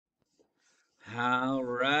All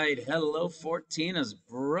right. Hello, 14ers,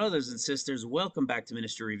 brothers and sisters. Welcome back to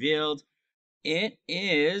Ministry Revealed. It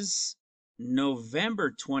is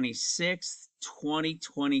November 26th,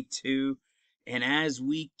 2022. And as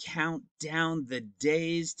we count down the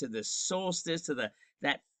days to the solstice, to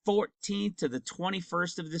that 14th to the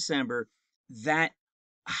 21st of December, that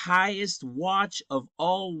highest watch of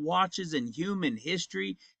all watches in human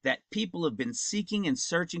history that people have been seeking and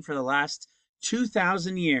searching for the last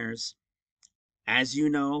 2,000 years. As you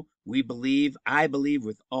know, I believe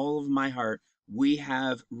with all of my heart, we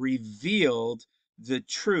have revealed the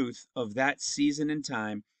truth of that season and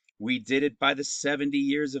time. We did it by the 70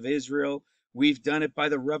 years of Israel. We've done it by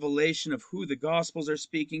the revelation of who the Gospels are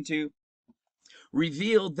speaking to.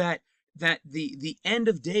 Revealed that the end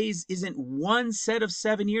of days isn't one set of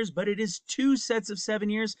 7 years, but it is two sets of 7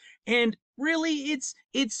 years. And really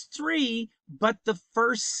it's three, but the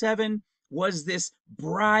first seven was this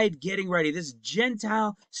bride getting ready, this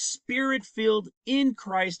Gentile spirit-filled in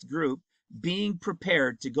Christ group being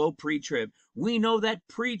prepared to go pre-trib. We know that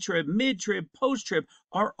pre-trib, mid-trib, post-trib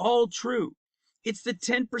are all true. It's the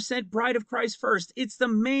 10% bride of Christ first. It's the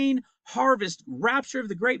main harvest, rapture of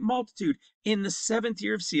the great multitude in the seventh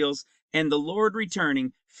year of seals, and the Lord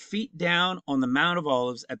returning, feet down on the Mount of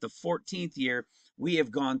Olives at the 14th year. We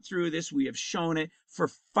have gone through this. We have shown it for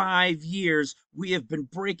 5 years. We have been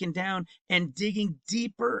breaking down and digging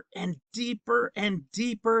deeper and deeper and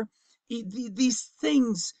deeper. These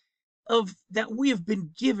things of that we have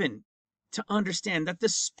been given to understand that the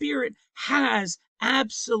Spirit has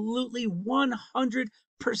absolutely 100%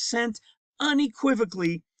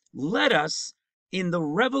 unequivocally led us in the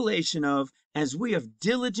revelation of, as we have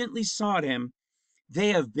diligently sought Him, they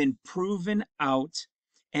have been proven out,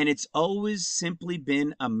 and it's always simply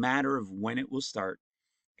been a matter of when it will start.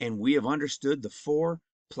 And we have understood the 4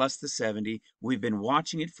 plus the 70. We've been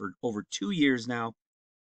watching it for over 2 years now,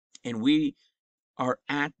 and we are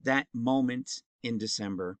at that moment in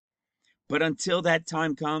December. But until that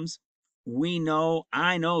time comes,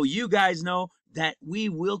 I know, you guys know that we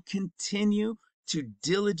will continue to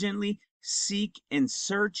diligently seek and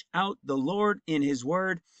search out the Lord in His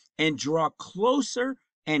Word and draw closer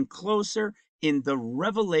and closer in the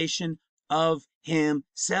revelation of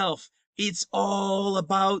Himself. It's all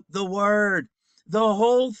about the Word. The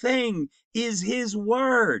whole thing is His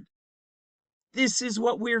Word. This is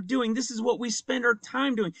what we're doing. This is what we spend our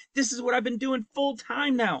time doing. This is what I've been doing full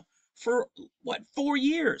time now for 4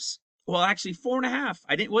 years? Well, actually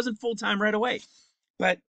 4.5. It wasn't full time right away,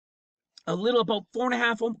 but a little about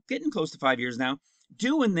 4.5, getting close to 5 years now,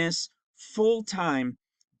 doing this full time,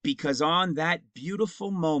 because on that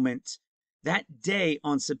beautiful moment, that day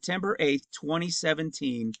on September 8th,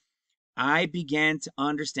 2017, I began to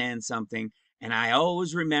understand something. And I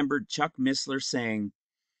always remembered Chuck Missler saying,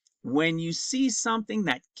 when you see something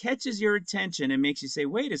that catches your attention and makes you say,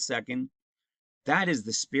 wait a second, that is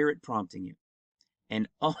the Spirit prompting you. And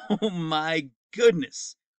oh my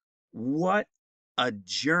goodness, what a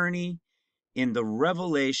journey in the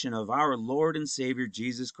revelation of our Lord and Savior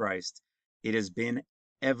Jesus Christ it has been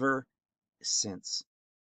ever since.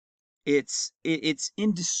 It's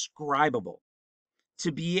indescribable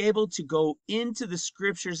to be able to go into the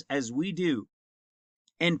scriptures as we do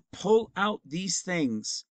and pull out these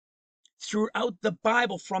things throughout the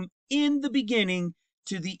Bible from in the beginning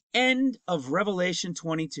to the end of Revelation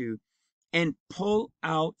 22, and pull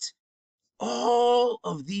out all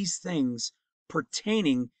of these things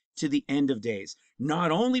pertaining to the end of days.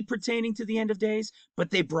 Not only pertaining to the end of days,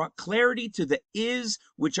 but they brought clarity to the is,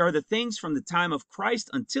 which are the things from the time of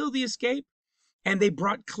Christ until the escape, and they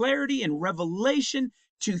brought clarity and revelation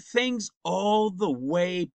to things all the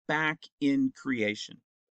way back in creation.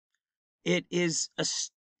 It is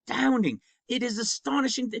astounding. It is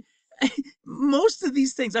astonishing. Most of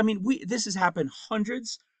these things, this has happened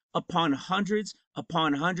hundreds upon hundreds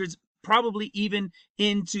upon hundreds, probably even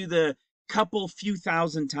into the few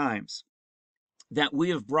thousand times that we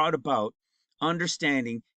have brought about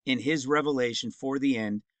understanding in His revelation for the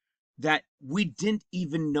end that we didn't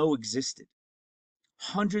even know existed.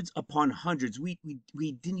 Hundreds upon hundreds, we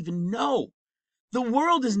didn't even know. The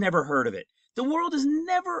world has never heard of it. The world has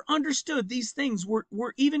never understood these things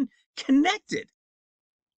were even connected.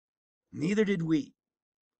 Neither did we,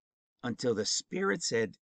 until the Spirit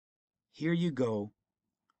said, here you go.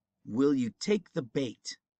 Will you take the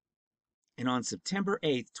bait? And on September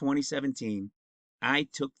 8th, 2017, I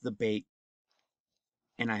took the bait,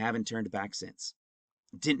 and I haven't turned back since.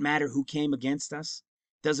 It didn't matter who came against us.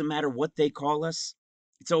 Doesn't matter what they call us.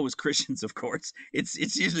 It's always Christians, of course.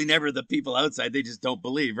 It's usually never the people outside. They just don't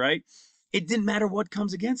believe, right? It didn't matter what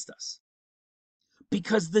comes against us,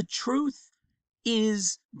 because the truth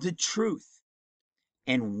is the truth.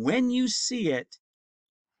 And when you see it,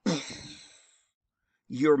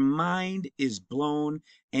 your mind is blown,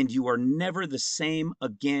 and you are never the same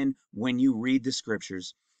again when you read the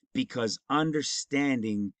scriptures, because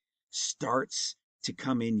understanding starts to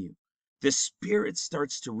come in you. The Spirit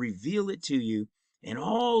starts to reveal it to you, and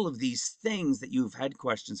all of these things that you've had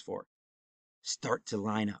questions for start to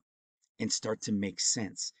line up and start to make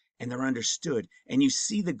sense, and they're understood. And you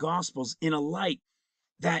see the Gospels in a light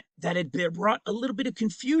that had brought a little bit of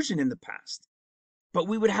confusion in the past, but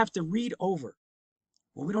we would have to read over.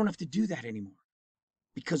 Well, we don't have to do that anymore,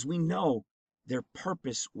 because we know their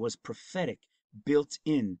purpose was prophetic, built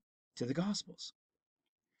in to the Gospels.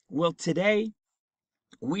 Well, today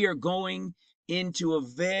we are going into a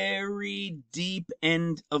very deep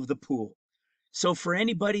end of the pool. So for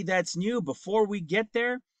anybody that's new, before we get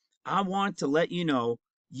there, I want to let you know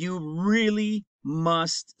you really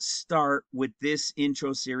must start with this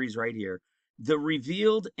intro series right here, the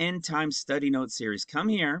Revealed End Time Study Note series. Come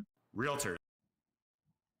here. Realtor.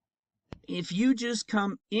 If you just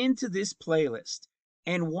come into this playlist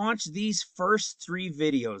and watch these first 3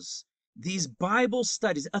 videos, these Bible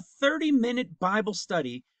studies, a 30-minute Bible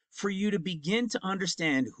study for you to begin to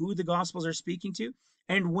understand who the Gospels are speaking to.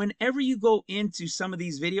 And whenever you go into some of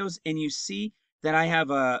these videos and you see that I have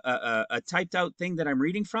a typed out thing that I'm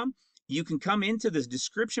reading from, you can come into the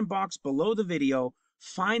description box below the video,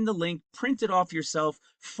 find the link, print it off yourself,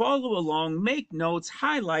 follow along, make notes,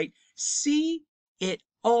 highlight, see it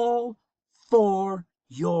all for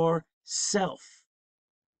yourself.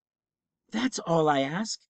 That's all I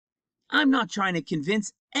ask. I'm not trying to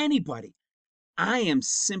convince anybody. I am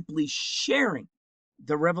simply sharing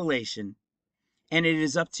the revelation, and it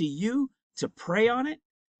is up to you to pray on it,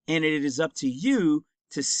 and it is up to you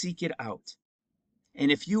to seek it out.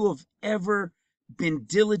 And if you have ever been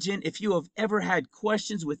diligent, if you have ever had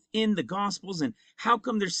questions within the Gospels and how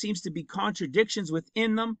come there seems to be contradictions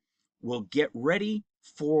within them, well, get ready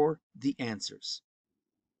for the answers.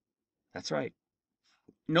 That's right.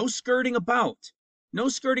 No skirting about. No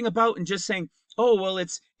skirting about and just saying, oh, well,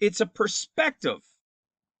 it's a perspective.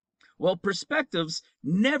 Well, perspectives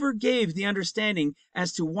never gave the understanding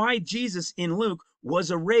as to why Jesus in Luke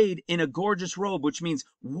was arrayed in a gorgeous robe, which means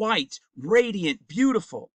white, radiant,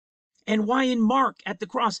 beautiful. And why in Mark at the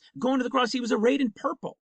cross, going to the cross, he was arrayed in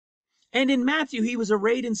purple. And in Matthew, he was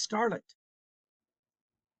arrayed in scarlet.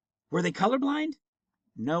 Were they colorblind?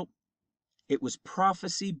 Nope. It was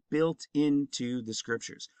prophecy built into the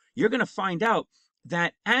scriptures. You're going to find out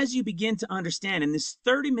that as you begin to understand in this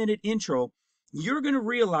 30-minute intro, you're going to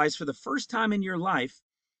realize for the first time in your life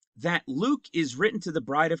that Luke is written to the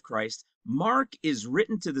bride of Christ, Mark is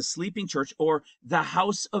written to the sleeping church, or the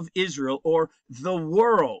house of Israel, or the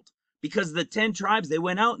world, because the 10 tribes, they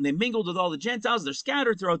went out and they mingled with all the Gentiles, they're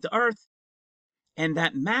scattered throughout the earth. And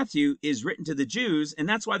that Matthew is written to the Jews, and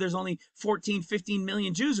that's why there's only 14, 15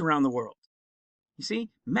 million Jews around the world. You see,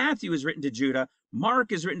 Matthew is written to Judah,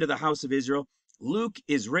 Mark is written to the house of Israel, Luke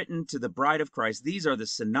is written to the bride of Christ. These are the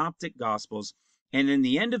synoptic gospels. And in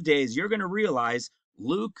the end of days, you're going to realize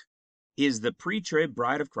Luke is the pre-trib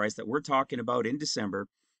bride of Christ that we're talking about in December.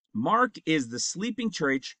 Mark is the sleeping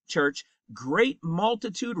church, great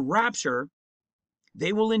multitude rapture.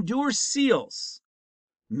 They will endure seals.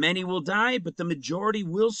 Many will die, but the majority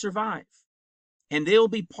will survive. And they will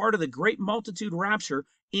be part of the great multitude rapture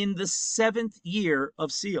in the 7th year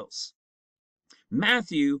of seals.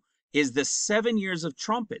 Matthew is the 7 years of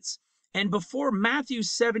trumpets. And before Matthew's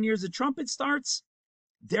 7 years of trumpets starts,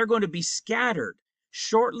 they're going to be scattered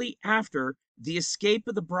shortly after the escape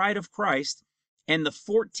of the bride of Christ and the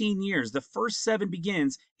 14 years. The first 7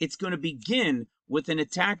 begins. It's going to begin with an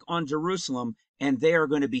attack on Jerusalem, and they are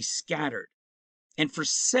going to be scattered. And for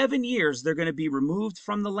 7 years, they're going to be removed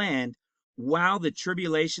from the land while the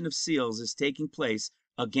tribulation of seals is taking place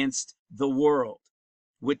against the world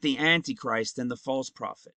with the Antichrist and the false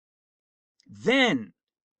prophet. Then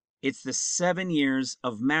it's the 7 years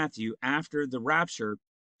of Matthew after the rapture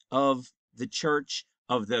of the church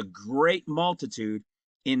of the great multitude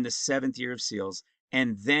in the 7th year of seals.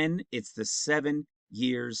 And then it's the 7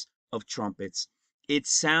 years of trumpets. It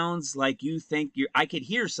sounds like you think I could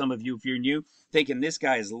hear some of you, if you're new, thinking this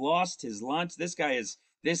guy has lost his lunch. This guy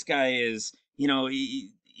is, you know,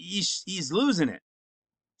 he's losing it.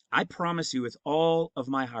 I promise you with all of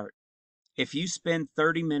my heart, if you spend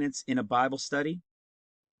 30 minutes in a Bible study,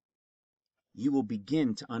 you will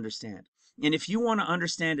begin to understand. And if you want to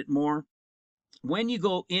understand it more, when you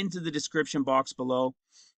go into the description box below,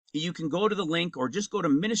 you can go to the link or just go to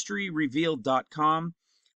ministryrevealed.com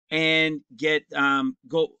and get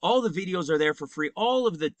go. All the videos are there for free. All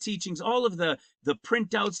of the teachings, all of the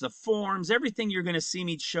printouts, the forms, everything you're going to see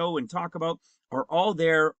me show and talk about are all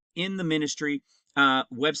there in the ministry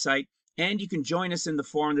website. And you can join us in the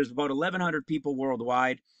forum. There's about 1,100 people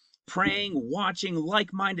worldwide praying, watching,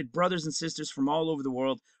 like-minded brothers and sisters from all over the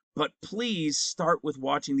world. But please start with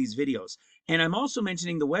watching these videos. And I'm also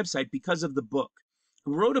mentioning the website because of the book.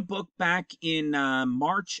 I wrote a book back in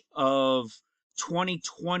March of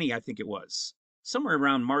 2020, I think it was. Somewhere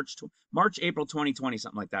around March, April 2020,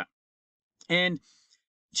 something like that. And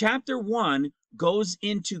chapter 1 goes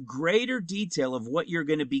into greater detail of what you're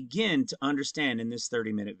going to begin to understand in this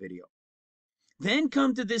 30-minute video. Then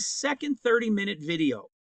come to this second 30-minute video.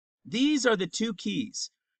 These are the two keys.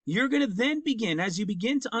 You're going to then begin, as you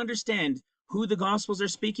begin to understand who the Gospels are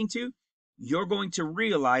speaking to, you're going to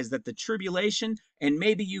realize that the tribulation, and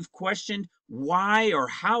maybe you've questioned why or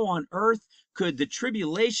how on earth could the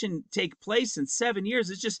tribulation take place in 7 years?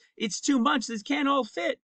 It's too much. This can't all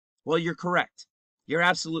fit. Well, you're correct. You're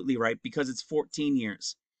absolutely right, because it's 14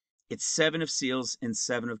 years. It's 7 of seals and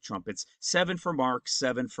 7 of trumpets. 7 for Mark,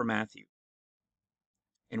 7 for Matthew.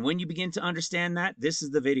 And when you begin to understand that, this is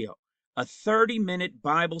the video. A 30-minute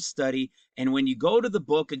Bible study. And when you go to the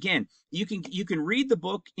book, again, you can read the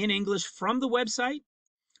book in English from the website.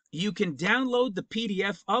 You can download the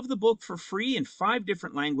PDF of the book for free in 5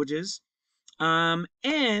 different languages. And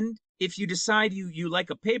if you decide you like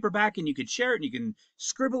a paperback and you can share it and you can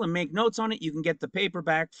scribble and make notes on it, you can get the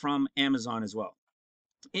paperback from Amazon as well.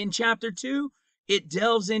 In chapter 2, it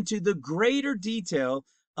delves into the greater detail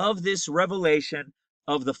of this revelation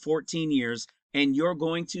of the 14 years, and you're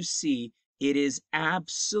going to see it is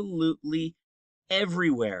absolutely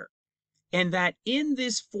everywhere. And that in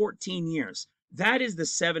this 14 years, that is the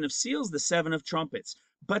 7 of seals, the 7 of trumpets.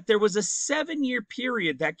 But there was a 7-year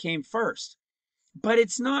period that came first. But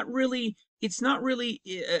it's not really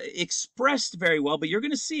expressed very well, but you're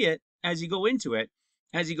going to see it as you go into it,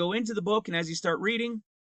 as you go into the book and as you start reading.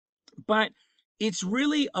 But it's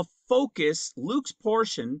really a focus. Luke's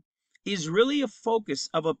portion is really a focus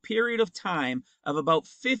of a period of time of about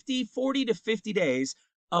 40 to 50 days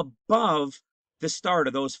above the start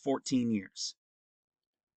of those 14 years.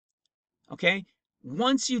 Okay?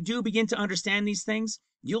 Once you do begin to understand these things,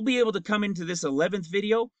 you'll be able to come into this 11th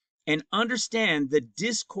video and understand the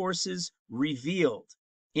discourses revealed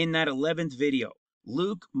in that 11th video,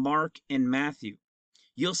 Luke, Mark, and Matthew.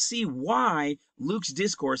 You'll see why Luke's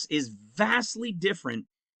discourse is vastly different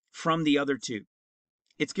from the other two.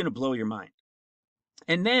 It's going to blow your mind.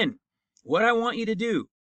 And then what I want you to do,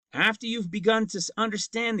 after you've begun to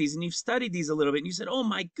understand these and you've studied these a little bit and you said, oh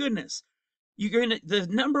my goodness, the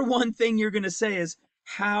number one thing you're going to say is,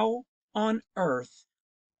 how on earth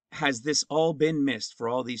has this all been missed for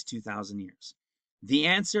all these 2,000 years? The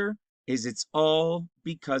answer is it's all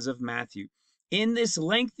because of Matthew. In this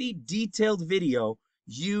lengthy, detailed video,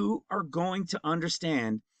 you are going to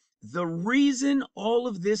understand the reason all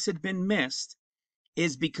of this had been missed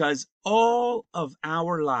is because all of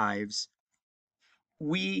our lives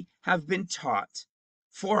we have been taught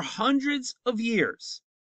for hundreds of years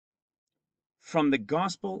from the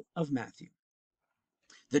Gospel of Matthew.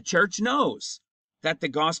 The church knows that the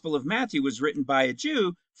Gospel of Matthew was written by a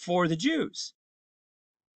Jew for the Jews.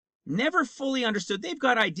 Never fully understood. They've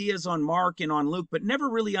got ideas on Mark and on Luke, but never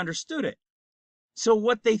really understood it. So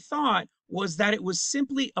what they thought was that it was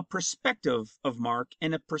simply a perspective of Mark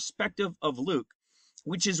and a perspective of Luke,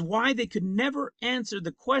 which is why they could never answer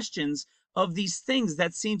the questions of these things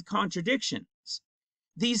that seemed contradictions.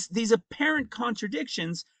 These apparent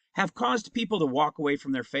contradictions have caused people to walk away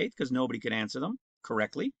from their faith because nobody could answer them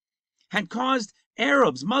correctly, had caused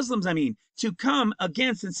Arabs, Muslims, to come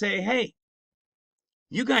against and say, hey,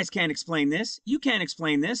 you guys can't explain this. You can't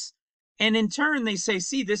explain this. And in turn, they say,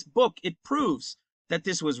 see, this book, it proves that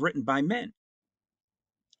this was written by men.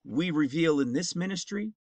 We reveal in this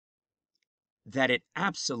ministry that it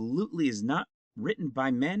absolutely is not written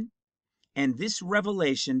by men. And this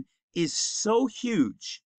revelation is so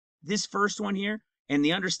huge, this first one here, and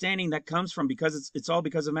the understanding that comes from, because it's all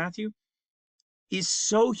because of Matthew, is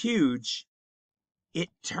so huge, it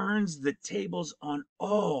turns the tables on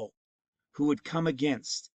all who would come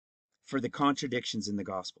against for the contradictions in the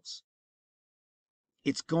Gospels.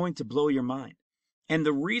 It's going to blow your mind. And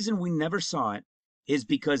the reason we never saw it is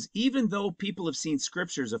because even though people have seen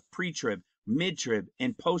scriptures of pre-trib, mid-trib,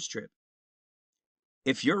 and post-trib,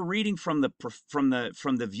 if you're reading from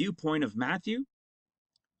the viewpoint of Matthew,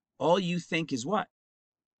 all you think is what?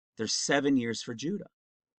 There's 7 years for Judah.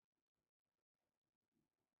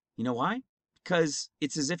 You know why? Because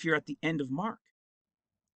it's as if you're at the end of Mark.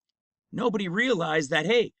 Nobody realized that,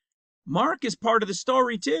 hey, Mark is part of the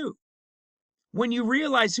story too. When you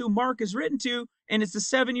realize who Mark is written to, and it's the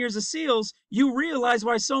 7 years of seals, you realize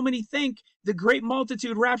why so many think the great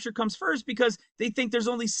multitude rapture comes first, because they think there's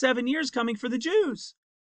only 7 years coming for the Jews.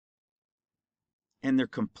 And they're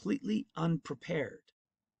completely unprepared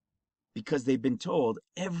because they've been told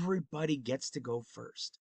everybody gets to go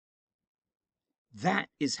first. That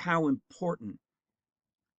is how important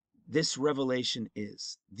this revelation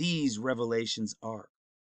is. These revelations are.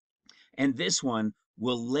 And this one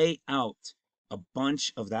will lay out a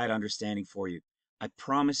bunch of that understanding for you. I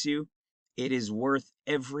promise you, it is worth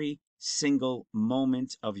every single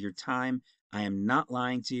moment of your time. I am not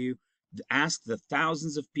lying to you. Ask the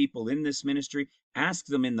thousands of people in this ministry, ask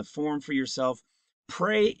them in the forum for yourself.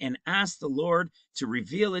 Pray and ask the Lord to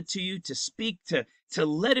reveal it to you, to speak, to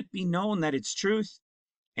let it be known that it's truth,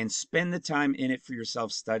 and spend the time in it for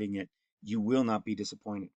yourself studying it. You will not be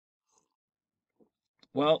disappointed.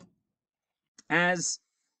 Well, as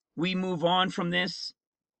we move on from this,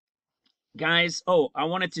 guys, I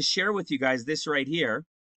wanted to share with you guys this right here.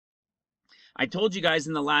 I told you guys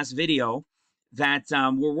in the last video that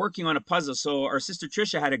we're working on a puzzle. So our sister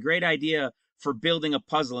Trisha had a great idea for building a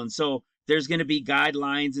puzzle. And so there's going to be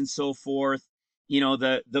guidelines and so forth. You know,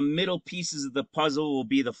 the middle pieces of the puzzle will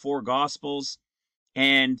be the 4 Gospels.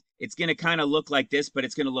 And it's going to kind of look like this, but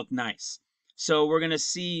it's going to look nice. So we're going to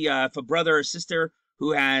see if a brother or sister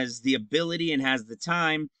who has the ability and has the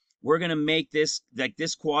time, we're going to make this, like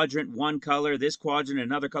this quadrant, one color, this quadrant,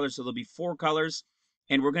 another color. So there'll be 4 colors.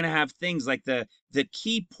 And we're going to have things like the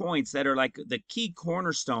key points that are like the key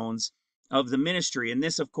cornerstones of the ministry. And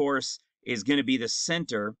this, of course, is going to be the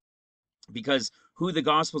center, because who the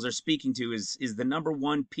Gospels are speaking to is the number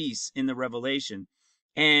one piece in the revelation.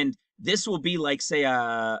 And this will be like, say,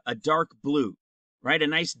 a dark blue, right? A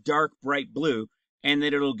nice dark, bright blue. And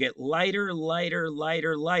then it'll get lighter, lighter,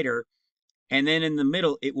 lighter, lighter. And then in the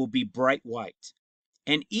middle, it will be bright white.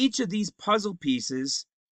 And each of these puzzle pieces,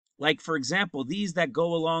 like, for example, these that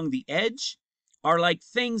go along the edge are like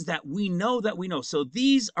things that we know that we know. So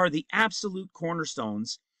these are the absolute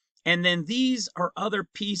cornerstones. And then these are other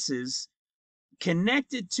pieces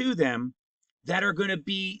connected to them that are going to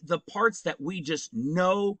be the parts that we just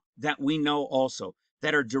know that we know also,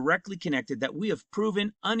 that are directly connected, that we have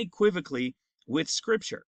proven unequivocally with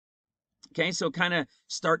Scripture. Okay, so kind of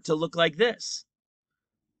start to look like this.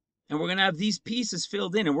 And we're going to have these pieces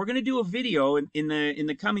filled in, and we're going to do a video in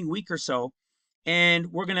the coming week or so. And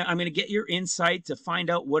I'm going to get your insight to find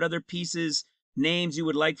out what other pieces, names you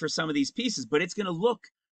would like for some of these pieces, but it's going to look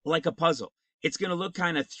like a puzzle. It's going to look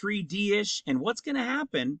kind of 3D-ish. And what's going to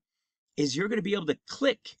happen is you're going to be able to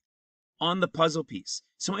click on the puzzle piece.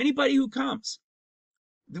 So anybody who comes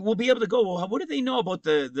will be able to go, well, what do they know about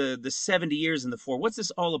the 70 years and the 4? What's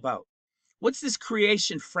this all about? What's this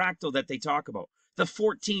creation fractal that they talk about? The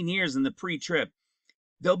 14 years in the pre-trib.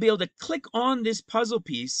 They'll be able to click on this puzzle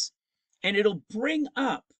piece and it'll bring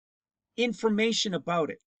up information about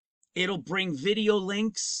it. It'll bring video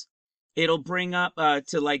links. It'll bring up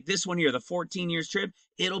to like this one here, the 14 years trib.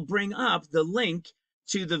 It'll bring up the link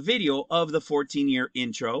to the video of the 14-year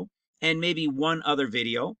intro and maybe one other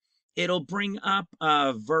video. It'll bring up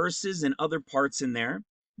verses and other parts in there,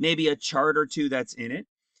 maybe a chart or 2 that's in it.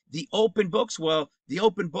 The open books, well, the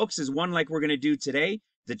open books is one like we're going to do today.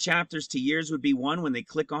 The chapters to years would be one when they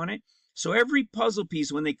click on it. So every puzzle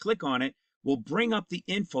piece, when they click on it, will bring up the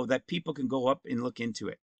info that people can go up and look into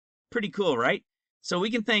it. Pretty cool, right? So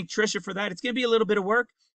we can thank Trisha for that. It's going to be a little bit of work,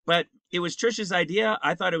 but it was Trisha's idea.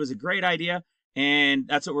 I thought it was a great idea, and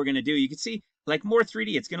that's what we're going to do. You can see, like, more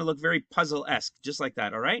 3D. It's going to look very puzzle-esque, just like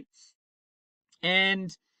that, all right?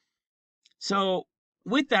 And so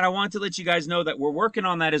with that, I want to let you guys know that we're working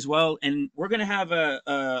on that as well, and we're going to have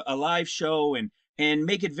a live show and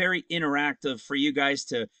make it very interactive for you guys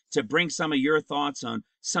to bring some of your thoughts on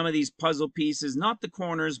some of these puzzle pieces, not the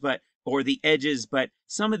corners, or the edges, but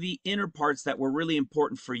some of the inner parts that were really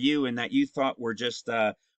important for you and that you thought were just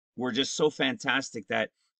so fantastic that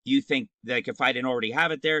you think, like, if I didn't already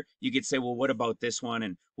have it there, you could say, well, what about this one?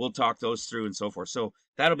 And we'll talk those through and so forth. So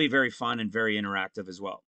that'll be very fun and very interactive as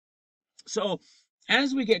well. So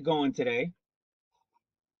as we get going today,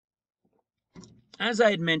 as I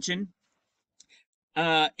had mentioned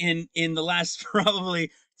in the last probably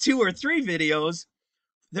 2 or 3 videos,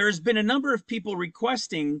 there's been a number of people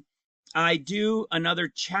requesting I do another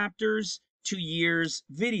chapters to years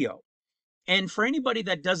video. And for anybody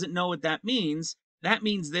that doesn't know what that means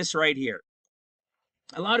this right here.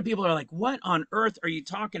 A lot of people are like, what on earth are you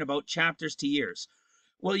talking about, chapters to years?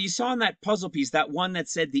 Well, you saw in that puzzle piece, that one that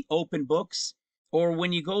said the open books, or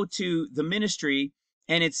when you go to the ministry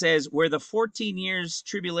And it says, where the 14 years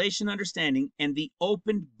tribulation understanding and the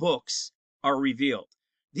opened books are revealed.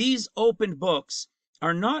 These opened books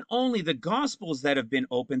are not only the gospels that have been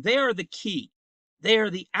opened, they are the key. They are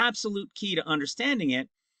the absolute key to understanding it.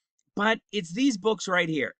 But it's these books right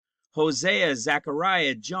here: Hosea,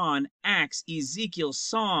 Zechariah, John, Acts, Ezekiel,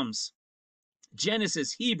 Psalms,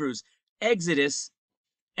 Genesis, Hebrews, Exodus,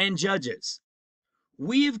 and Judges.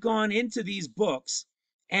 We've gone into these books,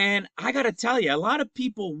 and I got to tell you, a lot of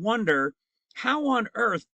people wonder, how on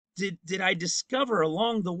earth did I discover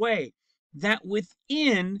along the way that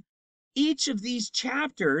within each of these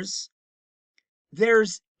chapters,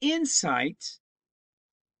 there's insight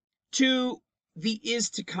to the is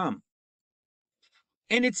to come.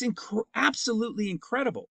 And it's absolutely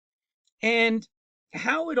incredible. And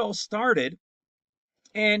how it all started,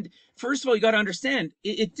 and first of all, you got to understand,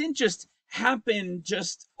 it didn't just happen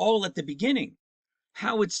just all at the beginning.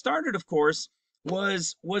 How it started, of course,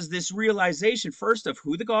 was this realization first of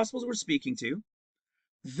who the Gospels were speaking to,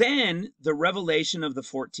 then the revelation of the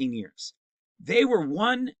 14 years. They were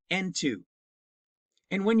 1 and 2.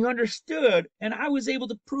 And when you understood, and I was able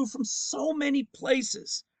to prove from so many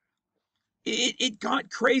places, it got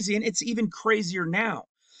crazy, and it's even crazier now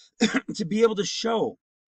to be able to show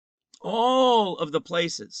all of the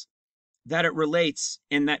places that it relates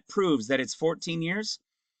and that proves that it's 14 years.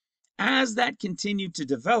 As that continued to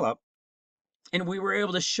develop, and we were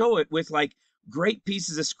able to show it with like great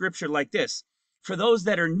pieces of scripture like this. For those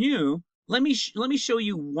that are new, let me show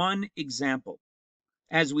you one example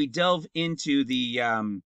as we delve into these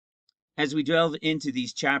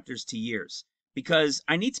chapters to years, because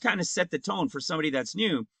I need to kind of set the tone for somebody that's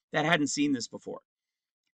new that hadn't seen this before.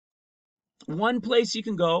 One place you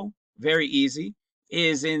can go, very easy,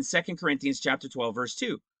 is in 2 Corinthians chapter 12, verse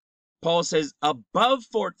 2. Paul says, above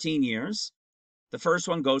 14 years, the first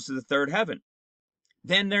one goes to the third heaven.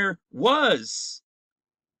 Then there was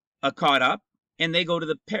a caught up, and they go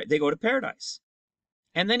to paradise.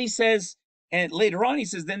 And then he says, and later on he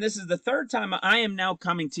says, then this is the third time I am now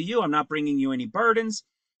coming to you. I'm not bringing you any burdens.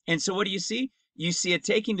 And so what do you see? You see a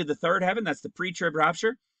taking to the third heaven. That's the pre-trib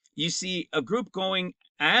rapture. You see a group going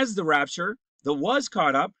as the rapture, the was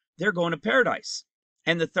caught up, they're going to paradise.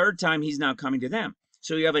 And the third time he's now coming to them.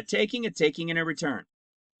 So you have a taking, and a return.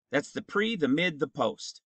 That's the pre, the mid, the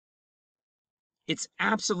post. It's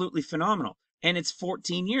absolutely phenomenal. And it's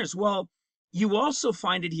 14 years. Well, you also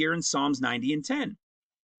find it here in Psalms 90 and 10.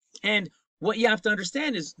 And what you have to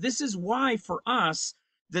understand is this is why for us,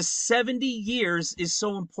 the 70 years is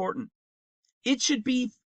so important. It should be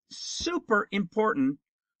super important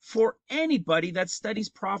for anybody that studies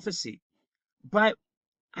prophecy. But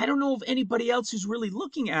I don't know of anybody else who's really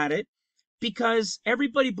looking at it, because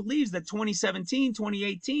everybody believes that 2017,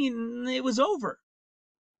 2018, it was over.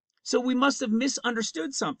 So we must have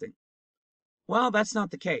misunderstood something. Well, that's not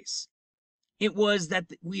the case. It was that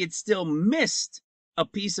we had still missed a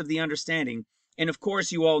piece of the understanding. And of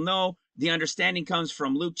course, you all know the understanding comes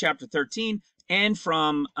from Luke chapter 13 and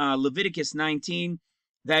from Leviticus 19,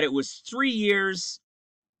 that it was 3 years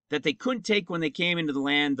that they couldn't take when they came into the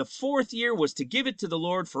land. The 4th year was to give it to the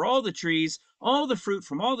Lord for all the trees, all the fruit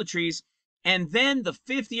from all the trees. And then the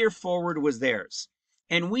 5th year forward was theirs.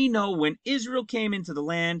 And we know when Israel came into the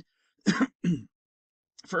land,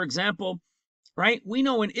 for example, right? We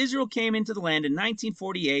know when Israel came into the land in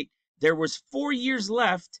 1948, there was 4 years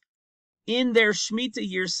left in their Shemitah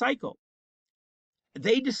year cycle.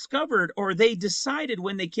 They discovered, or they decided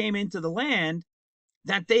when they came into the land,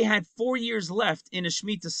 that they had 4 years left in a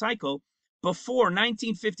Shemitah cycle before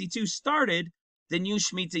 1952 started the new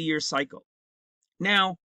Shemitah year cycle.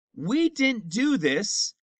 Now, we didn't do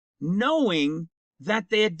this knowing that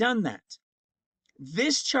they had done that.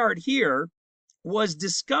 This chart here was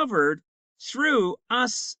discovered through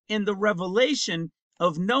us in the revelation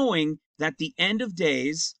of knowing that the end of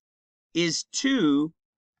days is 2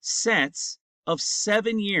 sets of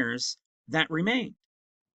 7 years that remain.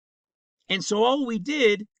 And so all we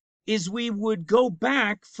did is we would go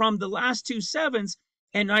back from the last 2 sevens,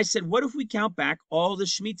 and I said, what if we count back all the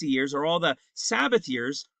Shemitah years, or all the Sabbath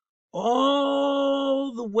years,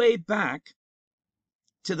 all the way back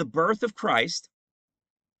to the birth of Christ?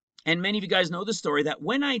 And many of you guys know the story that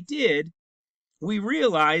when I did, we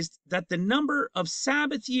realized that the number of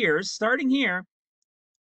Sabbath years starting here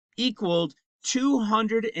equaled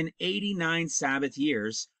 289 Sabbath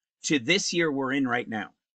years to this year we're in right now.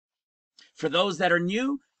 For those that are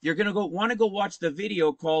new, you're going to want to go watch the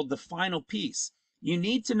video called The Final Piece. You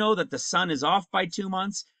need to know that the sun is off by 2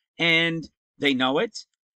 months, and they know it.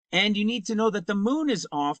 And you need to know that the moon is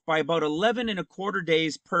off by about 11 1/4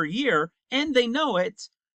 days per year, and they know it,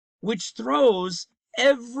 which throws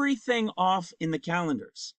everything off in the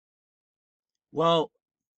calendars. Well,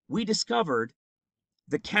 we discovered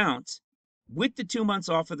the count with the 2 months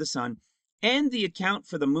off of the sun and the account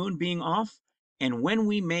for the moon being off. And when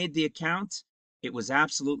we made the account, it was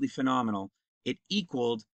absolutely phenomenal. It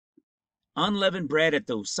equaled unleavened bread at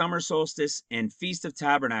the summer solstice and Feast of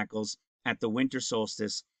Tabernacles at the winter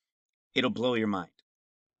solstice. It'll blow your mind.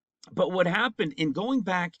 But what happened in going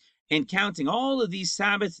back and counting all of these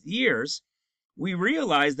Sabbath years, we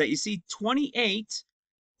realized that, you see, 28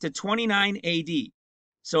 to 29 AD.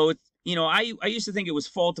 So, I used to think it was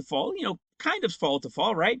fall to fall, kind of fall to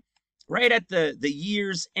fall, right? Right at the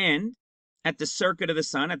year's end, at the circuit of the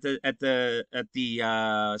sun, at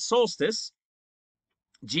the solstice,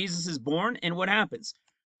 Jesus is born, and what happens?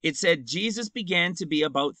 It said Jesus began to be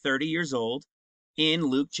about 30 years old in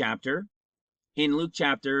Luke chapter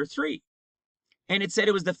 3. And it said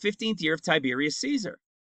it was the 15th year of Tiberius Caesar.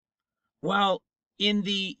 Well, in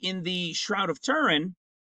the Shroud of Turin,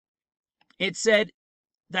 it said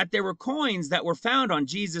that there were coins that were found on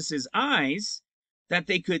Jesus's eyes that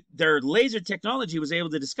their laser technology was able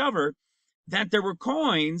to discover that there were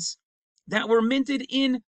coins that were minted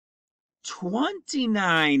in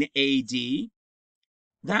 29 AD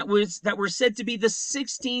that were said to be the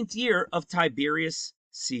 16th year of Tiberius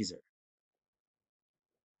Caesar.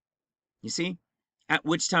 You see? At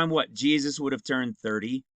which time what? Jesus would have turned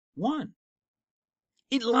 31.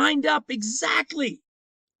 It lined up exactly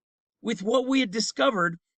with what we had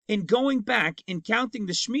discovered in going back and counting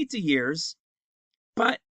the Shemitah years.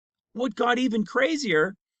 But what got even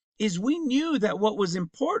crazier is we knew that what was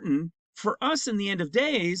important for us in the end of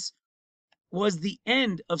days was the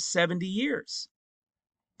end of 70 years.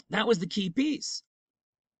 That was the key piece,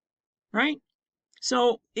 right?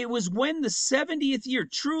 So it was when the 70th year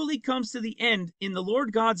truly comes to the end in the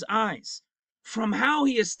Lord God's eyes, from how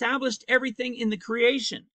he established everything in the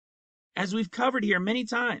creation, as we've covered here many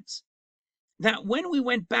times, that when we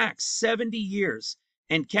went back 70 years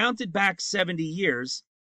and counted back 70 years,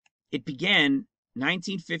 it began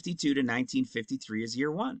 1952 to 1953 as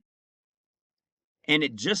year one. And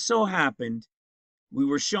it just so happened we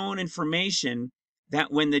were shown information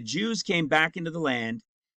that when the Jews came back into the land,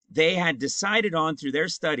 they had decided on through their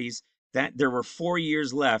studies that there were 4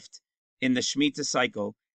 years left in the Shemitah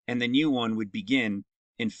cycle, and the new one would begin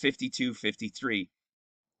in 52-53.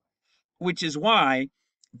 Which is why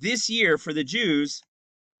this year for the Jews,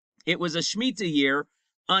 it was a Shemitah year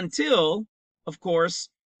until, of course,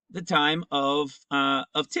 the time of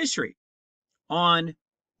Tishri on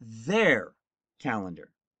their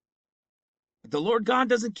calendar. But the Lord God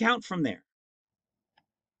doesn't count from there.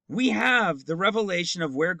 We have the revelation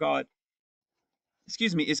of where God,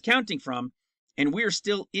 is counting from, and we're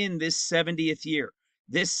still in this 70th year.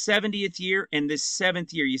 This 70th year and this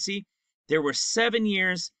 7th year. You see, there were 7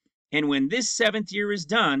 years, and when this 7th year is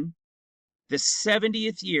done, the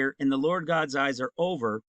 70th year in the Lord God's eyes are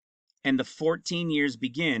over, and the 14 years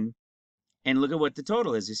begin. And look at what the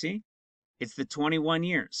total is, you see? It's the 21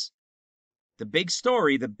 years. The big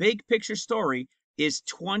story, the big picture story is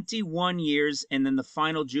 21 years, and then the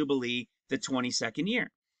final Jubilee, the 22nd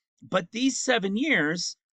year. But these 7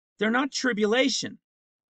 years, they're not tribulation.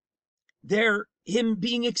 They're him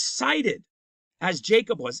being excited, as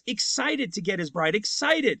Jacob was, excited to get his bride,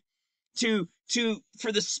 excited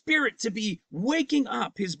for the Spirit to be waking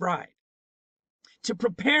up his bride, to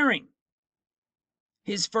preparing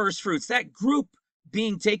his first fruits, that group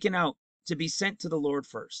being taken out to be sent to the Lord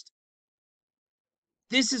first.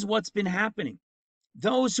 This is what's been happening.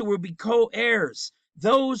 Those who will be co-heirs,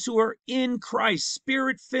 those who are in Christ,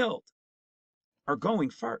 Spirit-filled, are going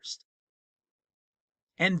first.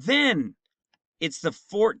 And then it's the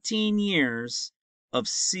 14 years of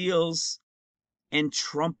seals and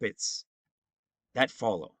trumpets that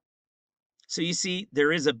follow. So you see,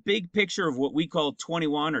 there is a big picture of what we call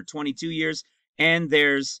 21 or 22 years, and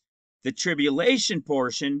there's the tribulation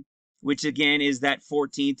portion, which again is that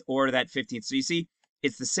 14th or that 15th. So you see,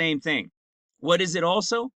 it's the same thing. What is it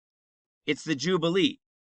also? It's the Jubilee.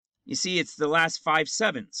 You see, it's the last 5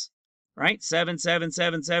 sevens, right? 7, 7,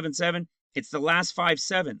 7, 7, 7. It's the last 5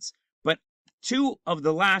 sevens. But two of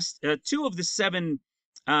the 7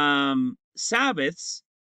 Sabbaths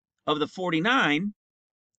of the 49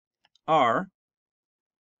 are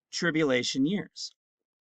tribulation years.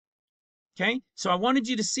 Okay, so I wanted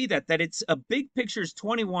you to see that it's a big picture is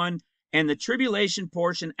 21, and the tribulation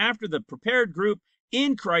portion after the prepared group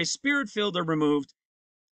in Christ, Spirit-filled, are removed.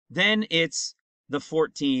 Then it's the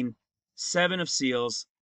 14, 7 of seals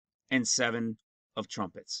and 7 of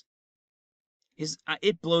trumpets.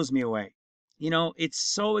 It blows me away. It's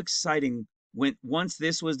so exciting once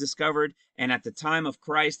this was discovered, and at the time of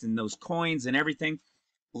Christ, and those coins and everything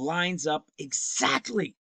lines up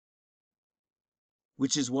exactly,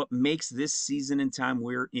 which is what makes this season and time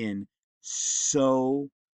we're in so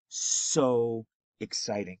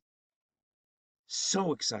exciting.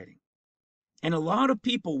 So exciting. And a lot of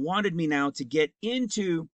people wanted me now to get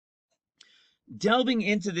into delving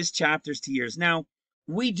into this chapters to years. Now,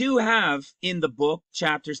 we do have in the book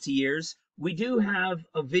chapters to years. We do have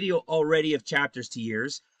a video already of chapters to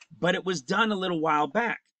years, but it was done a little while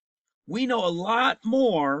back. We know a lot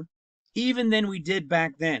more even than we did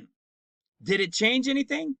back then. Did it change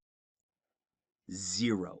anything?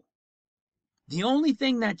 Zero. The only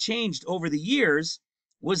thing that changed over the years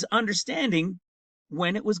was understanding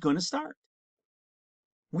when it was going to start.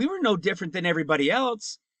 We were no different than everybody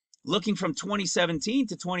else, looking from 2017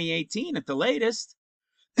 to 2018 at the latest.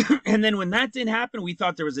 And then when that didn't happen, we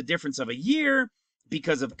thought there was a difference of a year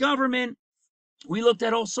because of government. We looked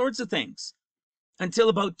at all sorts of things until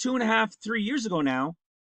about 2.5, 3 years ago now,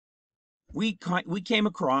 we came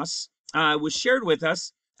across, was shared with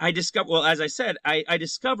us. I discovered, well, as I said, I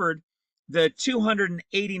discovered the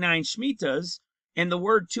 289 Shemitahs, and the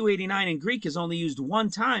word 289 in Greek is only used one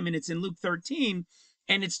time, and it's in Luke 13,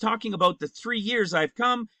 and it's talking about the 3 years I've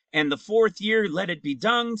come, and the 4th year let it be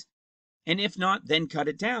dunged, and if not, then cut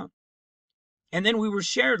it down. And then we were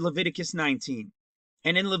shared Leviticus 19,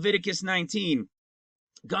 and in Leviticus 19,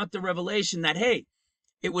 got the revelation that, hey,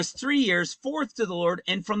 it was 3 years, 4th to the Lord,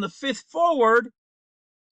 and from the 5th forward,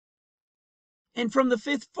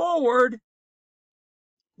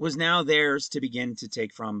 was now theirs to begin to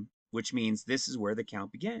take from, which means this is where the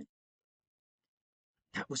count began.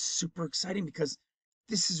 That was super exciting because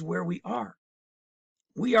this is where we are.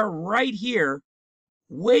 We are right here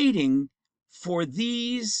waiting for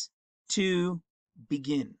these to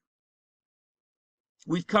begin.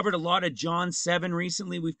 We've covered a lot of John 7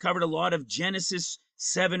 recently. We've covered a lot of Genesis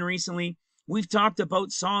 7 recently. We've talked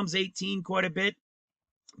about Psalms 18 quite a bit.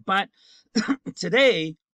 But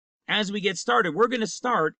today, as we get started, we're going to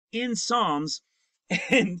start in Psalms.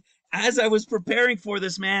 And as I was preparing for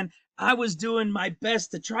this, man, I was doing my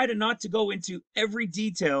best to try to not to go into every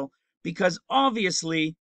detail, because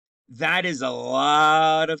obviously that is a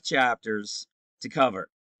lot of chapters to cover.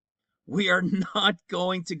 We are not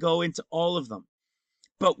going to go into all of them,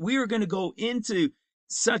 but we are going to go into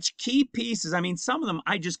such key pieces. I mean, some of them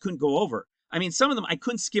I just couldn't go over. I mean, some of them I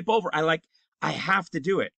couldn't skip over. I have to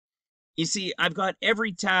do it. You see, I've got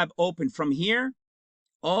every tab open from here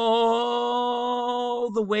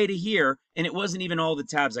all the way to here, and it wasn't even all the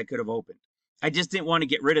tabs I could have opened. I just didn't want to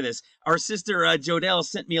get rid of this. Our sister Jodelle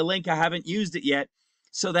sent me a link. I haven't used it yet,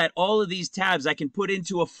 so that all of these tabs I can put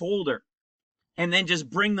into a folder and then just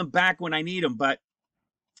bring them back when I need them, but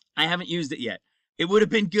I haven't used it yet. It would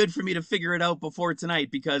have been good for me to figure it out before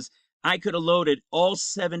tonight, because I could have loaded all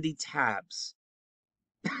 70 tabs.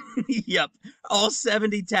 Yep, all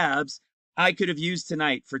 70 tabs I could have used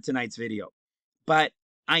tonight for tonight's video. But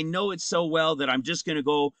I know it so well that I'm just going to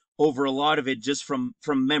go over a lot of it just from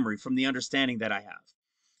memory, from the understanding that I have.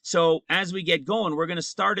 So as we get going, we're going to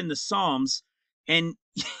start in the Psalms, and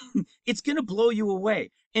it's going to blow you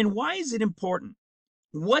away. And why is it important?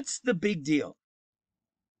 What's the big deal?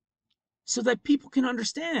 So that people can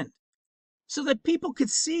understand. So that people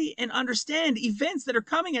could see and understand events that are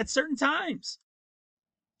coming at certain times.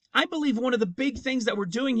 I believe one of the big things that we're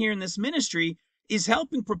doing here in this ministry is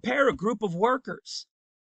helping prepare a group of workers.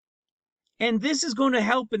 And this is going to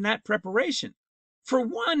help in that preparation. For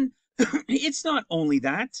one, it's not only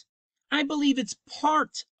that. I believe it's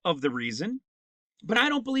part of the reason, but I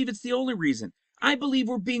don't believe it's the only reason. I believe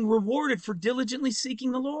we're being rewarded for diligently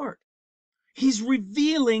seeking the Lord. He's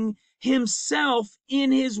revealing himself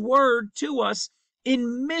in his word to us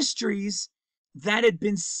in mysteries that had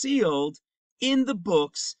been sealed in the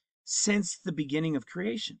books since the beginning of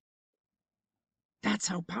creation. That's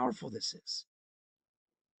how powerful this is.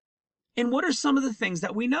 And what are some of the things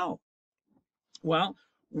that we know? Well,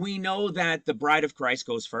 we know that the bride of Christ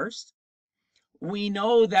goes first. We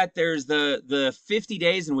know that there's the 50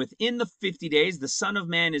 days, and within the 50 days, the Son of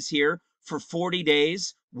Man is here for 40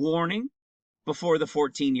 days, warning, before the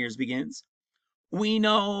 14 years begins. We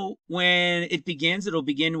know when it begins, it'll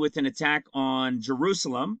begin with an attack on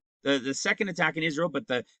Jerusalem, the second attack in Israel, but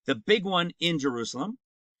the big one in Jerusalem.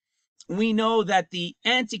 We know that the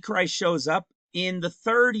Antichrist shows up in the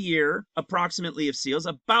 3rd year, approximately, of seals,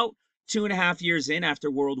 about 2.5 years in after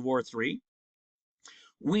World War III.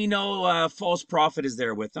 We know a false prophet is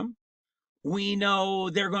there with them. We know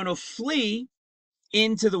they're going to flee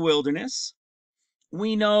into the wilderness.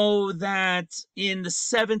 We know that in the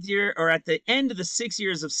 7th year, or at the end of the 6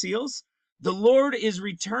 years of seals, The Lord is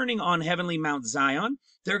returning on heavenly Mount Zion.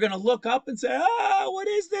 They're going to look up and say, ah, what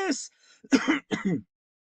is this?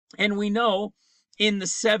 And we know in the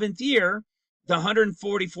 7th year, the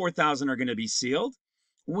 144,000 are going to be sealed.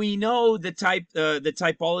 We know the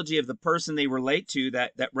typology of the person they relate to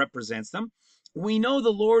that represents them. We know the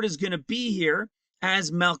Lord is going to be here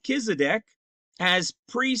as Melchizedek, as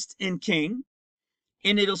priest and king,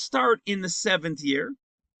 and it'll start in the 7th year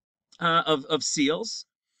of seals.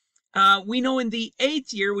 We know in the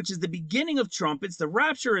 8th year, which is the beginning of trumpets, the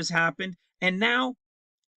rapture has happened, and now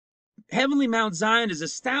heavenly Mount Zion is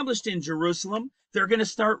established in Jerusalem. They're going to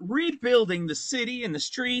start rebuilding the city and the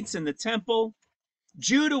streets and the temple.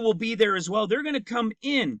 Judah will be there as well. They're going to come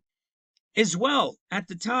in as well at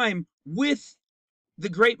the time with the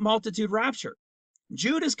great multitude rapture.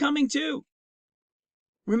 Judah's coming too.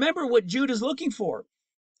 Remember what Judah's looking for.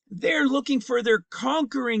 They're looking for their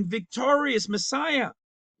conquering, victorious Messiah.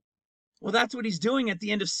 Well, that's what he's doing at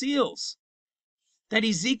the end of seals. That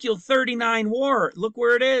Ezekiel 39 war, look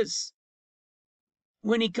where it is.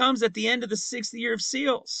 When he comes at the end of the 6th year of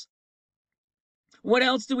seals. What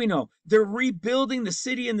else do we know? They're rebuilding the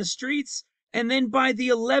city and the streets. And then by the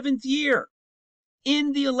 11th year,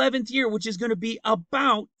 in the 11th year, which is going to be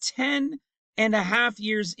about 10 and a half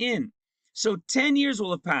years in. So 10 years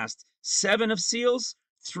will have passed. 7 of seals,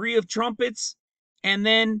 3 of trumpets, and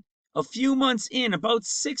then a few months in, about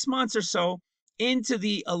 6 months or so, into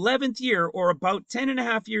the 11th year, or about 10 and a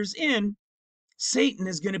half years in, Satan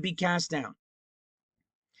is going to be cast down.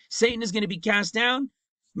 Satan is going to be cast down.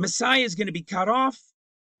 Messiah is going to be cut off.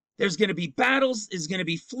 There's going to be battles, is going to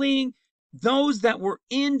be fleeing. Those that were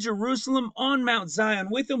in Jerusalem on Mount Zion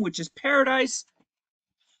with him, which is paradise,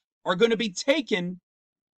 are going to be taken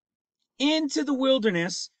into the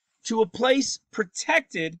wilderness to a place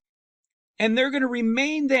protected, and they're going to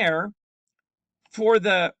remain there for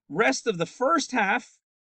the rest of the first half,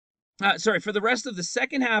 for the rest of the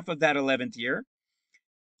second half of that 11th year,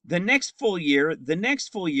 the next full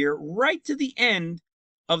year, right to the end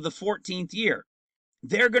of the 14th year.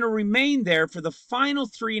 They're going to remain there for the final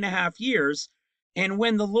 3.5 years. And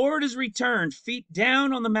when the Lord is returned, feet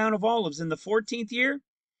down on the Mount of Olives in the 14th year,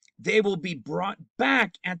 they will be brought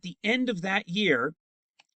back at the end of that year.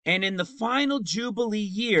 And in the final Jubilee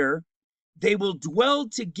year, they will dwell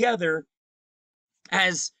together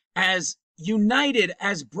as united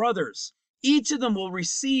as brothers. Each of them will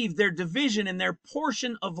receive their division and their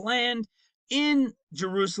portion of land in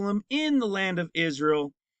Jerusalem, in the land of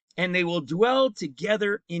Israel, and they will dwell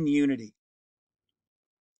together in unity.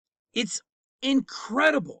 It's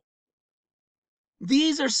incredible.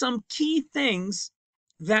 These are some key things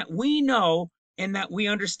that we know and that we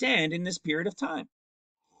understand in this period of time.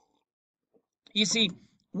 You see,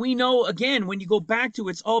 we know, again, when you go back to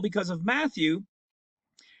it's all because of Matthew,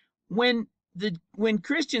 when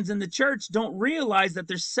Christians in the church don't realize that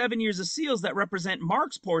there's 7 years of seals that represent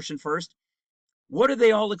Mark's portion first, what are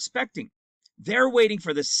they all expecting? They're waiting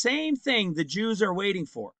for the same thing the Jews are waiting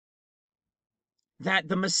for. That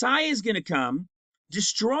the Messiah is going to come,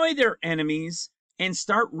 destroy their enemies, and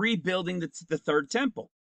start rebuilding the third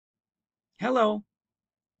temple. Hello.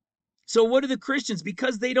 So what are the Christians?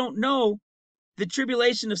 Because they don't know the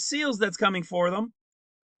tribulation of seals that's coming for them,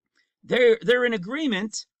 they're in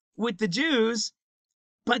agreement with the Jews,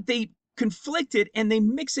 but they conflict it and they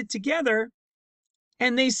mix it together,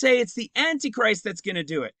 and they say it's the Antichrist that's going to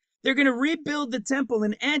do it. They're going to rebuild the temple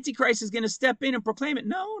and Antichrist is going to step in and proclaim it.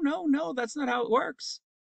 No, that's not how it works.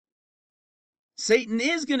 Satan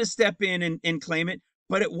is going to step in and claim it,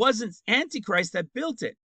 but it wasn't Antichrist that built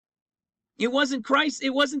it. It wasn't Christ.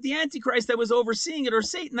 It wasn't the Antichrist that was overseeing it, or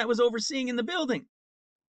Satan that was overseeing in the building.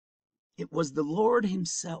 It was the Lord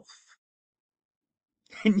himself.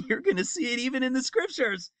 And you're going to see it even in the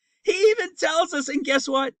scriptures. He even tells us, and guess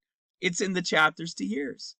what? It's in the chapters to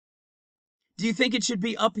years. Do you think it should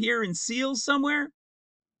be up here in seals somewhere?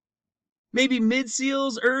 Maybe mid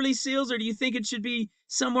seals, early seals, or do you think it should be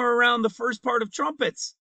somewhere around the first part of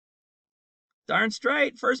trumpets? Darn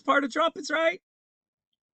straight, first part of trumpets, right?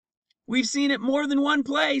 We've seen it more than one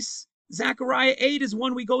place. Zechariah 8 is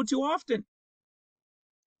one we go to often.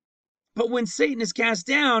 But when Satan is cast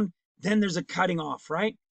down, then there's a cutting off,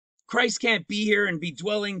 right? Christ can't be here and be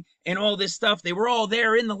dwelling and all this stuff. They were all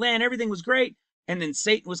there in the land. Everything was great. And then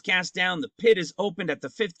Satan was cast down. The pit is opened at the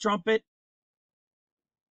 5th trumpet.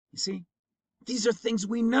 You see, these are things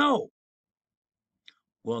we know.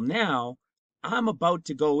 Well, now I'm about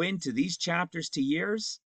to go into these chapters to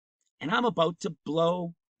years, and I'm about to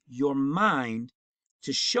blow your mind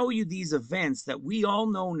to show you these events that we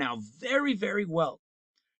all know now very, very well.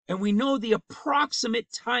 And we know the approximate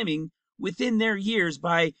timing within their years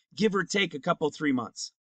by give or take a couple, 3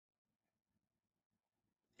 months.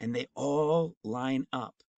 And they all line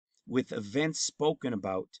up with events spoken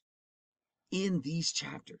about in these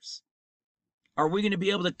chapters. Are we going to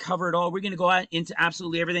be able to cover it all? We're going to go out into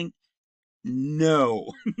absolutely everything? No.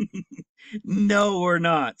 No, we're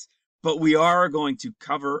not. But we are going to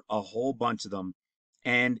cover a whole bunch of them,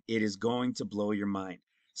 and it is going to blow your mind.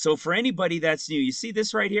 So for anybody that's new, you see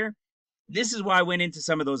this right here? This is why I went into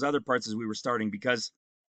some of those other parts as we were starting, because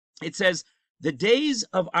it says, the days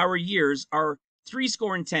of our years are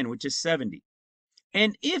 70, which is 70.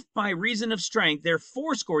 And if by reason of strength, they're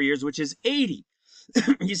 80 years, which is 80.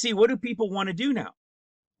 You see, what do people want to do now?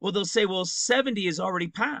 Well, they'll say, well, 70 is already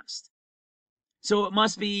passed, so it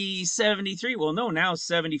must be 73. Well, no, now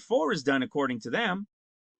 74 is done according to them.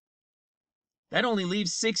 That only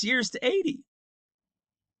leaves 6 years to 80.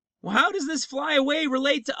 Well, how does this fly away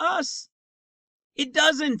relate to us? It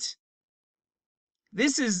doesn't.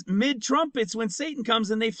 This is mid-trumpets when Satan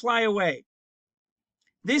comes and they fly away.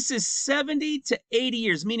 This is 70 to 80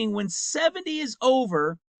 years, meaning when 70 is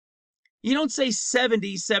over, you don't say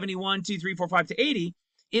 70, 71, 2, 3, 4, 5 to 80.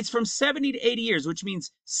 It's from 70 to 80 years, which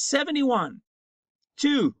means 71,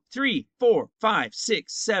 2, 3, 4, 5,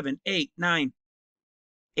 6, 7, 8, 9,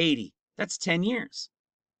 80. That's 10 years.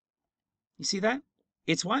 You see that?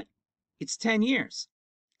 It's what? It's 10 years.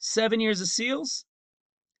 7 years of seals,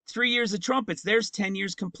 3 years of trumpets. There's 10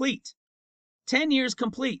 years complete. 10 years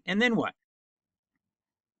complete. And then what?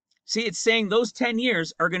 See, it's saying those 10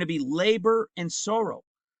 years are going to be labor and sorrow.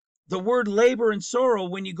 The word labor and sorrow,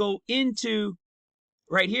 when you go into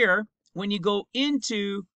right here, when you go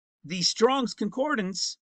into the Strong's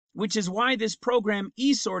Concordance, which is why this program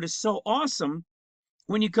eSword is so awesome,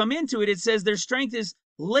 when you come into it, it says their strength is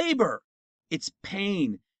labor. It's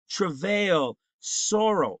pain, travail,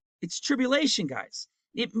 sorrow. It's tribulation, guys.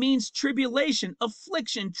 It means tribulation,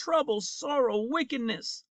 affliction, trouble, sorrow,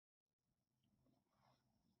 wickedness.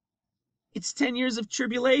 It's 10 years of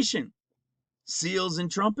tribulation. Seals and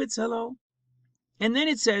trumpets, hello. And then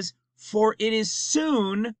it says, for it is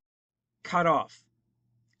soon cut off.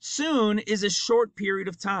 Soon is a short period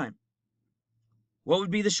of time. What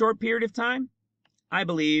would be the short period of time? I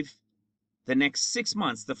believe the next 6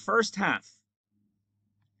 months, the first half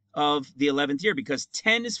of the 11th year, because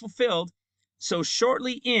 10 is fulfilled. So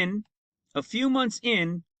shortly in, a few months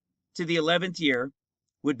in to the 11th year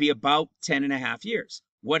would be about 10 and a half years.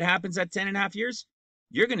 What happens at 10 and a half years?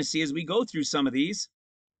 You're going to see as we go through some of these.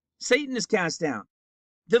 Satan is cast down.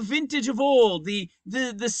 The vintage of old, the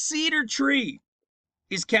cedar tree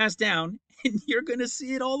is cast down, and you're going to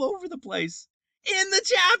see it all over the place in the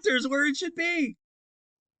chapters where it should be.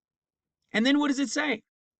 And then what does it say?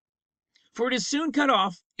 For it is soon cut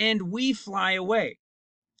off, and we fly away.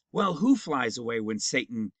 Well, who flies away when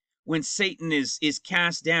Satan is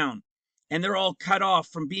cast down and they're all cut off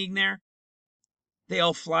from being there? They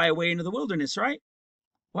all fly away into the wilderness, right?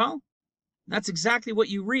 Well, that's exactly what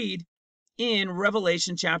you read in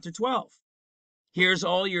Revelation chapter 12. Here's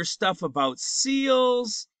all your stuff about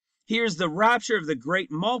seals. Here's the rapture of the great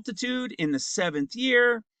multitude in the 7th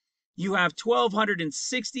year. You have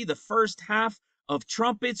 1260, the first half of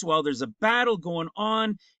trumpets, while there's a battle going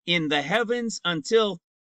on in the heavens until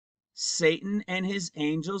Satan and his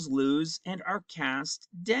angels lose and are cast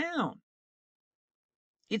down.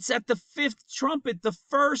 It's at the 5th trumpet, the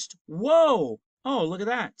first woe. Oh, look at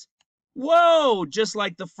that. Woe, just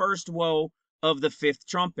like the first woe of the 5th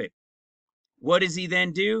trumpet. What does he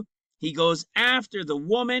then do? He goes after the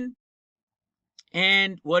woman.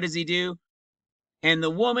 And what does he do? And the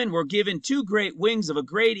woman were given 2 great wings of a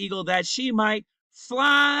great eagle, that she might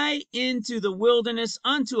fly into the wilderness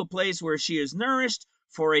unto a place where she is nourished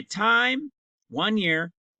for a time, 1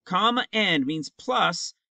 year, comma, and means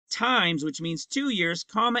plus, times, which means 2 years,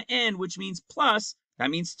 comma, and, which means plus, that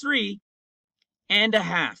means 3.5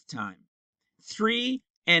 time.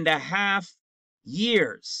 3.5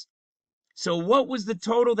 years. So what was the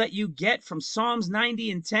total that you get from Psalms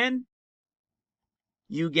 90 and 10?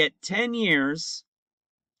 You get 10 years,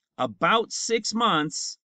 about 6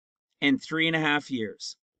 months, and 3.5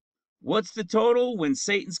 years. What's the total when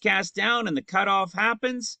Satan's cast down and the cutoff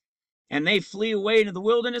happens and they flee away into the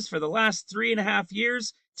wilderness for the last 3.5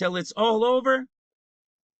 years till it's all over?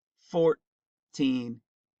 14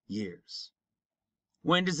 years.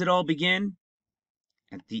 When does it all begin?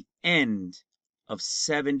 At the end of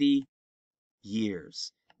 70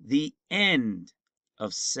 years. The end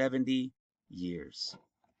of 70 years.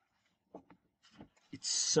 It's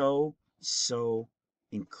so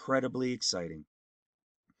incredibly exciting.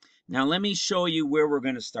 Now let me show you where we're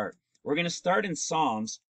going to start. We're going to start in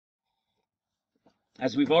Psalms.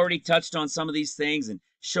 as we've already touched on some of these things and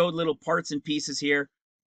showed little parts and pieces here,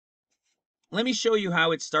 let me show you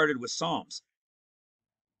how it started with Psalms.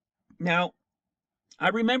 Now, I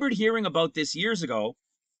remembered hearing about this years ago,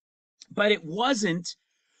 but it wasn't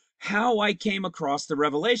how I came across the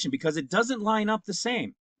revelation because it doesn't line up the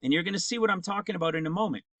same. And you're going to see what I'm talking about in a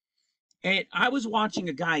moment. And I was watching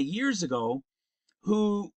a guy years ago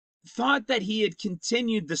who thought that he had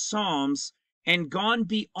continued the Psalms and gone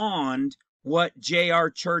beyond what J.R.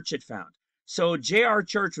 Church had found. So J.R.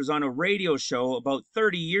 Church was on a radio show about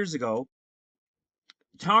 30 years ago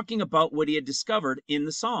talking about what he had discovered in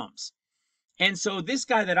the Psalms. And so this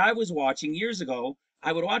guy that I was watching years ago,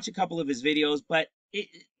 I would watch a couple of his videos, but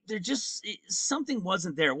something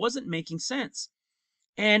wasn't there. It wasn't making sense.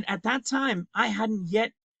 And at that time, I hadn't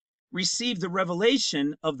yet received the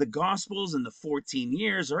revelation of the Gospels and the 14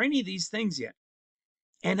 years or any of these things yet.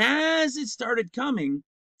 And as it started coming,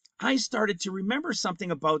 I started to remember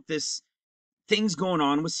something about this things going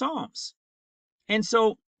on with Psalms. And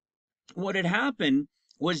so what had happened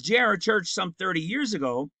was J.R. Church some 30 years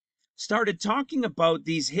ago started talking about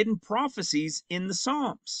these hidden prophecies in the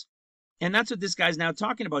Psalms. And that's what this guy's now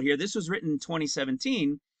talking about here. This was written in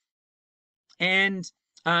 2017. And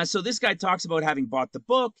so this guy talks about having bought the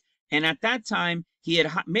book. And at that time, he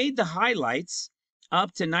had made the highlights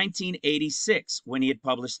up to 1986 when he had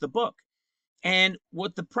published the book. And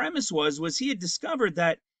what the premise was he had discovered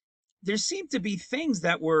that there seemed to be things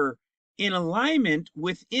that were in alignment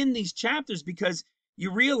within these chapters, because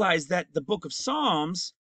you realize that the book of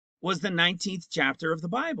Psalms was the 19th chapter of the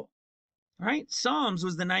Bible, right? Psalms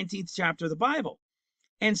was the 19th chapter of the Bible.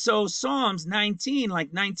 And so Psalms 19,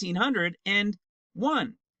 like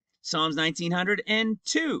 1901, Psalms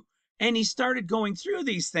 1902. And he started going through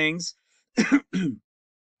these things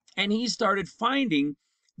and he started finding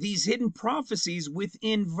these hidden prophecies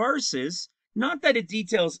within verses. Not that it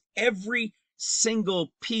details every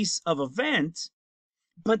single piece of event,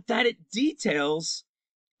 but that it details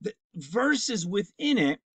the verses within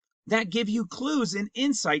it that give you clues and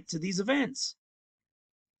insight to these events.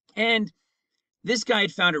 And this guy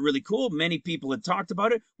had found it really cool. Many people had talked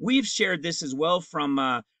about it. We've shared this as well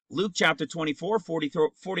from Luke chapter 24,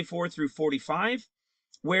 44 through 45,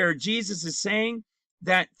 where Jesus is saying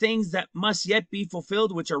that things that must yet be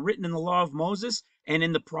fulfilled, which are written in the law of Moses and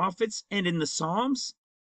in the prophets and in the Psalms.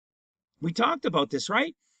 We talked about this,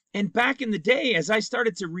 right? And back in the day, as I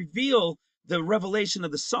started to reveal the revelation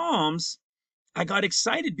of the Psalms, I got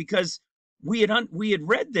excited because we had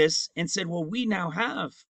read this and said, well, we now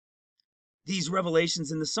have these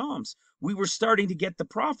revelations in the Psalms. We were starting to get the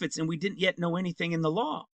prophets and we didn't yet know anything in the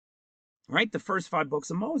law, right? The first 5 books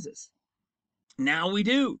of Moses. Now we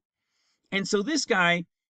do. And so this guy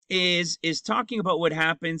is talking about what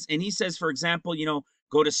happens. And he says, for example,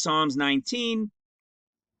 go to Psalms 19,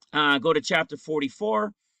 go to chapter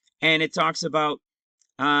 44, and it talks about,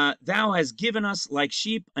 thou hast given us like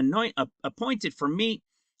sheep appointed for meat,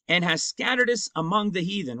 and has scattered us among the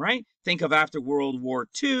heathen, right? Think of after World War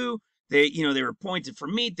II, they were appointed for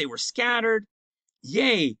meat, they were scattered.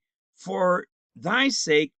 Yea, for thy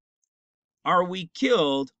sake are we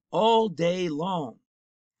killed all day long.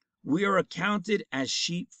 We are accounted as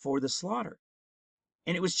sheep for the slaughter.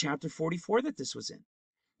 And it was chapter 44 that this was in.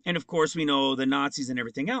 And of course, we know the Nazis and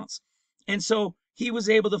everything else. And so he was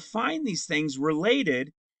able to find these things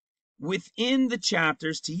related within the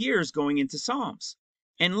chapters to years going into Psalms.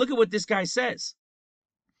 And look at what this guy says.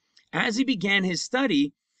 As he began his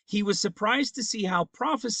study, he was surprised to see how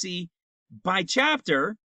prophecy by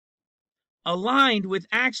chapter aligned with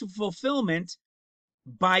actual fulfillment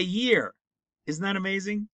by year. Isn't that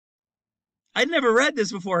amazing? I'd never read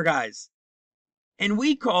this before, guys. And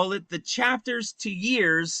we call it the chapters to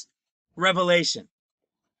years revelation.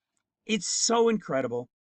 It's so incredible.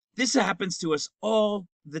 This happens to us all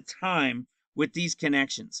the time with these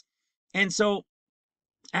connections. And so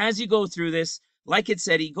as you go through this, like it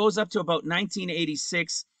said, he goes up to about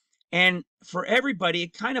 1986. And for everybody,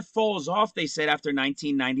 it kind of falls off, they said, after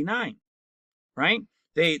 1999, right?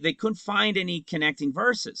 They couldn't find any connecting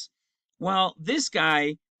verses. Well, this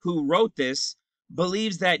guy who wrote this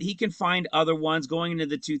believes that he can find other ones going into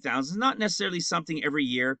the 2000s, not necessarily something every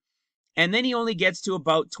year. And then he only gets to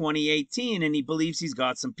about 2018 and he believes he's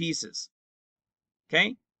got some pieces.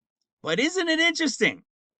 Okay? But isn't it interesting?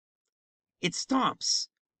 It stops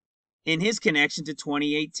in his connection to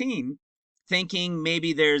 2018, thinking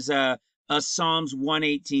maybe there's a Psalms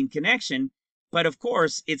 118 connection. But of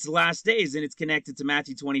course, it's last days and it's connected to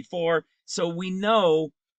Matthew 24. So we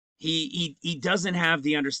know he doesn't have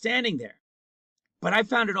the understanding there. But I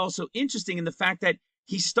found it also interesting in the fact that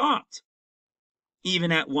he stopped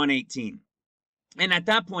even at 118. And at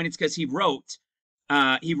that point, it's because he wrote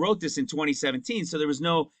this in 2017, so there was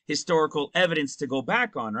no historical evidence to go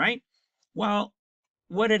back on, right? Well,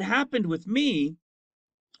 what had happened with me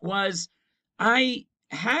was I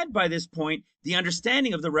had by this point the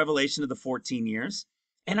understanding of the revelation of the 14 years,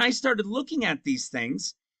 and I started looking at these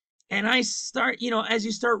things, and I start, as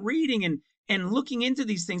you start reading and looking into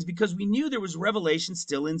these things, because we knew there was revelation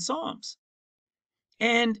still in Psalms.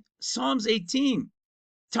 And Psalms 18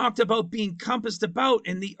 talked about being compassed about,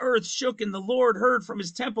 and the earth shook, and the Lord heard from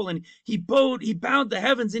his temple, and he bowed the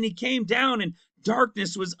heavens, and he came down, and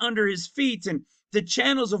darkness was under his feet, and the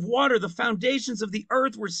channels of water, the foundations of the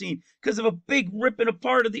earth were seen because of a big ripping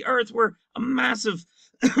apart of the earth where a massive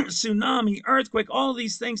tsunami, earthquake, all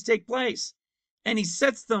these things take place. And he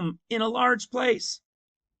sets them in a large place.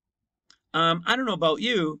 I don't know about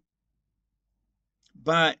you,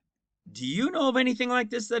 but do you know of anything like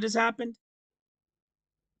this that has happened?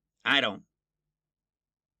 I don't.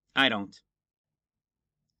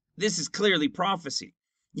 This is clearly prophecy.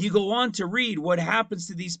 You go on to read what happens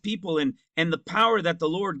to these people and the power that the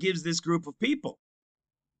Lord gives this group of people.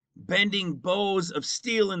 Bending bows of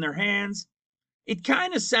steel in their hands. It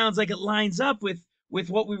kind of sounds like it lines up with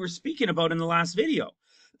what we were speaking about in the last video.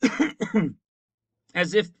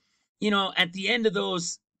 As if, at the end of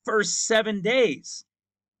those first 7 days,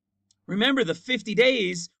 remember the 50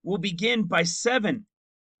 days will begin by 7.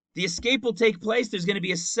 The escape will take place. There's going to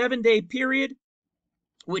be a 7-day period,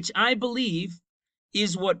 which I believe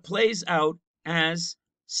is what plays out as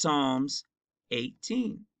Psalms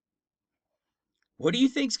 18. What do you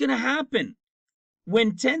think is going to happen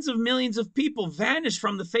when tens of millions of people vanish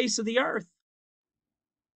from the face of the earth?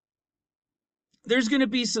 There's going to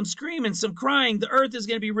be some screaming, some crying. The earth is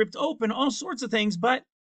going to be ripped open, all sorts of things. But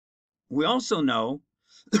we also know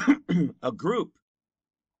a group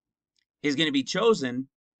is going to be chosen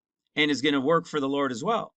and is going to work for the Lord as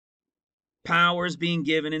well. Powers being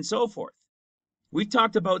given and so forth. We've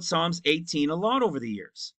talked about Psalms 18 a lot over the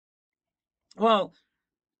years. Well,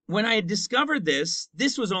 when I had discovered this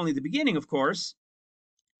was only the beginning, of course.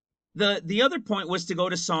 The other point was to go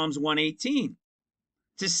to Psalms 118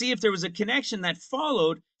 to see if there was a connection that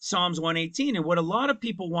followed Psalms 118. And what a lot of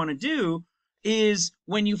people want to do is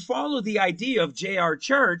when you follow the idea of J.R.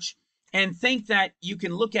 Church and think that you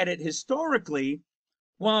can look at it historically,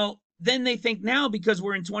 well, then they think now, because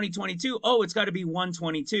we're in 2022, oh, it's got to be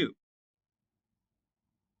 122.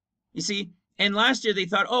 You see, and last year they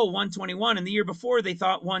thought, oh, 121, and the year before they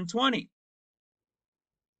thought 120.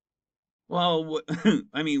 Well,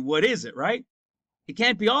 I mean, what is it, right? It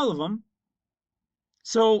can't be all of them.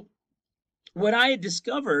 So what I had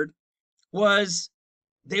discovered was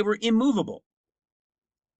they were immovable.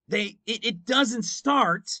 It doesn't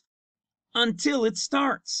start until it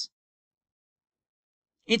starts.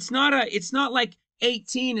 It's not like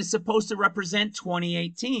 18 is supposed to represent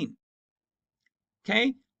 2018.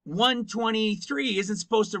 Okay? 123 isn't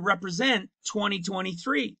supposed to represent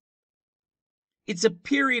 2023. It's a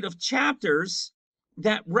period of chapters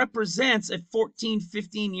that represents a 14,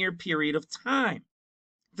 15-year period of time.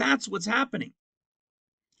 That's what's happening.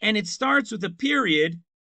 And it starts with a period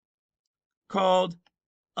called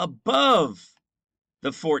above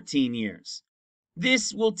the 14 years.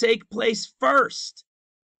 This will take place first,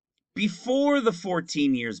 before the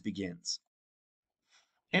 14 years begins.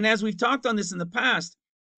 And as we've talked on this in the past,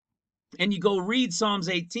 and you go read Psalms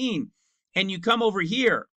 18, and you come over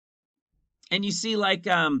here, and you see like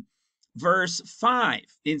verse 5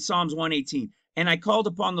 in Psalms 118. And I called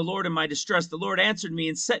upon the Lord in my distress. The Lord answered me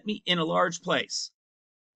and set me in a large place.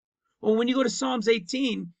 Well, when you go to Psalms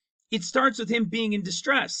 18, it starts with him being in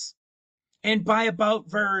distress. And by about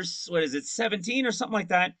verse, 17 or something like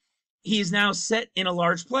that, he is now set in a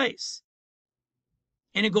large place.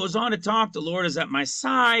 And it goes on to talk, the Lord is at my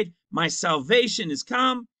side, my salvation is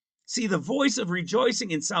come. See, the voice of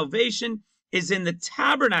rejoicing in salvation is in the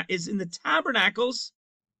tabernacles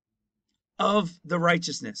of the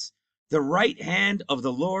righteousness. The right hand of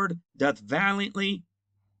the Lord doth valiantly.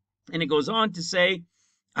 And it goes on to say,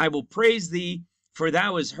 I will praise thee, for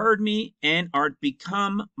thou hast heard me and art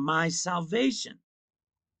become my salvation.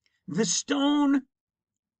 The stone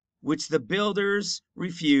which the builders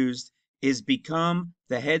refused is become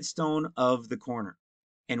the headstone of the corner.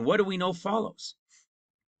 And what do we know follows?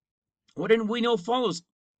 What do we know follows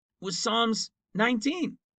was Psalms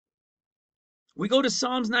 19. We go to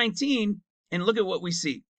Psalms 19 and look at what we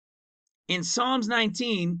see. In Psalms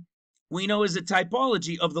 19, we know is a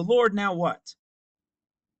typology of the Lord now what?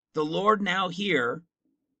 The Lord now here,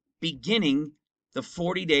 beginning the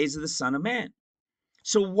 40 days of the Son of Man.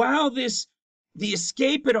 So while the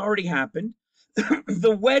escape had already happened,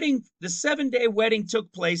 The wedding, the 7-day wedding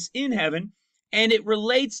took place in heaven, and it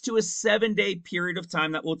relates to a 7-day period of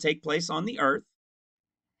time that will take place on the earth.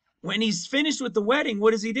 When he's finished with the wedding,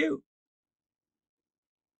 what does he do?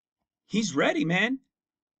 He's ready, man.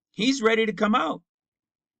 He's ready to come out.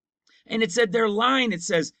 And it said their line, it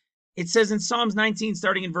says in Psalms 19,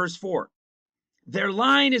 starting in verse 4, their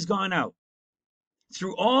line is gone out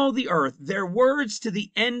through all the earth, their words to the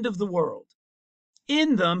end of the world.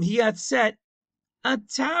 In them he hath set a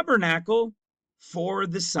tabernacle for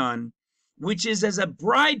the sun, which is as a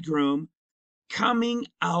bridegroom coming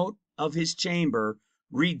out of his chamber,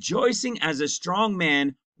 rejoicing as a strong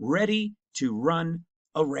man ready to run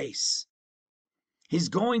a race. His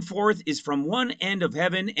going forth is from one end of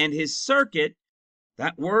heaven, and his circuit,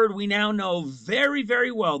 that word we now know very,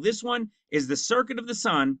 very well. This one is the circuit of the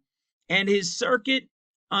sun, and his circuit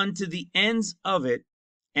unto the ends of it,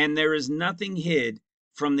 and there is nothing hid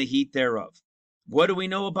from the heat thereof. What do we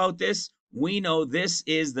know about this? We know this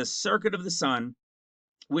is the circuit of the sun,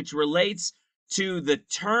 which relates to the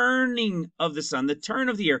turning of the sun, the turn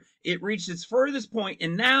of the year. It reached its furthest point,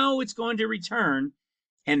 and now it's going to return,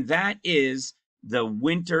 and that is the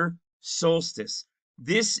winter solstice.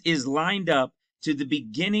 This is lined up to the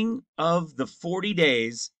beginning of the 40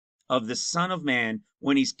 days of the Son of Man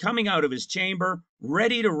when he's coming out of his chamber,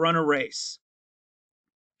 ready to run a race.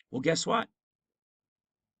 Well, guess what?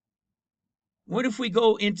 What if we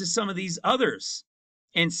go into some of these others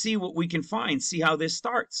and see what we can find, see how this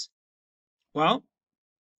starts? Well,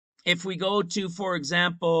 if we go to, for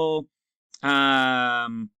example,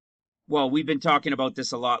 well, we've been talking about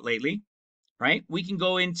this a lot lately, right? We can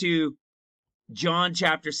go into John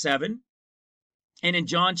chapter 7. And in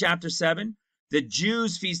John chapter 7, the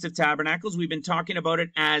Jews' Feast of Tabernacles, we've been talking about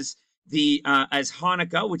it as as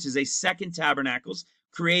Hanukkah, which is a second tabernacles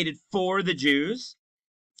created for the Jews.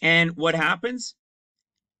 And what happens?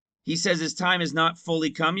 He says his time is not fully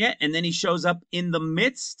come yet, and then he shows up in the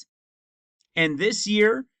midst. And this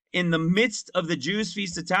year, in the midst of the Jews'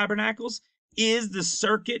 Feast of Tabernacles, is the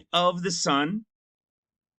circuit of the sun.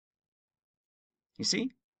 You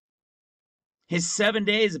see? His 7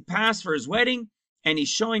 days have passed for his wedding, and he's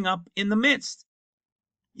showing up in the midst.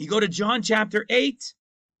 You go to John chapter 8.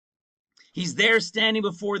 He's there standing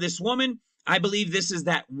before this woman. I believe this is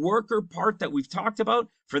that worker part that we've talked about.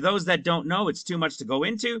 For those that don't know, it's too much to go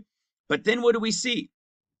into. But then what do we see?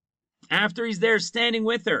 After he's there standing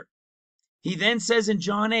with her, he then says in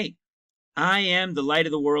John 8, I am the light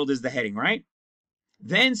of the world is the heading, right?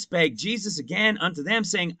 Then spake Jesus again unto them,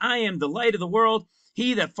 saying, I am the light of the world.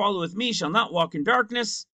 He that followeth me shall not walk in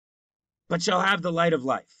darkness, but shall have the light of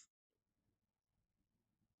life.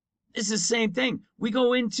 It's the same thing. We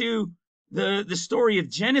go into the story of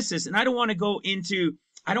Genesis, and I don't want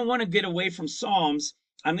to get away from Psalms.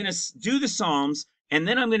 I'm going to do the Psalms, and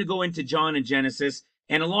then I'm going to go into John and Genesis,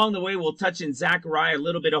 and along the way, we'll touch in Zechariah, a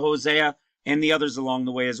little bit of Hosea, and the others along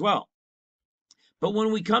the way as well. But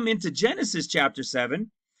when we come into Genesis chapter 7,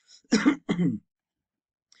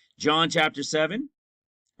 John chapter 7,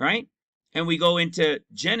 right? And we go into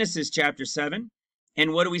Genesis chapter 7,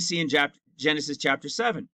 and what do we see in Genesis chapter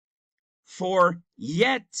 7? For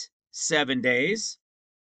yet 7 days,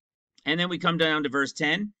 and then we come down to verse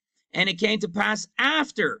 10, and it came to pass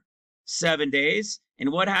after 7 days,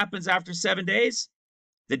 and what happens after 7 days?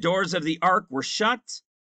 The doors of the ark were shut,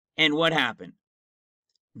 and what happened?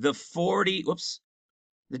 The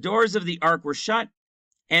doors of the ark were shut,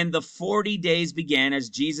 and the 40 days began, as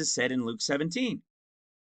Jesus said in Luke 17.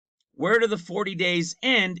 Where do the 40 days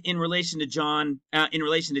end in relation to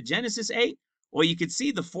Genesis 8? Well, you could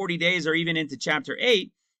see the 40 days are even into chapter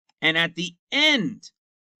 8, and at the end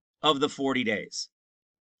of the 40 days.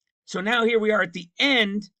 So now here we are at the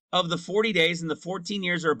end of the 40 days, and the 14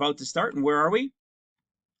 years are about to start. And where are we?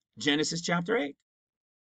 Genesis chapter 8.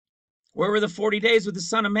 Where were the 40 days with the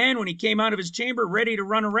Son of Man when he came out of his chamber ready to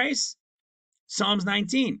run a race? Psalms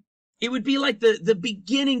 19. It would be like the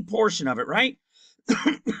beginning portion of it, right?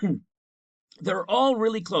 They're all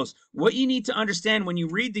really close. What you need to understand when you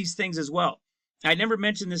read these things as well, I never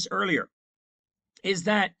mentioned this earlier, is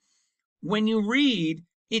that when you read,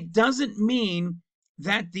 it doesn't mean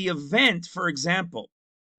that the event, for example,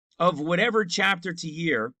 of whatever chapter to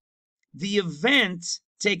year, the event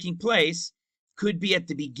taking place could be at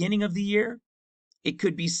the beginning of the year. It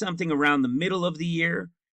could be something around the middle of the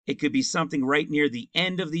year. It could be something right near the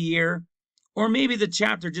end of the year. Or maybe the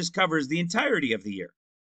chapter just covers the entirety of the year,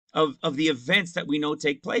 of the events that we know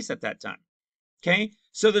take place at that time. Okay?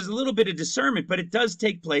 So there's a little bit of discernment, but it does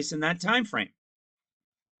take place in that time frame.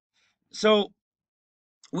 So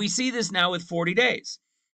we see this now with 40 days.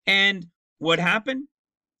 And what happened?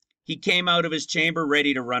 he came out of his chamber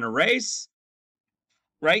ready to run a race,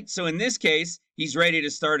 right? So in this case, he's ready to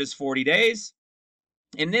start his 40 days.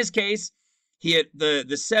 In this case, he had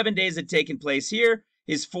the 7 days had taken place here.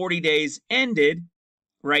 His 40 days ended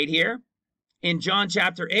right here. In John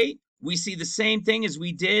chapter 8, we see the same thing as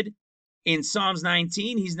we did in Psalms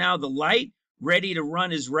 19. He's now the light, ready to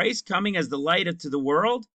run his race, coming as the light to the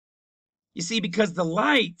world. You see, because the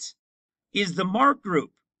light is the Mark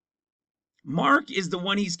group. Mark is the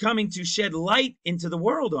one he's coming to shed light into the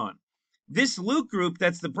world on. This Luke group,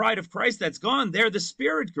 that's the bride of Christ that's gone, they're the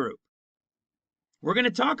Spirit group. We're going to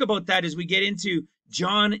talk about that as we get into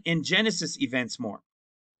John and Genesis events more.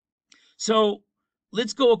 So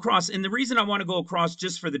let's go across. And the reason I want to go across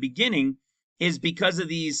just for the beginning is because of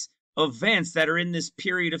these events that are in this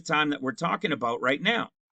period of time that we're talking about right now.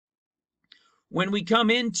 When we come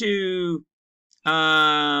into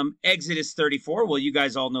Exodus 34, well, you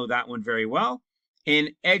guys all know that one very well. In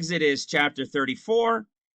Exodus chapter 34,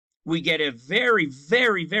 we get a very,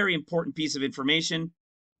 very, very important piece of information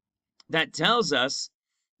that tells us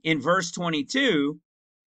in verse 22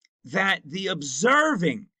 that the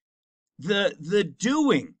observing, the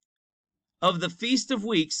doing of the Feast of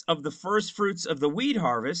Weeks of the first fruits of the wheat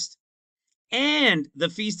harvest and the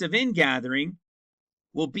Feast of Ingathering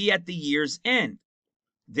will be at the year's end.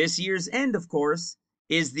 This year's end, of course,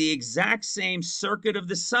 is the exact same circuit of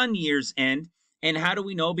the sun year's end. And how do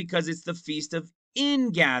we know? Because it's the Feast of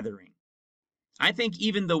Ingathering. I think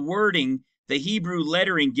even the wording, the Hebrew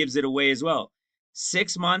lettering gives it away as well.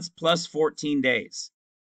 6 months plus 14 days,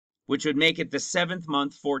 which would make it the 7th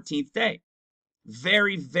month, 14th day.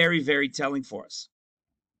 Very, very, very telling for us.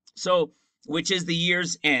 So, which is the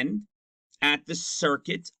year's end at the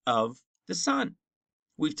circuit of the sun.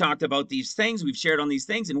 We've talked about these things. We've shared on these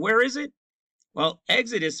things. And where is it? Well,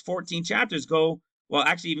 Exodus 14 chapters go, well,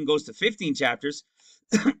 actually even goes to 15 chapters.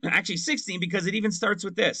 Actually 16, because it even starts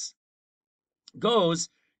with this. Goes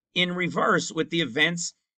in reverse with the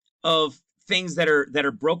events of things that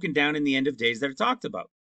are broken down in the end of days that are talked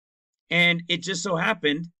about. And it just so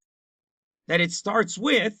happened that it starts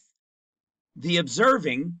with the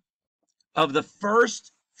observing of the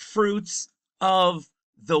first fruits of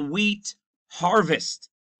the wheat harvest.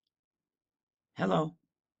 Hello.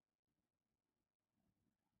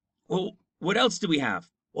 Well, what else do we have?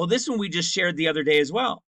 Well, this one we just shared the other day as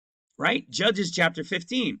well, right? Judges chapter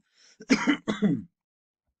 15.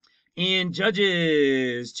 In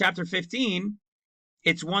Judges chapter 15,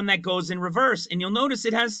 it's one that goes in reverse, and you'll notice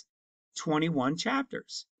it has 21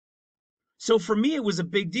 chapters. So for me, it was a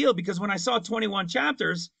big deal because when I saw 21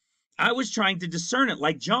 chapters, I was trying to discern it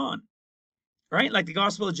like John, right? Like the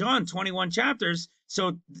Gospel of John, 21 chapters.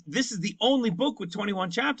 So this is the only book with 21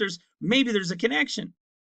 chapters. Maybe there's a connection.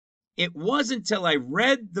 It wasn't until I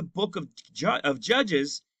read the book of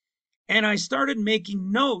Judges and I started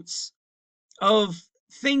making notes of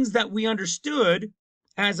things that we understood,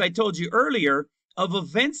 as I told you earlier, of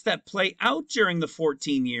events that play out during the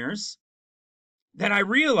 14 years, that I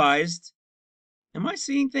realized, am I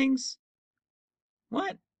seeing things?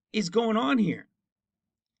 What is going on here?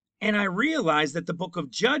 And I realized that the book of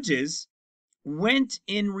Judges went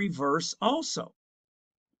in reverse also.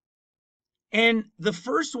 And the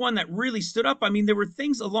first one that really stood up, I mean, there were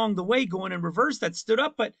things along the way going in reverse that stood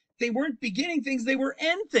up, but they weren't beginning things, they were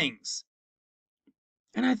end things.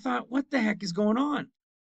 And I thought, what the heck is going on?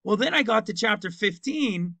 Well, then I got to chapter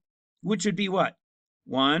 15, which would be what?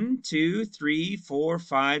 1, 2, 3, 4,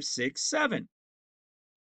 5, 6, 7.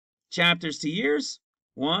 Chapters to years?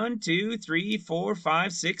 1, 2, 3, 4,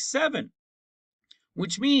 5, 6, 7.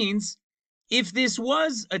 Which means if this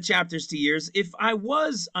was a chapters to years, if I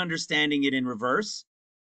was understanding it in reverse,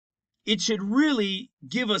 it should really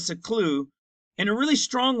give us a clue, and a really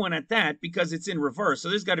strong one at that, because it's in reverse. So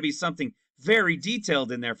there's got to be something very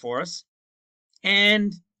detailed in there for us.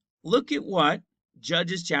 And look at what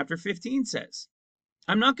Judges chapter 15 says.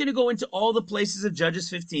 I'm not going to go into all the places of Judges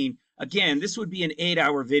 15. Again, this would be an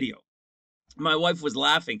 8-hour video. My wife was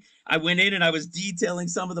laughing. I went in and I was detailing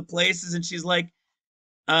some of the places, and she's like,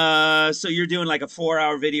 so you're doing like a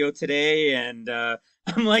 4-hour video today? And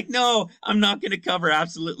I'm like, no, I'm not going to cover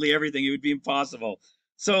absolutely everything. It would be impossible.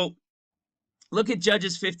 So look at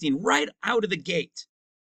Judges 15 right out of the gate.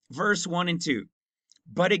 Verse 1 and 2.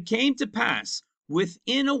 But it came to pass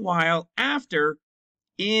within a while after,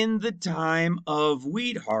 in the time of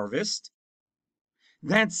wheat harvest,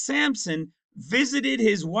 that Samson visited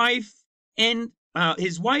his wife and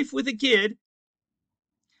his wife with a kid.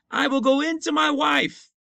 I will go into my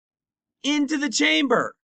wife, into the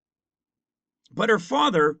chamber. But her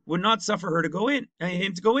father would not suffer her to go in,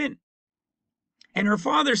 him to go in. And her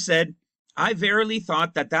father said, I verily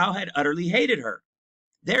thought that thou had utterly hated her.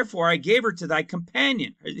 Therefore I gave her to thy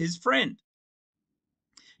companion, his friend.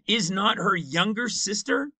 Is not her younger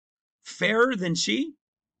sister fairer than she?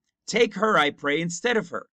 Take her, I pray, instead of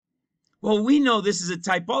her. Well, we know this is a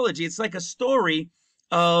typology. It's like a story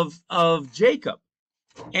of Jacob.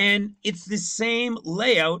 And it's the same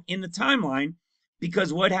layout in the timeline,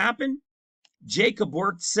 because what happened? Jacob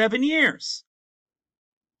worked 7 years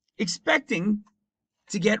expecting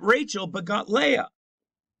to get Rachel, but got Leah.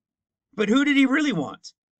 But who did he really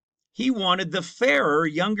want? He wanted the fairer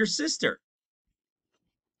younger sister.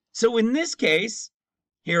 So in this case,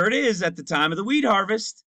 here it is at the time of the wheat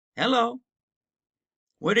harvest. Hello.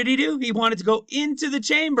 What did he do? He wanted to go into the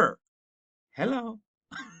chamber. Hello.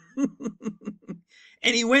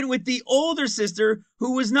 And he went with the older sister,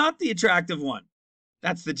 who was not the attractive one.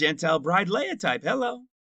 That's the Gentile bride Leah type. Hello.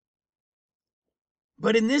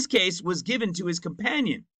 But in this case was given to his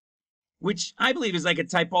companion, which I believe is like a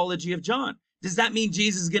typology of John. Does that mean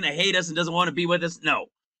Jesus is going to hate us and doesn't want to be with us? No.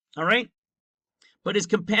 All right. But his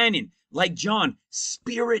companion, like John,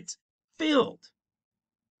 spirit filled.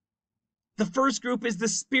 The first group is the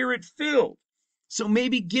spirit filled. So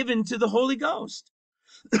maybe given to the Holy Ghost.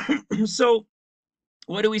 So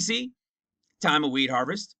what do we see? Time of wheat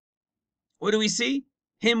harvest. What do we see?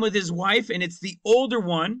 Him with his wife, and it's the older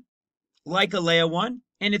one, like a Leah one,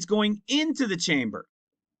 and it's going into the chamber.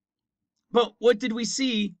 But what did we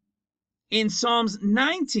see in Psalms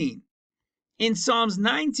 19? In Psalms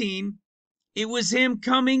 19, it was him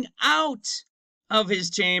coming out of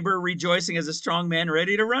his chamber, rejoicing as a strong man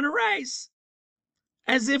ready to run a race.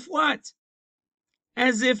 As if what?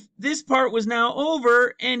 As if this part was now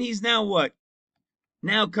over, and he's now what?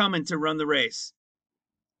 Now coming to run the race.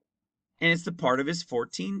 And it's the part of his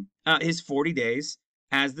 40 days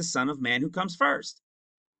as the Son of Man who comes first.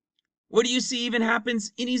 What do you see even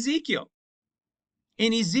happens in Ezekiel?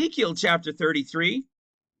 In Ezekiel chapter 33,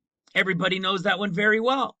 everybody knows that one very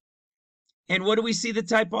well. And what do we see the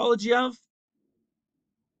typology of?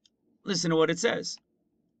 Listen to what it says.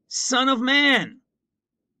 Son of Man.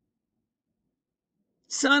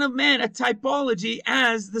 Son of Man, a typology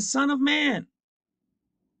as the Son of Man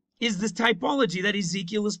is this typology that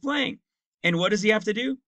Ezekiel is playing. And what does he have to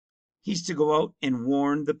do? He's to go out and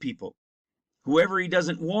warn the people. Whoever he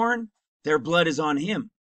doesn't warn, their blood is on him.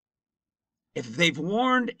 If they've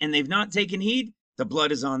warned and they've not taken heed, the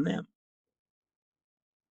blood is on them.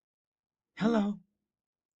 Hello.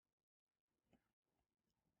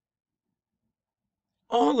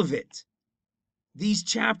 All of it, these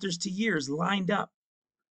chapters to years lined up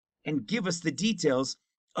and give us the details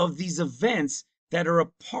of these events that are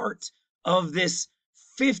a part of this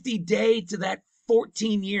 50-day to that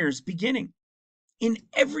 14 years beginning. In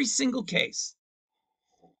every single case,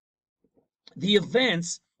 the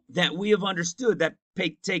events that we have understood that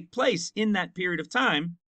take place in that period of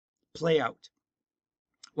time play out.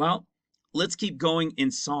 Well, let's keep going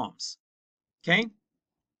in Psalms. Okay?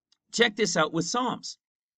 Check this out with Psalms.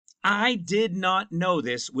 I did not know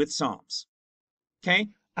this with Psalms. Okay?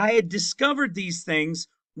 I had discovered these things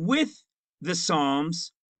with the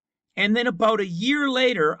Psalms, and then about a year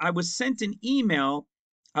later, I was sent an email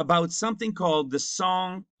about something called the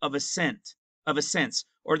Song of Ascents,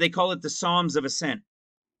 or they call it the Psalms of Ascent.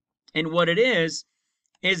 And what it is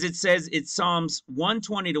it says it's Psalms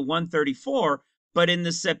 120 to 134, but in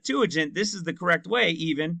the Septuagint, this is the correct way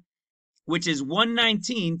even, which is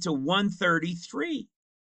 119 to 133.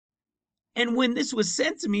 And when this was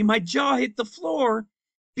sent to me, my jaw hit the floor,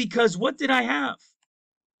 because what did I have?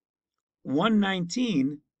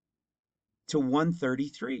 119 to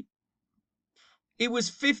 133. It was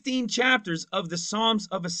 15 chapters of the Psalms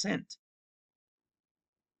of Ascent.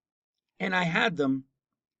 And I had them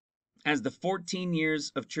as the 14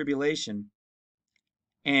 years of tribulation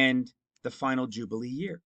and the final Jubilee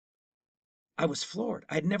year. I was floored.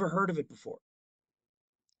 I had never heard of it before.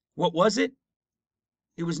 What was it?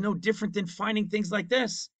 It was no different than finding things like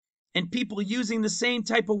this and people using the same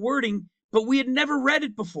type of wording, but we had never read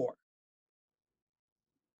it before.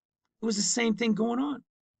 It was the same thing going on.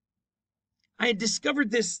 I had discovered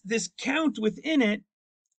this count within it,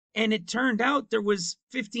 and it turned out there was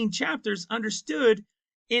 15 chapters understood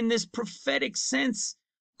in this prophetic sense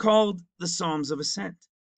called the Psalms of Ascent.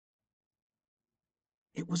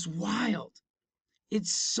 It was wild.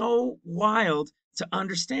 It's so wild to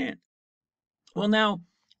understand. Well, now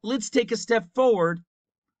let's take a step forward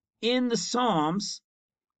in the Psalms,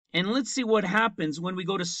 and let's see what happens when we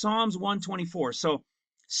go to Psalms 124. So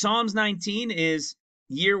Psalms 19 is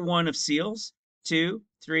year 1 of seals, 2,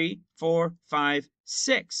 3, 4, 5,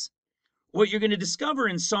 6. What you're going to discover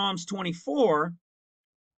in Psalms 24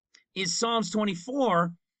 is Psalms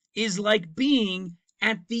 24 is like being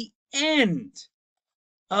at the end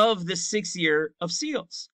of the 6th year of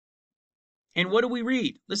seals. And what do we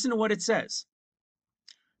read? Listen to what it says.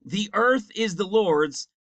 The earth is the Lord's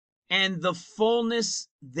and the fullness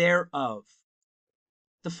thereof.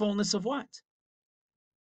 The fullness of what?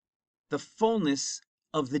 The fullness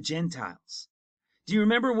of the Gentiles. Do you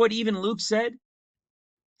remember what even Luke said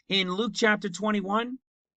in Luke chapter 21?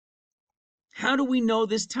 How do we know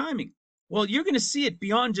this timing? Well, you're going to see it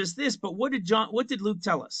beyond just this, but what did Luke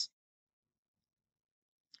tell us?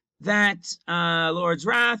 That Lord's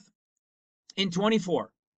wrath in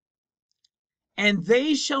 24. And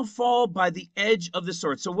they shall fall by the edge of the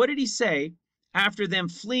sword. So what did he say after them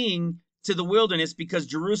fleeing to the wilderness because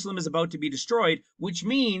Jerusalem is about to be destroyed, which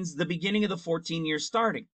means the beginning of the 14 years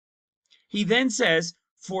starting? He then says,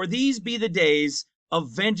 for these be the days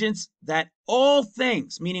of vengeance, that all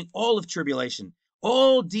things, meaning all of tribulation,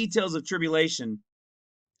 all details of tribulation,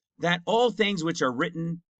 that all things which are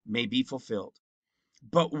written may be fulfilled.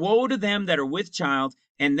 But woe to them that are with child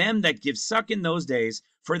and them that give suck in those days,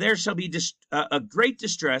 for there shall be a great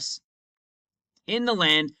distress in the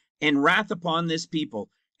land and wrath upon this people.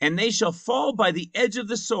 And they shall fall by the edge of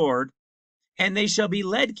the sword, and they shall be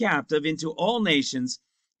led captive into all nations,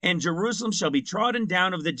 and Jerusalem shall be trodden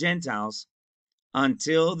down of the Gentiles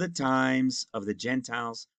until the times of the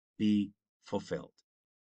Gentiles be fulfilled.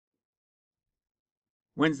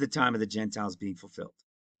 When's the time of the Gentiles being fulfilled?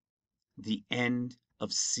 The end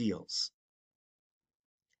of seals.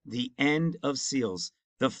 The end of seals,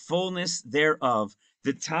 the fullness thereof,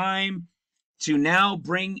 the time to now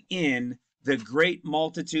bring in the great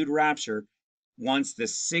multitude rapture once the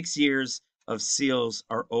 6 years of seals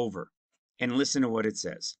are over. And listen to what it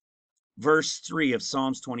says. Verse 3 of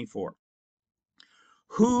Psalms 24.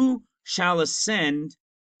 Who shall ascend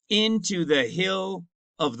into the hill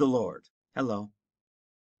of the Lord? Hello.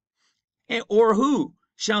 Or who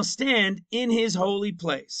shall stand in his holy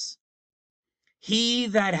place? He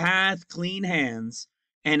that hath clean hands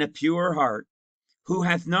and a pure heart, who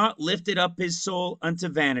hath not lifted up his soul unto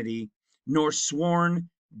vanity, nor sworn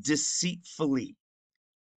deceitfully.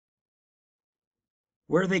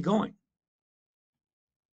 Where are they going?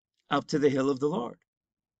 Up to the hill of the Lord.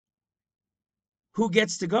 Who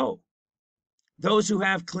gets to go? Those who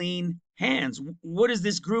have clean hands. What is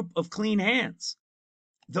this group of clean hands?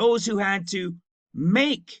 Those who had to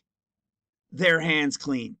make their hands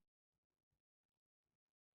clean.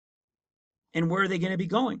 And where are they going to be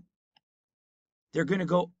going? They're going to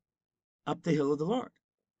go up the hill of the Lord.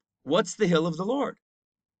 What's the hill of the Lord?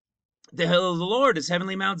 The hill of the Lord is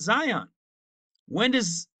heavenly Mount Zion. When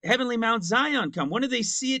does heavenly Mount Zion come? When do they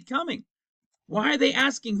see it coming? Why are they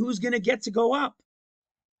asking who's going to get to go up?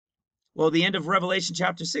 Well, the end of Revelation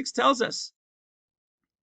chapter 6 tells us,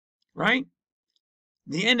 right?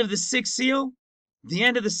 The end of the 6th seal, the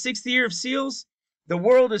end of the 6th year of seals, the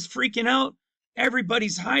world is freaking out.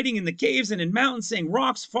 Everybody's hiding in the caves and in mountains, saying,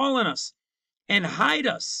 rocks fall on us and hide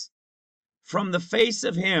us from the face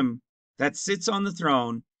of him that sits on the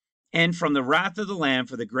throne and from the wrath of the Lamb,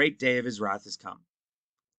 for the great day of his wrath is come.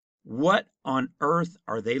 What on earth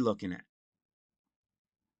are they looking at?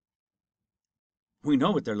 We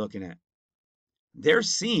know what they're looking at. They're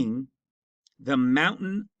seeing the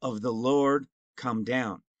mountain of the Lord come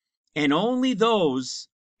down. And only those,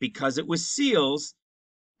 because it was seals,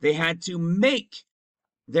 they had to make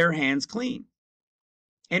their hands clean.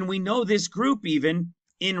 And we know this group even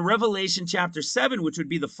in Revelation chapter 7, which would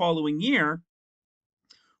be the following year,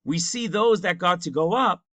 we see those that got to go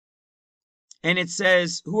up. And it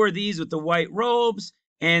says, who are these with the white robes?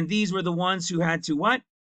 And these were the ones who had to what?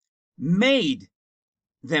 Made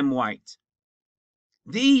them white.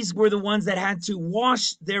 These were the ones that had to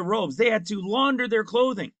wash their robes. They had to launder their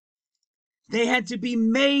clothing. They had to be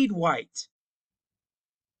made white.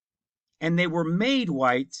 And they were made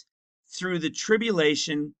white through the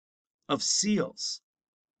tribulation of seals.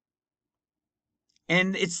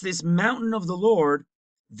 And it's this mountain of the Lord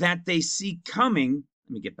that they see coming.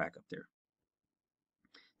 Let me get back up there.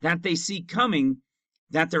 That they see coming,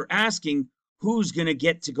 that they're asking who's going to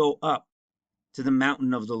get to go up to the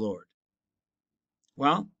mountain of the Lord.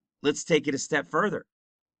 Well, let's take it a step further.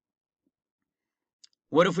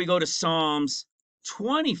 What if we go to Psalms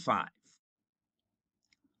 25?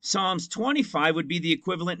 Psalms 25 would be the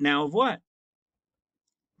equivalent now of what?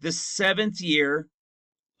 The 7th year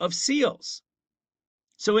of seals.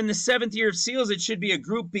 So in the 7th year of seals, it should be a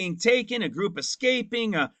group being taken, a group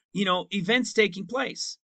escaping, events taking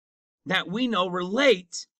place that we know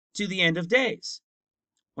relate to the end of days.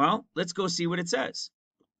 Well, let's go see what it says.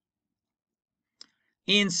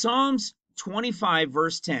 In Psalms 25,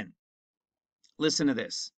 verse 10, listen to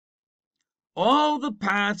this. All the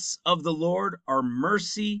paths of the Lord are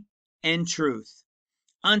mercy and truth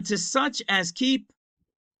unto such as keep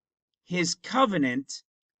his covenant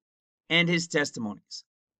and his testimonies.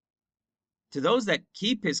 To those that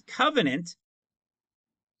keep his covenant,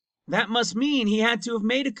 that must mean he had to have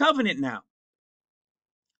made a covenant now.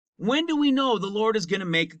 When do we know the Lord is going to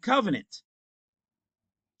make a covenant?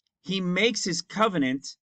 He makes his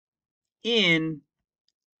covenant in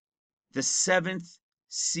the seventh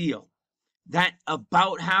seal. That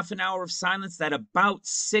about half an hour of silence, that about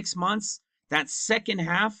 6 months, that second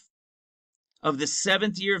half of the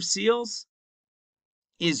seventh year of seals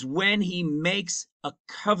is when he makes a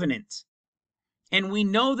covenant. And we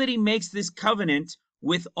know that he makes this covenant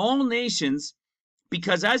with all nations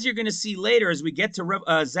because, as you're going to see later, as we get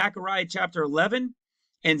to Zechariah chapter 11,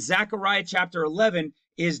 and Zechariah chapter 11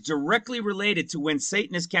 is directly related to when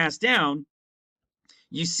Satan is cast down.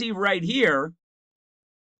 You see right here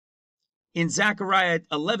in Zechariah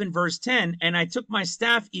 11 verse 10, and I took my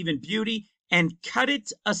staff, even beauty, and cut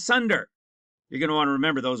it asunder. You're going to want to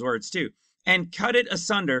remember those words too. And cut it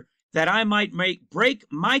asunder, that I might break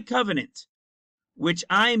my covenant, which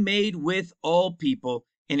I made with all people,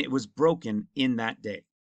 and it was broken in that day.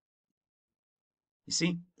 You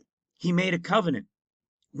see, he made a covenant.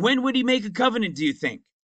 When would he make a covenant, do you think?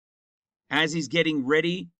 As he's getting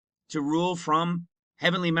ready to rule from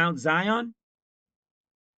heavenly Mount Zion?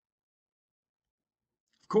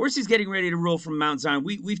 Of course he's getting ready to rule from Mount Zion.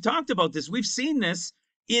 We've talked about this. We've seen this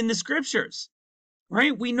in the scriptures,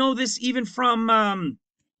 right? We know this even from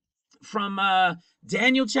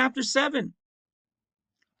Daniel chapter 7.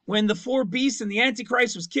 When the 4 beasts and the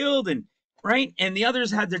Antichrist was killed, and right, and the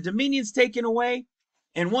others had their dominions taken away,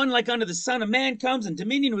 and one like unto the Son of Man comes, and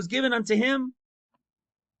dominion was given unto him.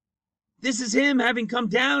 This is him having come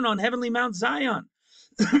down on heavenly Mount Zion.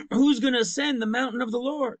 Who's going to ascend the mountain of the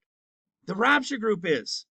Lord? The rapture group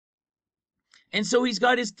is. And so he's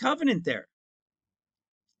got his covenant there.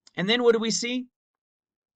 And then what do we see?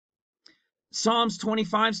 Psalms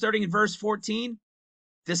 25, starting in verse 14.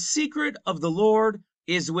 The secret of the Lord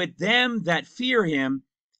is with them that fear him,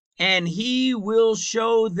 and he will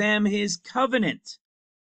show them his covenant.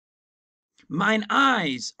 Mine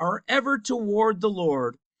eyes are ever toward the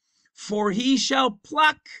Lord, for he shall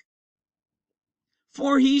pluck.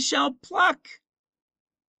 For he shall pluck.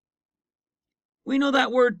 We know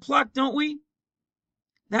that word pluck, don't we?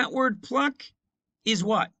 That word pluck is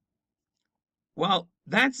what? Well,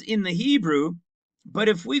 that's in the Hebrew, but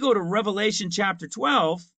if we go to Revelation chapter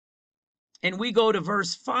 12 and we go to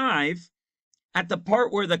verse 5, at the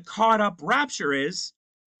part where the caught up rapture is,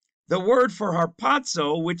 the word for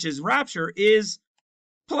harpazo, which is rapture, is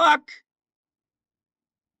pluck.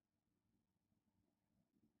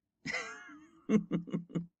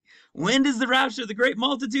 When does the rapture of the great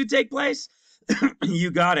multitude take place? You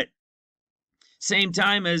got it. Same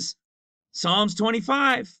time as Psalms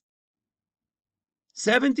 25.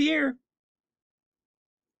 7th year.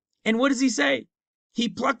 And what does he say? He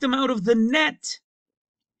plucked them out of the net.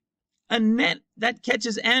 A net that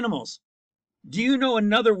catches animals. Do you know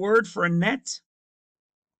another word for a net?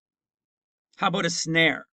 How about a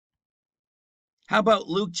snare? How about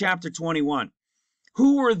Luke chapter 21?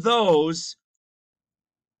 Who were those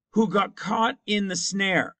who got caught in the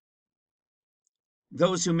snare?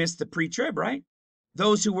 Those who missed the pre-trib, right?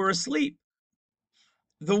 Those who were asleep.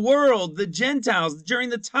 The world, the Gentiles, during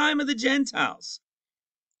the time of the Gentiles.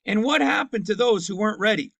 And what happened to those who weren't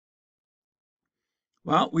ready?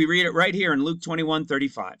 Well, we read it right here in Luke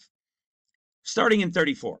 21:35, starting in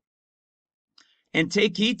 34. And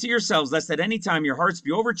take heed to yourselves, lest at any time your hearts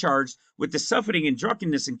be overcharged with the suffering and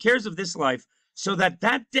drunkenness and cares of this life, so that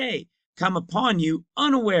that day come upon you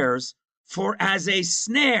unawares, for as a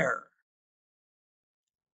snare.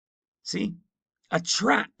 See, a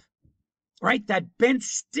trap, right? That bent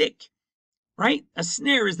stick, right? A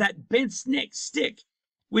snare is that bent stick,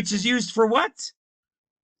 which is used for what?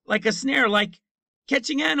 Like a snare, like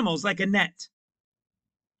catching animals, like a net.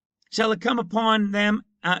 Shall it come upon them,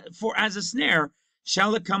 for as a snare,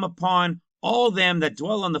 shall it come upon all them that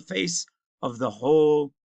dwell on the face of the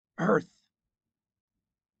whole earth.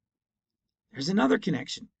 There's another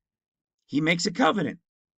connection. He makes a covenant.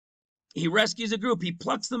 He rescues a group. He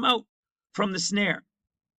plucks them out from the snare.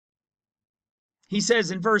 He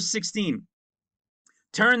says in verse 16,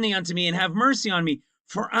 turn thee unto me and have mercy on me,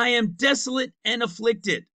 for I am desolate and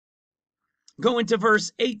afflicted. Go into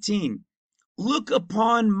verse 18. Look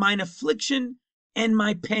upon mine affliction and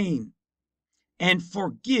my pain, and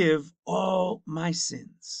forgive all my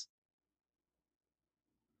sins.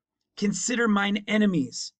 Consider mine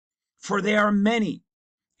enemies, for they are many,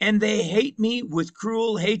 and they hate me with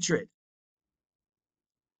cruel hatred.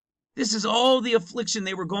 This is all the affliction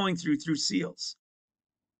they were going through seals.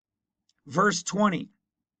 Verse 20.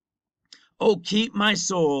 Oh, keep my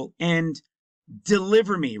soul and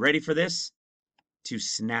deliver me. Ready for this? To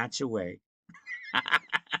snatch away.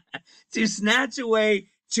 To snatch away,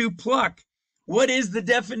 to pluck. What is the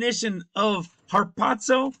definition of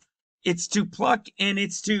harpazo? It's to pluck and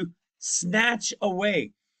it's to snatch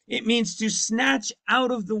away. It means to snatch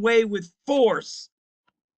out of the way with force.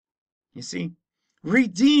 You see?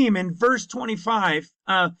 Redeem in verse 25,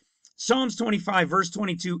 Psalms 25, verse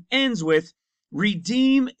 22 ends with,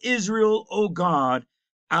 redeem Israel, O God,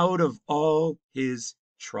 out of all his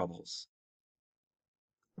troubles.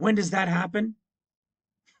 When does that happen?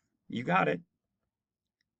 You got it.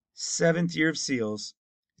 7th year of seals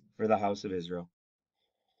for the house of Israel.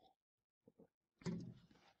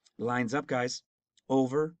 Lines up, guys.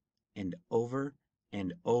 Over and over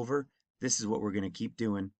and over. This is what we're going to keep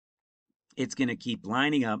doing. It's going to keep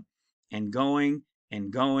lining up and going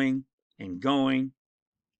and going and going.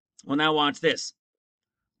 Well, now watch this.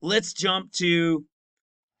 Let's jump to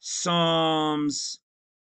Psalms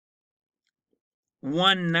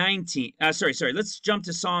 119. Let's jump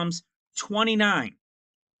to Psalms 29.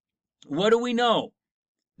 What do we know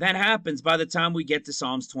that happens by the time we get to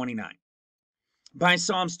Psalms 29? By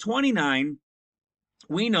Psalms 29,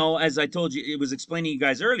 we know, as I told you, it was explaining to you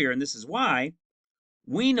guys earlier, and this is why,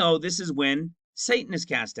 we know this is when Satan is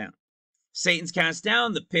cast down. Satan's cast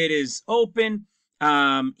down, the pit is open,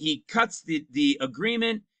 he cuts the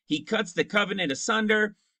agreement, he cuts the covenant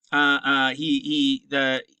asunder,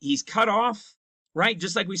 he's cut off, right?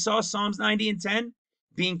 Just like we saw Psalms 90 and 10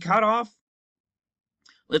 being cut off.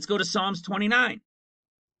 Let's go to Psalms 29.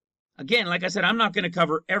 Again, like I said, I'm not going to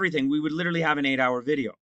cover everything. We would literally have an 8-hour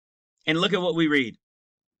video. And look at what we read.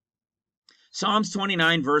 Psalms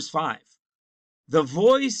 29, verse 5. The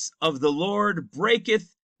voice of the Lord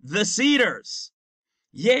breaketh the cedars.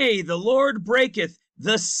 Yea, the Lord breaketh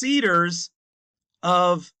the cedars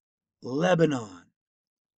of Lebanon.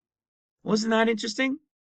 Wasn't that interesting?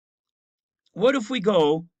 What if we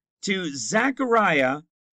go to Zechariah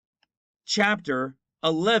chapter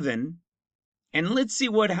 11, and let's see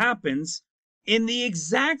what happens in the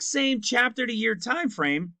exact same chapter to year time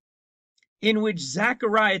frame in which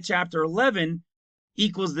Zechariah chapter 11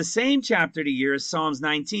 equals the same chapter to year as Psalms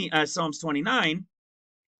 29,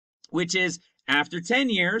 which is after 10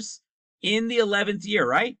 years in the 11th year,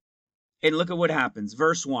 right? And look at what happens.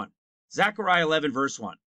 Verse 1. Zechariah 11, verse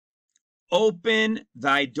 1. Open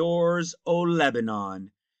thy doors, O Lebanon,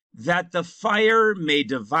 that the fire may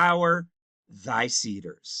devour thy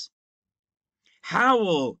cedars.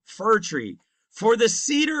 Howl, fir tree, for the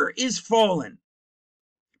cedar is fallen,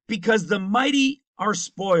 because the mighty are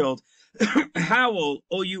spoiled. Howl,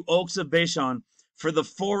 O you oaks of Bashan, for the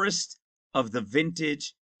forest of the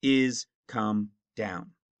vintage is come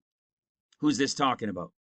down. Who's this talking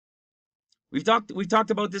about? We've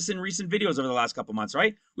talked about this in recent videos over the last couple months,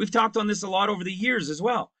 right? We've talked on this a lot over the years as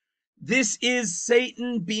well. This is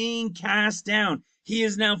Satan being cast down. He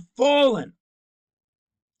is now fallen.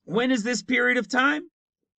 When is this period of time?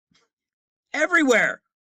 Everywhere.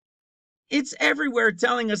 It's everywhere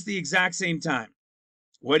telling us the exact same time.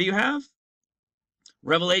 What do you have?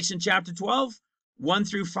 Revelation chapter 12, 1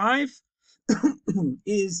 through 5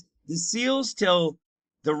 is the seals till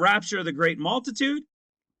the rapture of the great multitude.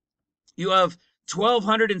 You have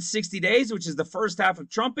 1,260 days, which is the first half of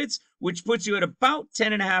trumpets, which puts you at about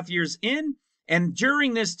 10.5 years in. And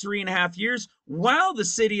during this 3.5 years, while the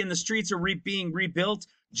city and the streets are being rebuilt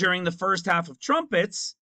during the first half of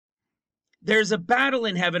trumpets, there's a battle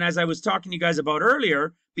in heaven, as I was talking to you guys about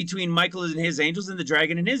earlier, between Michael and his angels and the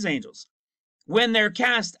dragon and his angels. When they're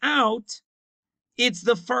cast out, it's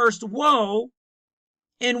the first woe,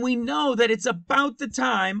 and we know that it's about the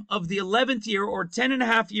time of the 11th year or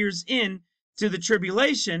 10.5 years in to the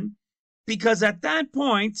tribulation, because at that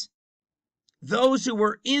point, those who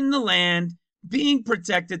were in the land being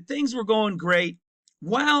protected, things were going great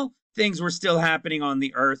while things were still happening on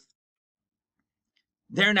the earth.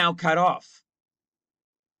 They're now cut off.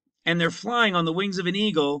 And they're flying on the wings of an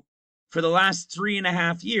eagle for the last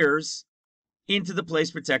 3.5 years into the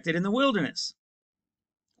place protected in the wilderness.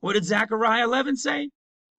 What did Zechariah 11 say?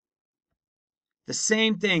 The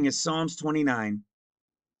same thing as Psalms 29,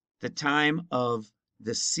 the time of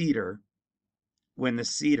the cedar, when the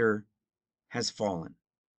cedar has fallen.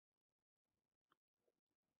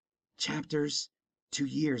 Chapters to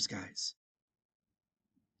years, guys.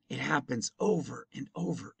 It happens over and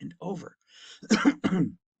over and over.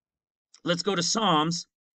 Let's go to Psalms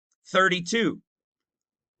 32.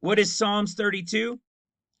 What is Psalms 32?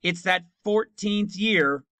 It's that 14th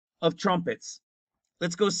year of trumpets.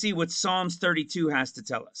 Let's go see what Psalms 32 has to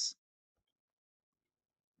tell us.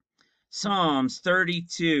 Psalms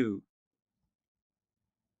 32.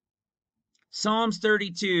 Psalms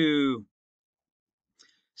 32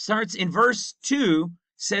 starts in verse 2,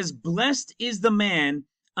 says, "Blessed is the man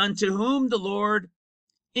unto whom the Lord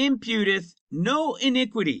imputeth no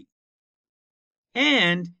iniquity,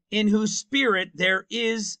 and in whose spirit there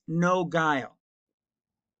is no guile."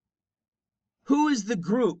 Who is the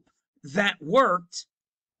group that worked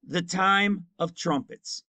the time of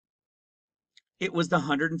trumpets? It was the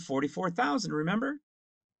 144,000, remember?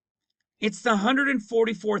 It's the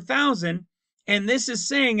 144,000, and this is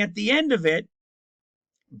saying at the end of it,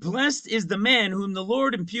 "Blessed is the man whom the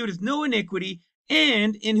Lord imputeth no iniquity,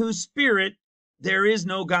 and in whose spirit there is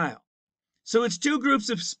no guile." So it's two groups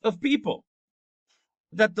of people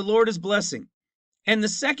that the Lord is blessing. And the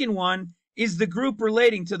second one is the group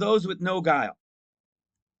relating to those with no guile.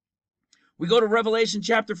 We go to Revelation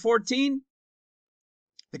chapter 14,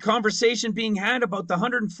 the conversation being had about the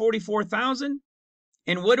 144,000.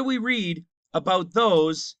 And what do we read about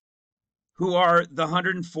those who are the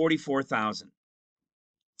 144,000?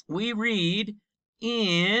 We read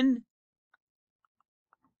in,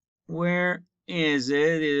 where is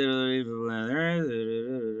it?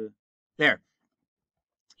 There.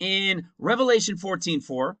 In Revelation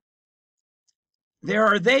 14:4, "There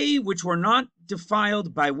are they which were not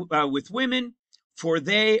defiled with women, for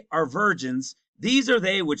they are virgins. These are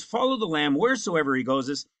they which follow the Lamb wheresoever he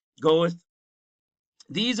goeth.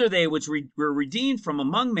 These are they which were redeemed from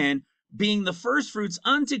among men, being the firstfruits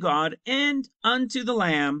unto God and unto the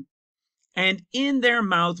Lamb. And in their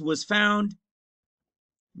mouth was found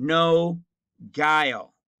no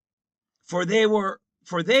guile, for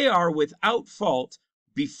they are without fault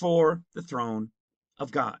before the throne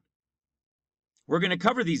of God." We're going to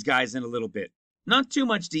cover these guys in a little bit. Not too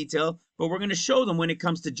much detail, but we're going to show them when it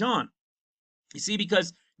comes to John. You see,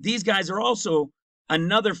 because these guys are also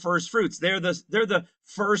another first fruits. They're the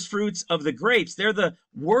first fruits of the grapes. They're the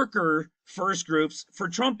worker first groups for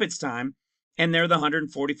trumpets time, and they're the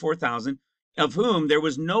 144,000, of whom there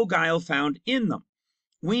was no guile found in them.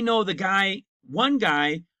 We know one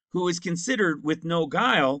guy who is considered with no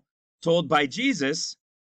guile, told by Jesus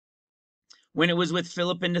when it was with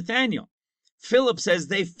Philip and Nathanael. Philip says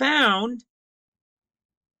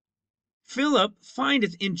Philip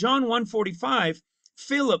findeth, in John 1:45,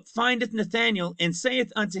 Philip findeth Nathanael and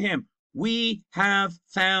saith unto him, "We have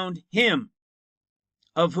found him,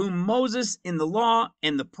 of whom Moses in the law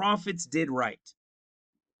and the prophets did write."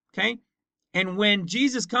 Okay? And when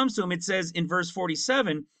Jesus comes to him, it says in verse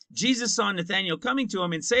 47, "Jesus saw Nathanael coming to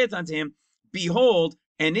him and saith unto him, Behold,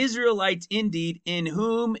 an Israelite indeed, in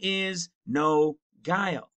whom is no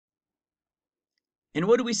guile." And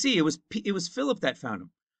what do we see? It was Philip that found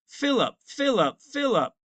him. Philip, Philip,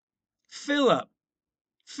 Philip, Philip,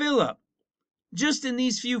 Philip. Just in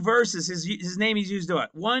these few verses, his name is used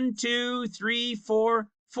what? 1, 2, 3, 4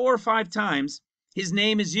 or 5 times. His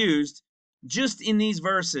name is used just in these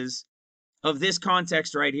verses of this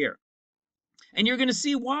context right here. And you're going to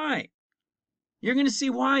see why. You're going to see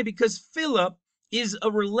why, because Philip is a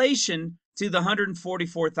relation to the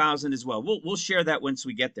 144,000 as well. We'll share that once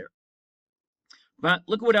we get there. But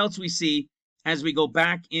look what else we see as we go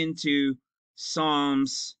back into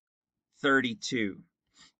Psalms 32.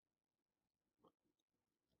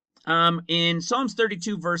 In Psalms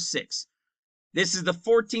 32, verse 6, this is the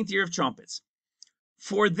 14th year of trumpets.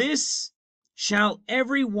 "For this shall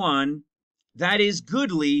every one that is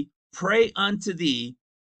goodly pray unto thee."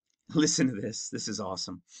 Listen to this. This is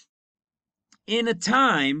awesome. "In a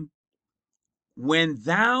time when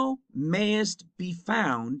thou mayest be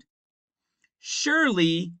found,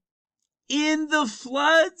 surely in the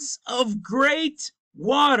floods of great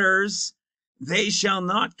waters they shall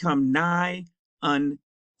not come nigh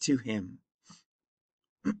unto him."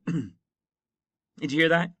 Did you hear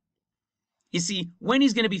that? You see, when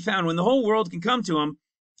he's going to be found, when the whole world can come to him,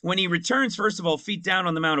 when he returns, first of all, feet down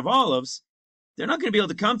on the Mount of Olives, they're not going to be able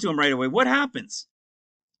to come to him right away. What happens?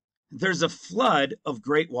 There's a flood of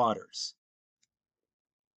great waters.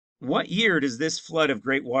 What year does this flood of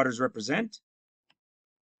great waters represent?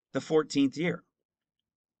 The 14th year.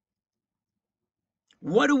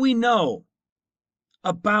 What do we know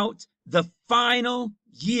about the final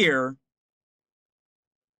year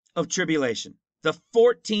of tribulation? The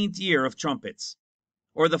 14th year of trumpets,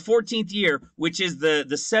 or the 14th year, which is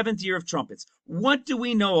the 7th year of trumpets. What do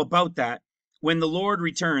we know about that when the Lord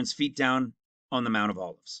returns feet down on the Mount of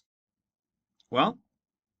Olives? Well,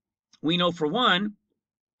 we know, for one,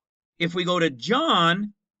 if we go to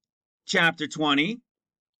John chapter 20,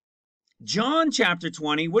 John chapter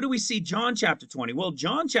 20, what do we see John chapter 20? Well,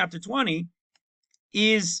 John chapter 20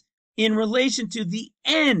 is in relation to the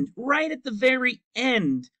end, right at the very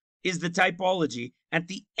end is the typology, at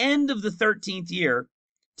the end of the 13th year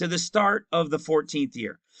to the start of the 14th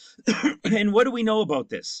year. And what do we know about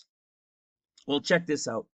this? Well, check this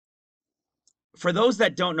out. For those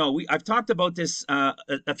that don't know, I've talked about this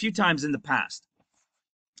a few times in the past.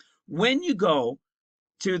 When you go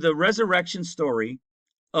to the resurrection story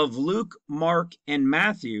of Luke, Mark, and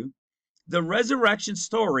Matthew, the resurrection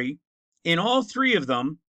story in all three of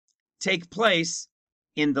them take place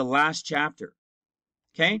in the last chapter.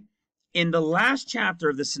 Okay? In the last chapter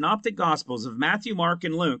of the Synoptic Gospels of Matthew, Mark,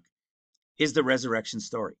 and Luke is the resurrection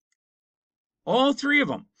story. All three of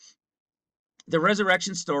them. The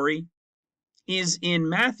resurrection story is in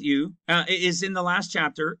Matthew, is in the last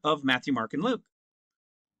chapter of Matthew, Mark, and Luke.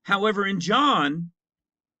 However, in John,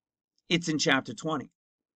 it's in chapter 20.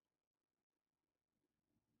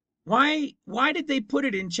 Why did they put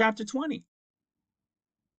it in chapter 20?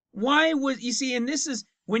 Why was, you see, and this is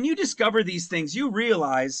when you discover these things, you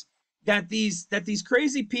realize that these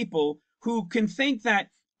crazy people who can think that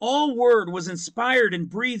all word was inspired and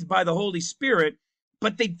breathed by the Holy Spirit,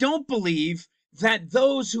 but they don't believe that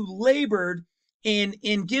those who labored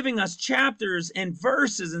in giving us chapters and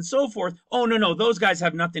verses and so forth, oh no, those guys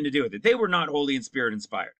have nothing to do with it. They were not Holy and Spirit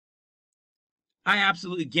inspired. I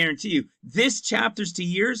absolutely guarantee you, this chapters to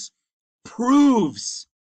years proves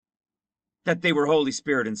that they were Holy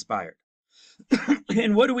Spirit inspired.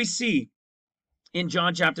 And what do we see in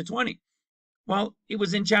John chapter 20? Well, it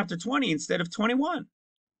was in chapter 20 instead of 21.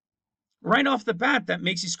 Right off the bat, that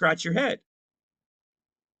makes you scratch your head.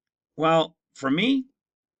 Well, for me,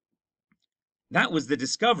 that was the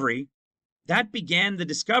discovery. That began the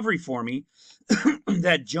discovery for me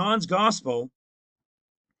that John's gospel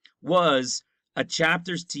was a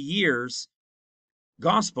chapters to years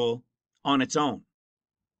gospel on its own.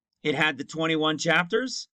 It had the 21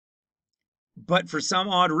 chapters, but for some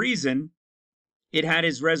odd reason, it had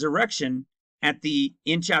his resurrection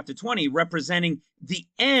in chapter 20, representing the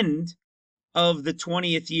end of the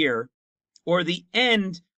 20th year, or the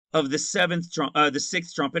end of the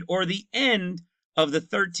sixth trumpet, or the end of the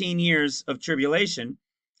 13 years of tribulation.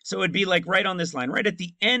 So it'd be like right on this line, right at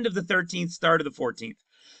the end of the 13th, start of the 14th.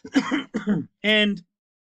 And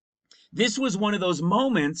this was one of those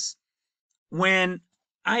moments when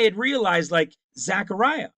I had realized, like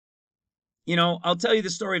Zechariah, I'll tell you the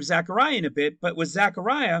story of Zechariah in a bit, but with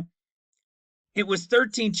Zechariah, it was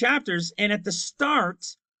 13 chapters, and at the start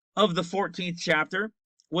of the 14th chapter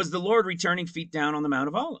was the Lord returning feet down on the Mount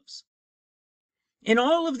of Olives. In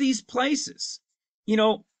all of these places,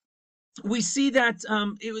 we see that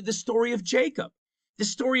the story of Jacob. The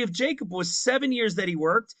story of Jacob was 7 years that he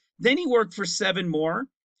worked. Then he worked for 7 more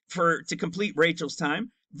to complete Rachel's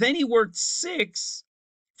time. Then he worked 6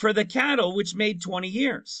 for the cattle, which made 20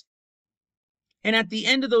 years. And at the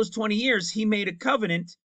end of those 20 years, he made a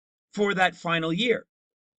covenant for that final year.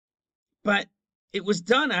 But it was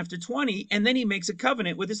done after 20, and then he makes a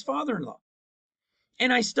covenant with his father-in-law.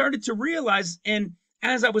 And I started to realize, and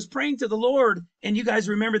as I was praying to the Lord, and you guys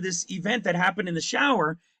remember this event that happened in the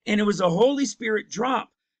shower, and it was a Holy Spirit drop,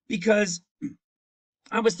 because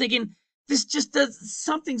I was thinking, this just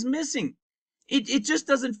something's missing. It just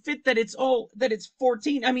doesn't fit that it's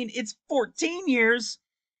 14. I mean, it's 14 years,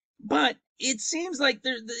 but it seems like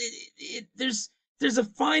there's a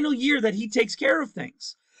final year that he takes care of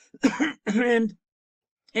things. and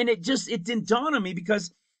it didn't dawn on me,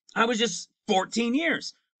 because I was just 14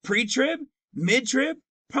 years, pre-trib, mid-trib,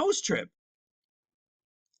 post-trib.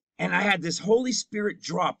 And I had this Holy Spirit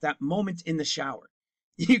drop that moment in the shower.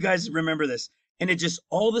 You guys remember this. And it just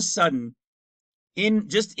all of a sudden, in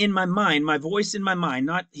my mind, my voice in my mind,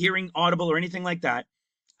 not hearing audible or anything like that,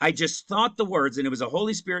 I just thought the words, and it was a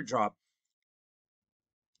Holy Spirit drop.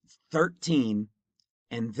 13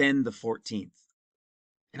 and then the 14th.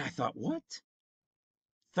 And I thought, what?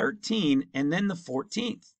 13 and then the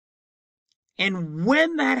 14th. And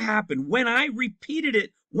when that happened, when I repeated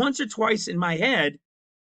it once or twice in my head,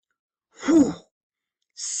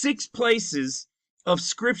 6 places of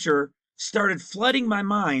scripture started flooding my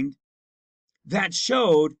mind that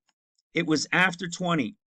showed it was after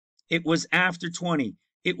 20. It was after 20.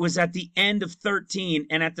 It was at the end of 13,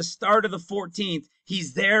 and at the start of the 14th,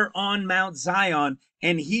 he's there on Mount Zion,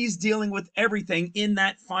 and he's dealing with everything in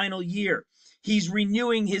that final year. He's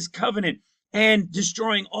renewing his covenant and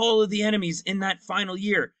destroying all of the enemies in that final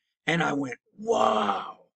year. And I went,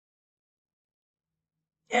 wow.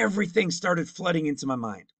 Everything started flooding into my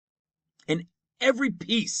mind. And every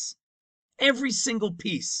piece, every single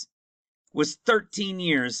piece was 13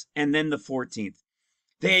 years and then the 14th.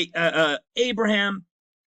 They Abraham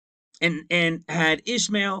and had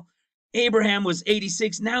Ishmael. Abraham was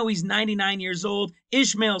 86. Now he's 99 years old.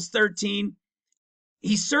 Ishmael's 13.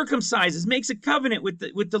 He circumcises, makes a covenant with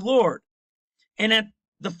the Lord. And at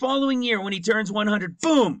the following year, when he turns 100,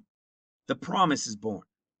 boom, the promise is born.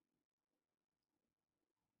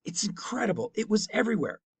 It's incredible. It was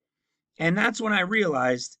everywhere. And that's when I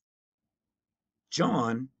realized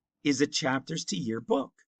John is a chapters to year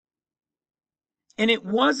book. And it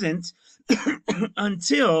wasn't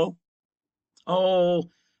until,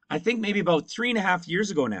 I think maybe about 3.5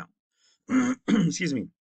 years ago now. Excuse me.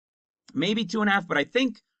 Maybe 2.5, but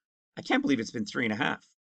I can't believe it's been 3.5.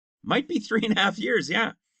 Might be 3.5 years.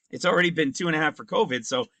 Yeah. It's already been 2.5 for COVID.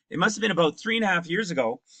 So it must have been about 3.5 years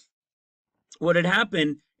ago. What had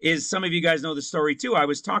happened is, some of you guys know the story too. I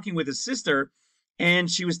was talking with a sister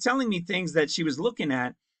and she was telling me things that she was looking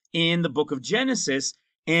at in the book of Genesis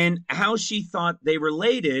and how she thought they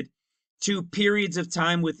related to periods of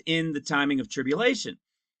time within the timing of tribulation.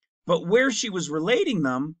 But where she was relating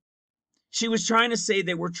them, she was trying to say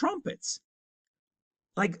they were trumpets.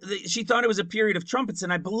 Like she thought it was a period of trumpets.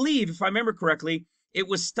 And I believe, if I remember correctly, it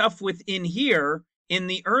was stuff within here in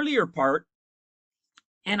the earlier part.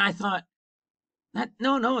 And I thought,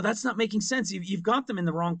 no, that's not making sense. You've got them in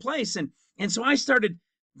the wrong place. And so I started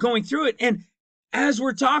going through it. And as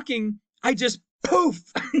we're talking, I just poof,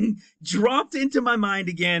 dropped into my mind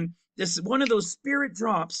again. This one of those spirit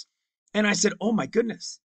drops. And I said, oh my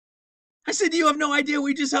goodness. I said, you have no idea.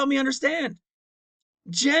 We just helped me understand.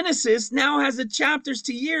 Genesis now has a chapters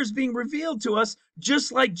to years being revealed to us,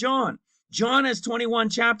 just like John. John has 21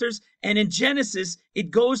 chapters, and in Genesis,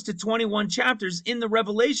 it goes to 21 chapters in the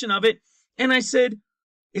revelation of it. And I said,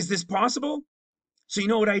 is this possible? So you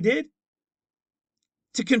know what I did?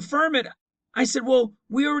 To confirm it, I said, well,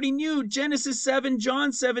 we already knew Genesis 7,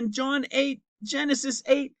 John 7, John 8, Genesis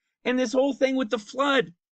 8, and this whole thing with the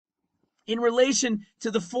flood in relation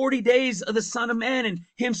to the 40 days of the Son of Man and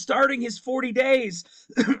him starting his 40 days,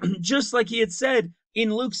 just like he had said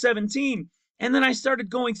in Luke 17. And then I started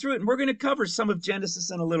going through it, and we're going to cover some of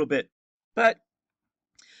Genesis in a little bit. But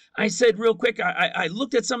I said real quick, I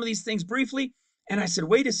looked at some of these things briefly, and I said,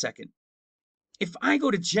 wait a second. If I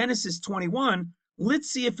go to Genesis 21,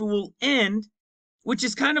 let's see if it will end, which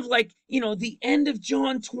is kind of like, the end of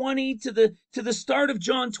John 20 to the start of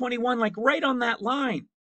John 21, like right on that line.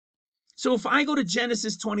 So if I go to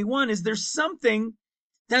Genesis 21, is there something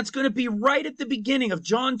that's going to be right at the beginning of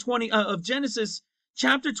Genesis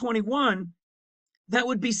chapter 21 that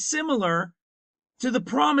would be similar to the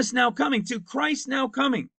promise now coming, to Christ now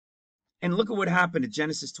coming? And look at what happened in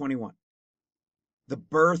Genesis 21. The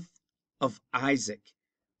birth of Isaac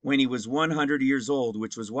when he was 100 years old,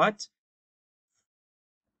 which was what?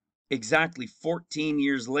 Exactly 14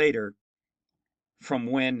 years later from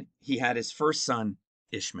when he had his first son,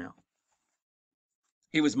 Ishmael.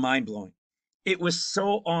 It was mind-blowing. It was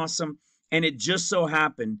so awesome. And it just so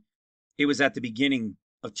happened it was at the beginning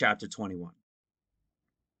of chapter 21.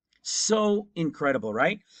 So incredible,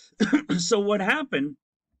 right? So what happened,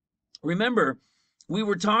 remember, we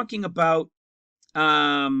were talking about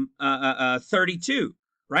 32,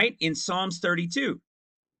 right? In Psalms 32.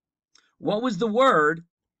 What was the word?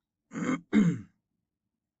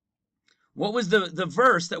 What was the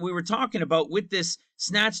verse that we were talking about with this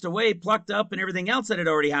snatched away, plucked up, and everything else that had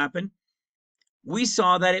already happened? We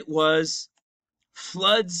saw that it was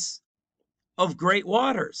floods of great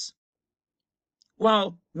waters.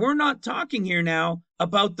 Well, we're not talking here now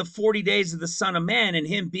about the 40 days of the Son of Man and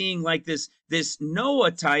him being like this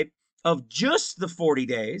Noah type of just the 40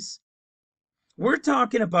 days. We're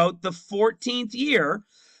talking about the 14th year.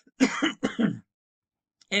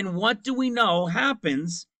 And what do we know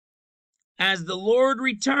happens as the Lord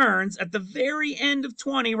returns at the very end of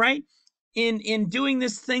 20, right? In doing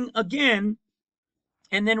this thing again,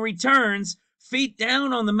 and then returns feet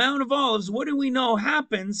down on the Mount of Olives. What do we know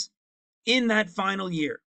happens in that final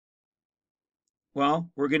year? Well,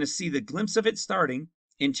 we're going to see the glimpse of it starting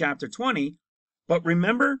in chapter 20. But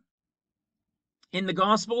remember, in the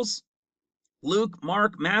Gospels, Luke,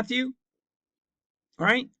 Mark, Matthew,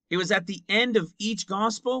 right? It was at the end of each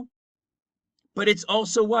Gospel, but it's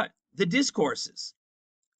also what? The discourses.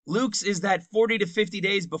 Luke's is that 40 to 50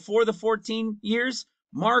 days before the 14 years.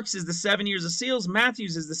 Mark's is the 7 years of seals.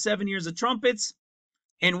 Matthew's is the 7 years of trumpets.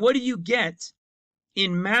 And what do you get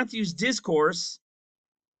in Matthew's discourse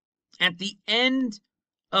at the end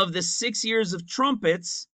of the 6 years of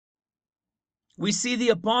trumpets? We see the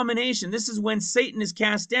abomination. This is when Satan is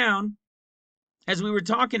cast down, as we were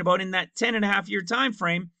talking about in that 10.5 year time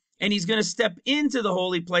frame. and he's going to step into the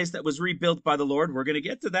holy place that was rebuilt by the Lord. We're going to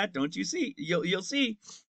get to that, don't you see? You'll see.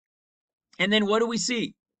 And then what do we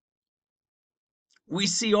see? We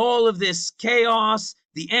see all of this chaos,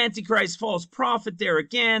 the Antichrist, false prophet there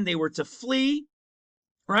again. They were to flee,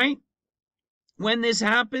 right? When this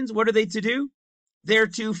happens, what are they to do? They're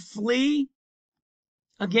to flee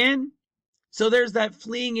again. So there's that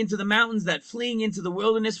fleeing into the mountains, that fleeing into the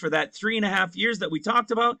wilderness for that 3.5 years that we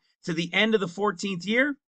talked about to the end of the 14th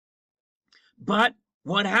year. But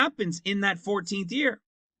what happens in that 14th year?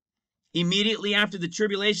 Immediately after the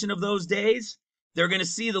tribulation of those days, they're going to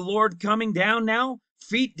see the Lord coming down now,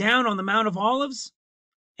 feet down on the Mount of Olives.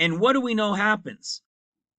 And what do we know happens?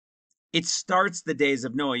 It starts the days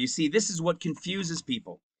of Noah. You see, this is what confuses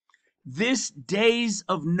people. This days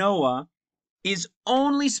of Noah is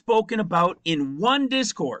only spoken about in one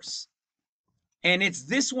discourse. And it's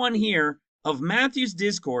this one here of Matthew's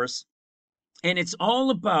discourse. And it's all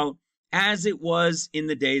about as it was in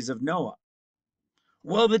the days of Noah.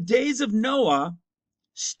 Well, the days of Noah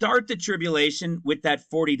start the tribulation with that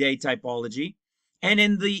 40-day typology. And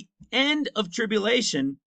in the end of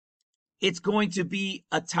tribulation, it's going to be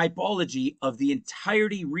a typology of the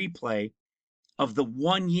entirety replay of the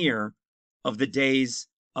 1 year of the days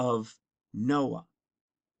of Noah.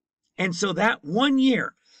 And so that 1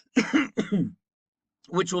 year,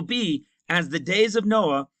 which will be as the days of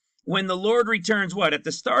Noah, when the Lord returns, what? At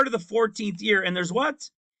the start of the 14th year, and there's what?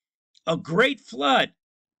 A great flood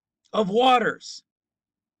of waters.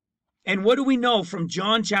 And what do we know from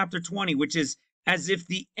John chapter 20, which is as if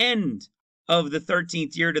the end of the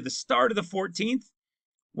 13th year to the start of the 14th?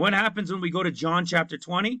 What happens when we go to John chapter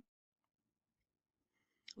 20?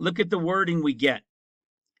 Look at the wording we get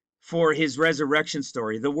for his resurrection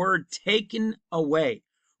story. The word taken away.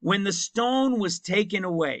 When the stone was taken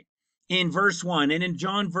away in verse 1 and in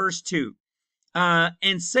John verse 2,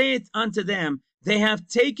 and saith unto them, they have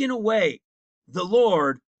taken away the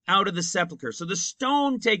Lord out of the sepulchre. So the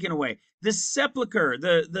stone taken away, the sepulchre,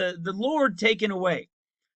 the Lord taken away.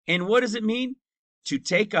 And what does it mean? To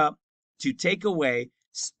take up, to take away,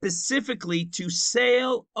 specifically to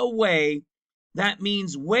sail away. That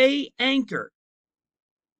means weigh anchor.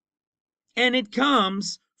 And it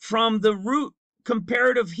comes from the root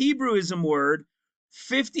comparative Hebrewism word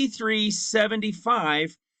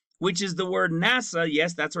 5375, which is the word NASA.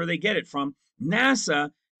 Yes, that's where they get it from.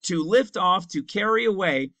 NASA, to lift off, to carry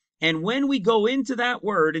away. And when we go into that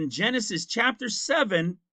word in Genesis chapter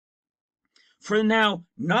 7, for now,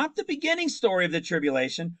 not the beginning story of the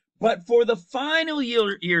tribulation, but for the final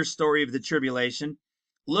year story of the tribulation,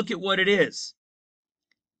 look at what it is.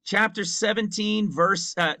 Chapter 7,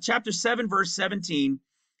 verse 17.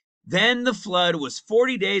 Then the flood was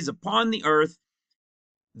 40 days upon the earth.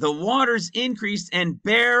 The waters increased and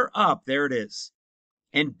bear up. There it is.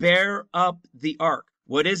 And bear up the ark.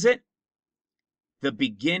 What is it? The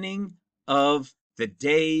beginning of the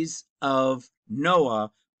days of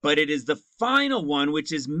Noah. But it is the final one,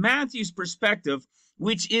 which is Matthew's perspective,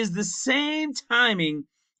 which is the same timing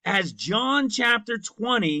as John chapter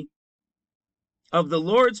 20 of the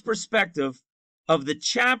Lord's perspective of the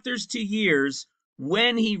chapters to years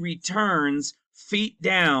when he returns feet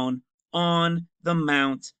down on the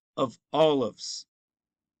Mount of Olives.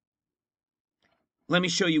 Let me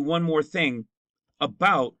show you one more thing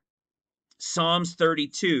about Psalms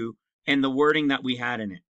 32 and the wording that we had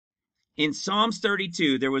in it. In Psalms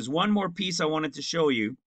 32, there was one more piece I wanted to show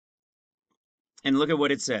you. And look at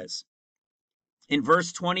what it says. In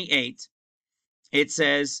verse 28, it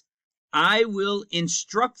says, I will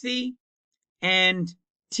instruct thee and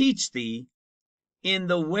teach thee in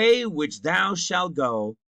the way which thou shalt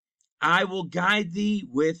go. I will guide thee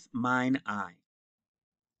with mine eye.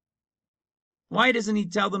 Why doesn't he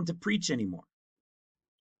tell them to preach anymore?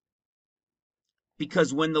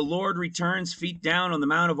 Because when the Lord returns feet down on the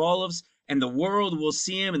Mount of Olives and the world will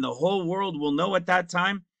see him and the whole world will know at that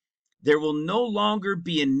time, there will no longer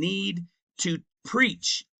be a need to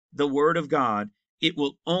preach the word of God. It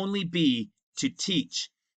will only be to teach.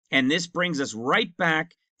 And this brings us right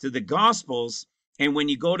back to the Gospels. And when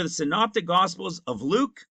you go to the Synoptic Gospels of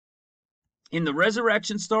Luke, in the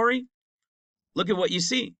resurrection story, look at what you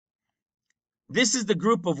see. This is the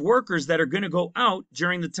group of workers that are going to go out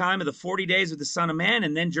during the time of the 40 days of the Son of Man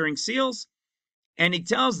and then during seals. And he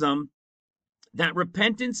tells them that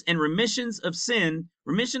repentance and remission of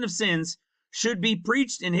sins should be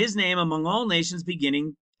preached in his name among all nations,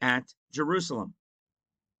 beginning at Jerusalem.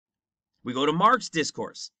 We go to Mark's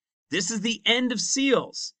discourse. This is the end of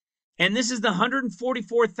seals. And this is the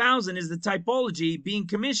 144,000 is the typology being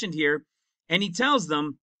commissioned here. And he tells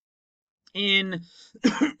them in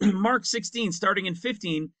Mark 16, starting in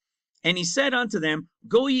 15, And he said unto them,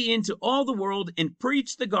 Go ye into all the world and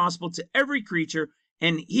preach the gospel to every creature,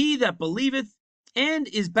 and he that believeth and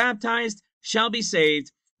is baptized shall be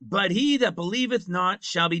saved, but he that believeth not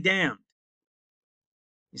shall be damned.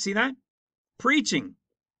 You see that? Preaching.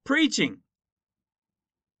 Preaching.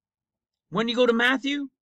 When you go to Matthew,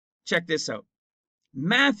 check this out.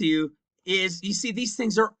 Matthew is, you see, these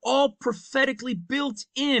things are all prophetically built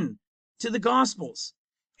in to the Gospels.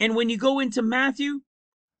 And when you go into Matthew,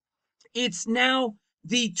 it's now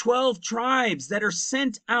the 12 tribes that are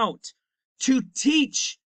sent out to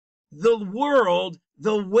teach the world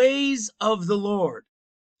the ways of the Lord.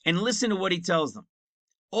 And listen to what he tells them.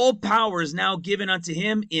 All power is now given unto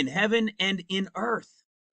him in heaven and in earth.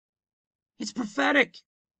 It's prophetic.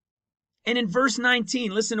 And in verse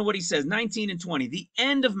 19, listen to what he says, 19 and 20, the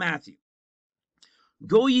end of Matthew.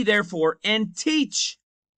 Go ye therefore and teach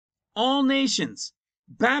all nations,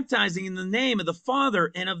 baptizing in the name of the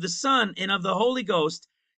Father and of the Son and of the Holy Ghost,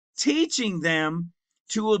 teaching them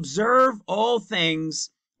to observe all things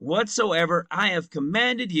whatsoever I have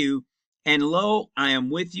commanded you, and lo, I am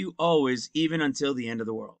with you always, even until the end of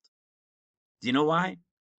the world. Do you know why?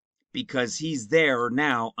 Because he's there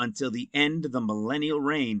now until the end of the millennial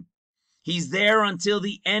reign. He's there until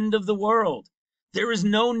the end of the world. There is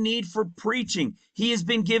no need for preaching. He has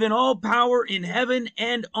been given all power in heaven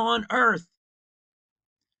and on earth.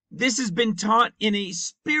 This has been taught in a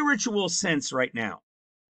spiritual sense right now.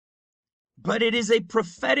 But it is a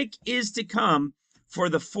prophetic is to come for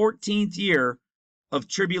the 14th year of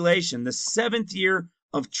tribulation, the 7th year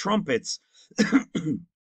of trumpets.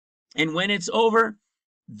 And when it's over,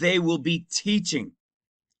 they will be teaching.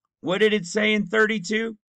 What did it say in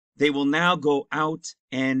 32? They will now go out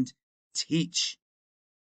and teach.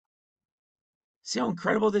 See how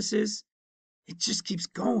incredible this is? It just keeps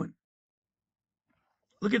going.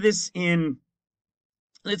 Look at this in,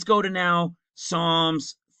 let's go to now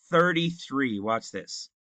Psalms 33. Watch this.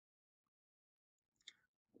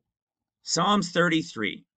 Psalms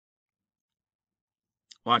 33.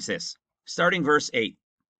 Watch this. Starting verse 8.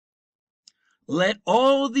 Let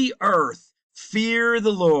all the earth fear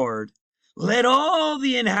the Lord. Let all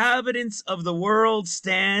the inhabitants of the world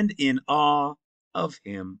stand in awe of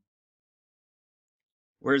him.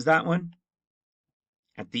 Where's that one?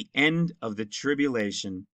 At the end of the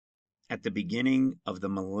tribulation, at the beginning of the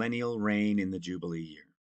millennial reign in the Jubilee year.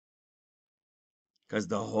 Because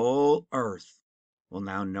the whole earth will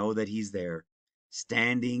now know that he's there,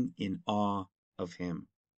 standing in awe of him.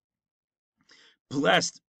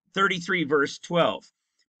 Blessed, 33 verse 12.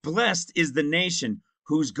 Blessed is the nation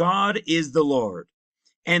whose God is the Lord,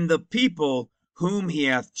 and the people whom he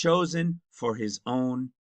hath chosen for his own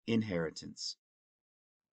inheritance.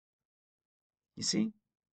 You see?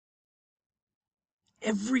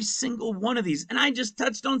 Every single one of these, and I just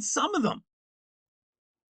touched on some of them.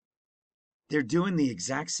 They're doing the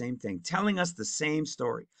exact same thing, telling us the same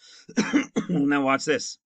story. Now watch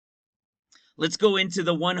this. Let's go into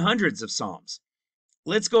the 100s of Psalms.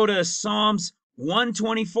 Let's go to Psalms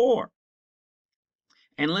 124.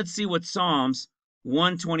 And let's see what Psalms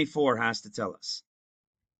 124 has to tell us.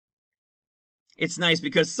 It's nice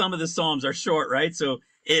because some of the Psalms are short, right? So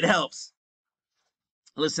it helps.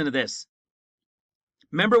 Listen to this.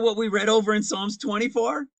 Remember what we read over in Psalms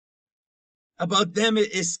 24? About them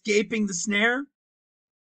escaping the snare?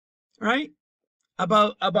 Right?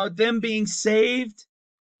 About them being saved?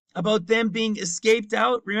 About them being escaped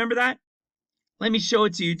out? Remember that? Let me show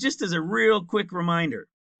it to you just as a real quick reminder.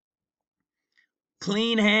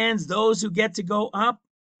 Clean hands, those who get to go up.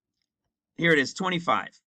 Here it is, 25.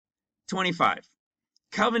 25.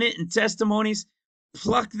 Covenant and testimonies,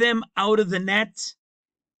 pluck them out of the net.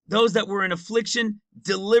 Those that were in affliction,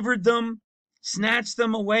 delivered them, snatched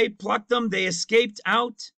them away, plucked them, they escaped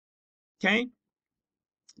out. Okay?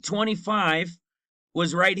 25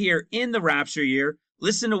 was right here in the rapture year.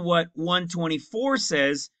 Listen to what 124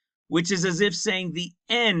 says, which is as if saying the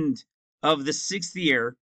end of the 6th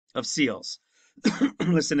year of seals.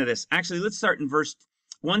 Listen to this. Actually, let's start in verse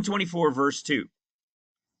 124, verse 2.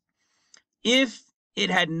 If it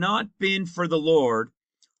had not been for the Lord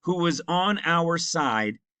who was on our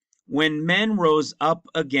side, when men rose up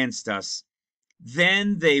against us,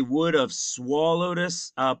 then they would have swallowed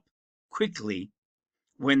us up quickly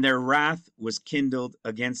when their wrath was kindled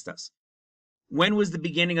against us. When was the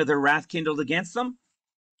beginning of their wrath kindled against them?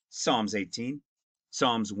 Psalms 18,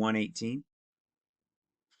 Psalms 118.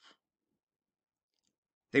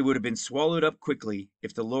 They would have been swallowed up quickly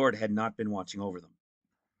if the Lord had not been watching over them.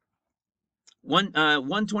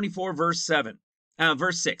 124 verse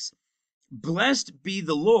 6. Blessed be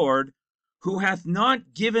the Lord who hath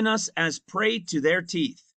not given us as prey to their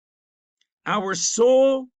teeth, Our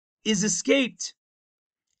soul is escaped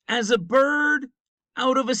as a bird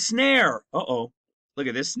out of a snare. Uh-oh, look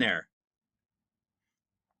at this snare.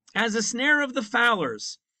 As a snare of the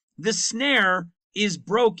fowlers, the snare is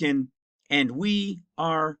broken, and we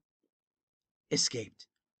are escaped,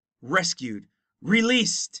 rescued,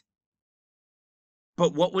 released.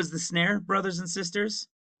 But what was the snare, brothers and sisters?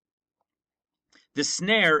 The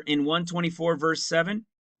snare in 124 verse 7.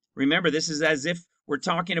 Remember, this is as if we're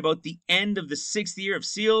talking about the end of the 6th year of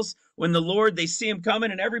seals, when the Lord, they see him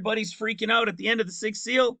coming and everybody's freaking out at the end of the 6th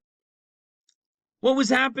seal. What was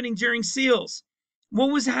happening during seals?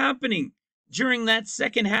 What was happening during that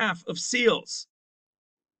second half of seals?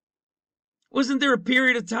 Wasn't there a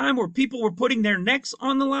period of time where people were putting their necks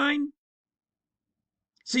on the line?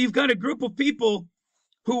 So you've got a group of people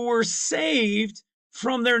who were saved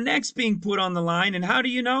from their necks being put on the line. And how do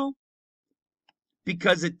you know?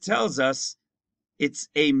 Because it tells us it's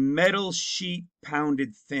a metal sheet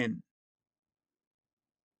pounded thin.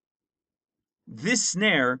 This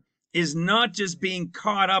snare is not just being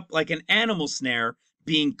caught up like an animal snare,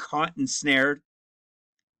 being caught and snared.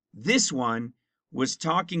 This one was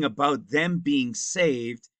talking about them being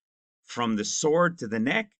saved from the sword to the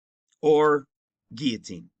neck or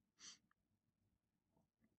guillotine.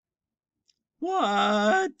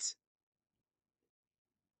 What?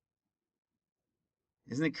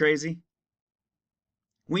 Isn't it crazy?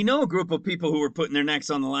 We know a group of people who were putting their necks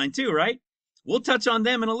on the line too, right? We'll touch on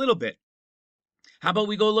them in a little bit. How about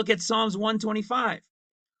we go look at Psalms 125?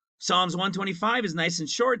 Psalms 125 is nice and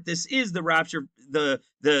short. This is the rapture, the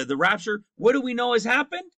rapture. What do we know has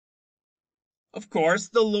happened? Of course,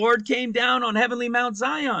 the Lord came down on heavenly Mount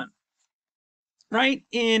Zion. Right?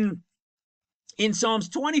 In Psalms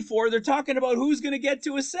 24, they're talking about who's going to get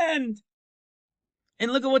to ascend.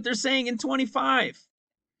 And look at what they're saying in 25.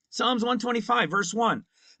 Psalms 125, verse 1.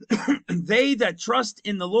 They that trust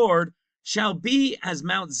in the Lord shall be as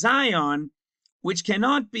Mount Zion, which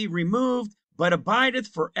cannot be removed, but abideth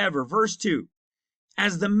forever. Verse 2.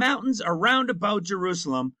 As the mountains are round about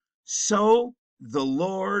Jerusalem, so the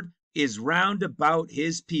Lord is round about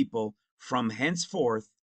his people from henceforth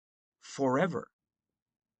forever.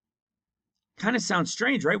 Kind of sounds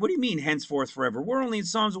strange, right? What do you mean henceforth forever? We're only in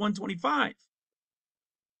Psalms 125.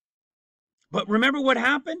 But remember what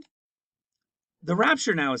happened? The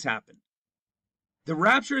rapture now has happened. The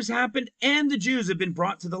rapture has happened and the Jews have been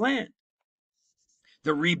brought to the land.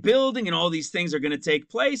 The rebuilding and all these things are going to take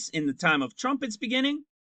place in the time of trumpets beginning.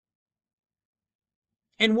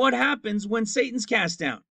 And what happens when Satan's cast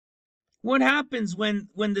down? What happens when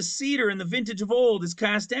the cedar and the vintage of old is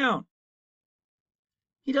cast down?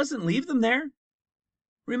 He doesn't leave them there.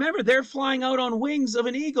 Remember, they're flying out on wings of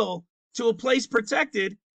an eagle to a place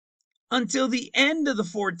protected until the end of the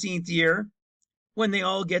 14th year, when they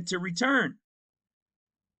all get to return.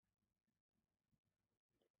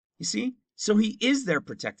 You see? So he is there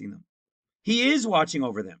protecting them. He is watching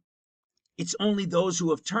over them. It's only those who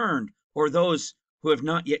have turned or those who have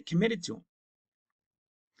not yet committed to him.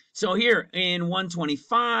 So here in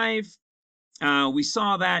 125, we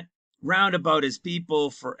saw that round about his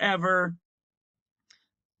people forever.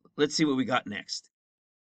 Let's see what we got next.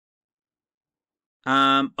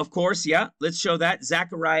 Of course, yeah, let's show that.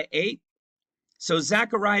 Zechariah 8. So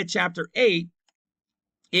Zechariah chapter 8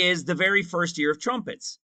 is the very first year of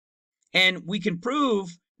trumpets. And we can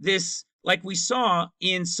prove this like we saw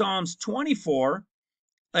in Psalms 24,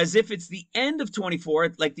 as if it's the end of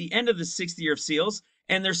 24, like the end of the 6th year of seals,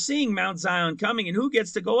 and they're seeing Mount Zion coming, and who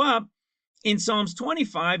gets to go up? In Psalms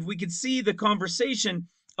 25, we could see the conversation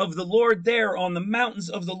of the Lord there on the mountains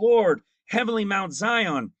of the Lord, heavenly Mount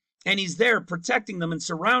Zion, and he's there protecting them and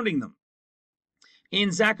surrounding them.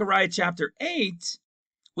 In Zechariah chapter 8,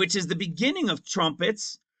 which is the beginning of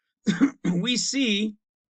trumpets, we see,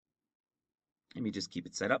 let me just keep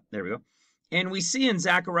it set up, there we go. And we see in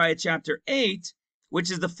Zechariah chapter 8, which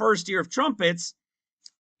is the first year of trumpets,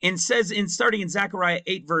 and says starting in Zechariah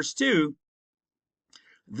 8 verse 2,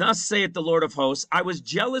 thus saith the Lord of hosts, I was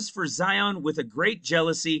jealous for Zion with a great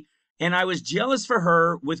jealousy, and I was jealous for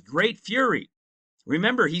her with great fury.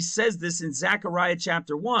 Remember, he says this in Zechariah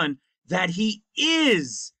chapter 1, that he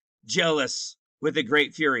is jealous with a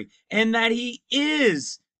great fury, and that he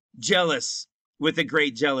is jealous with a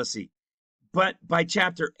great jealousy. But by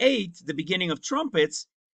chapter 8, the beginning of trumpets,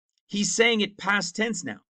 he's saying it past tense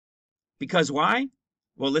now. Because why?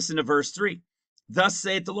 Well, listen to verse 3. Thus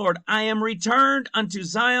saith the Lord, I am returned unto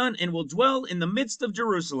Zion and will dwell in the midst of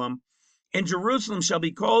Jerusalem, and Jerusalem shall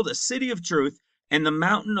be called a city of truth, and the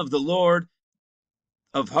mountain of the Lord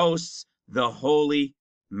of hosts, the holy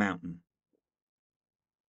mountain.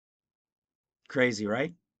 Crazy,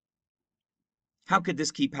 right? How could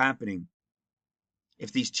this keep happening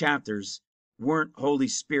if these chapters weren't Holy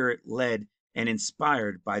Spirit led and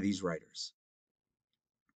inspired by these writers?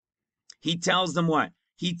 He tells them what?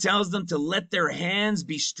 He tells them to let their hands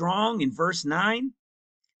be strong in verse 9.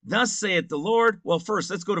 Thus saith the Lord. Well, first,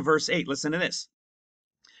 let's go to verse 8. Listen to this.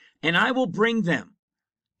 And I will bring them,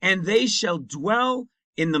 and they shall dwell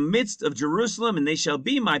in the midst of Jerusalem, and they shall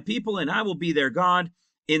be my people, and I will be their God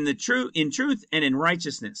in truth and in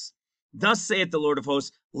righteousness. Thus saith the Lord of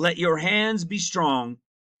hosts, let your hands be strong,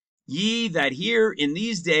 ye that hear in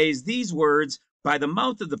these days these words by the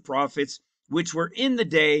mouth of the prophets, which were in the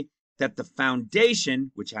day that the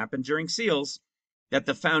foundation, which happened during seals, that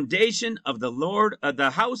the foundation of the Lord,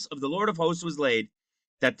 the house of the Lord of hosts was laid,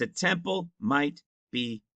 that the temple might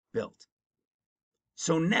be built.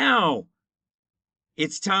 So now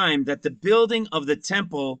it's time that the building of the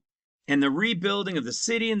temple and the rebuilding of the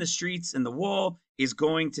city and the streets and the wall is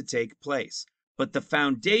going to take place. But the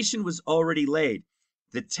foundation was already laid.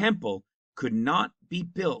 The temple could not be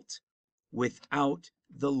built without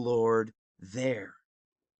the Lord there.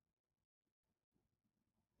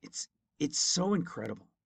 It's so incredible.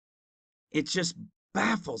 It just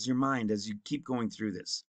baffles your mind as you keep going through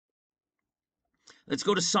this. Let's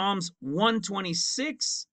go to Psalms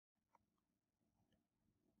 126.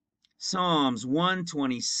 Psalms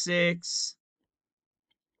 126.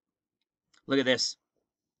 Look at this.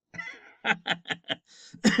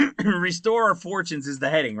 Restore our fortunes is the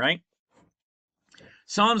heading, right?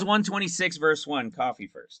 Psalms 126 verse 1. Coffee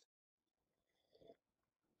first.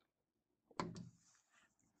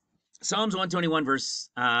 Psalms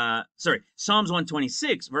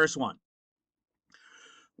 126 verse 1.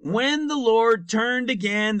 When the Lord turned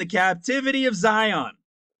again the captivity of Zion.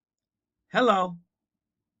 Hello.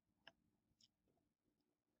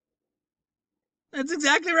 That's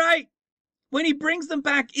exactly right. When he brings them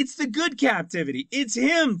back, it's the good captivity. It's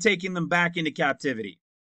him taking them back into captivity.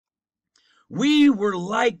 We were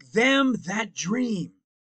like them that dream.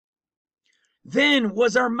 Then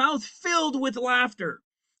was our mouth filled with laughter,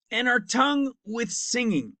 and our tongue with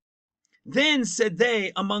singing. Then said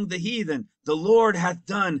they among the heathen, the Lord hath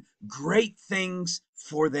done great things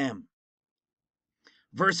for them.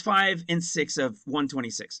 Verse 5 and 6 of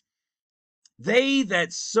 126. They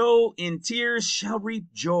that sow in tears shall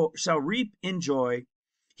reap in joy.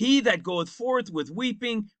 He that goeth forth with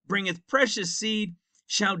weeping bringeth precious seed,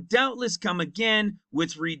 shall doubtless come again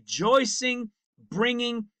with rejoicing,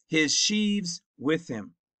 bringing his sheaves with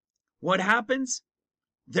him. What happens?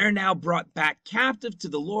 They're now brought back captive to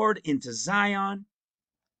the Lord into Zion.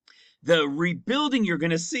 The rebuilding you're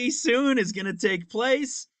going to see soon is going to take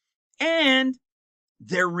place. And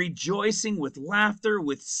they're rejoicing with laughter,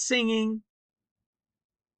 with singing,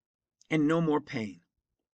 and no more pain.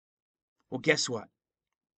 Well, guess what?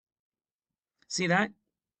 See that?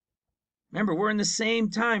 Remember, we're in the same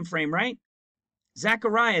time frame, right?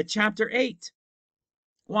 Zechariah chapter 8.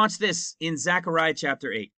 Watch this in Zechariah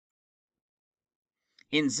chapter 8.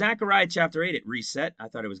 In Zechariah chapter 8, it reset. I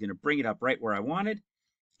thought I was going to bring it up right where I wanted.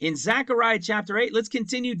 In Zechariah chapter 8, let's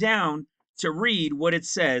continue down to read what it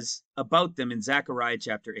says about them in Zechariah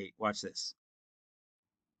chapter 8. Watch this.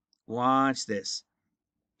 Watch this.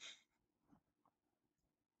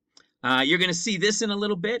 You're going to see this in a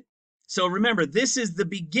little bit. So remember, this is the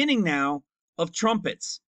beginning now of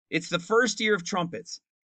trumpets. It's the first year of trumpets.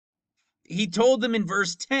 He told them in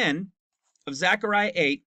verse 10 of Zechariah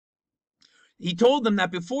 8, he told them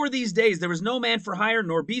that before these days there was no man for hire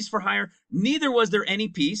nor beast for hire, neither was there any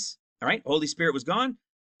peace. All right, Holy Spirit was gone,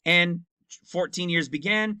 and 14 years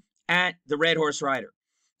began at the red horse rider.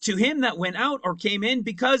 To him that went out or came in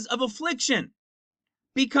because of affliction,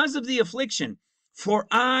 because of the affliction, for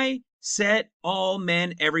I set all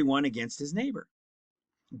men everyone against his neighbor.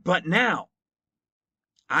 But now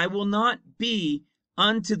I will not be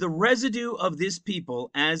unto the residue of this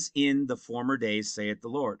people as in the former days, saith the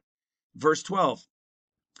Lord. Verse 12,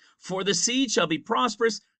 for the seed shall be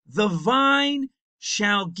prosperous, the vine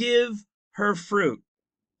shall give her fruit.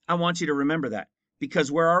 I want you to remember that,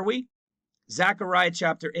 because where are we? Zechariah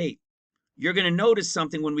chapter 8. You're going to notice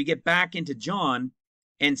something when we get back into John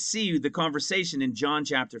and see the conversation in John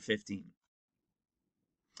chapter 15.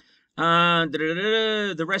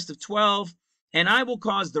 The rest of 12, and I will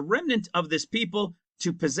cause the remnant of this people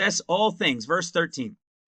to possess all things. Verse 13,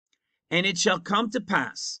 and it shall come to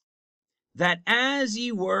pass that as ye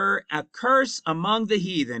were a curse among the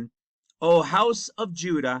heathen, O house of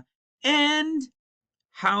Judah and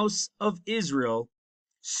house of Israel,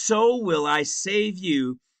 so will I save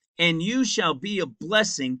you, and you shall be a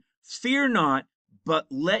blessing. Fear not, but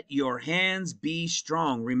let your hands be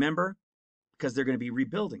strong. Remember, because they're going to be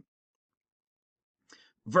rebuilding.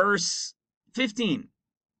 verse 15.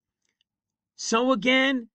 So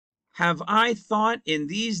again have I thought in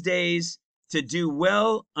these days to do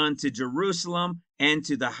well unto Jerusalem and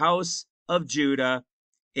to the house of Judah.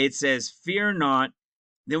 It says, fear not.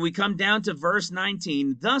 Then we come down to verse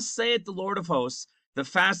 19. Thus saith the Lord of hosts, the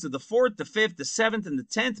fast of the 4th, the 5th, the 7th, and the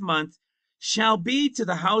 10th month shall be to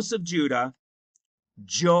the house of Judah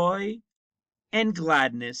joy and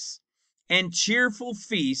gladness and cheerful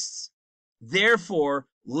feasts. Therefore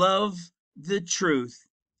love the truth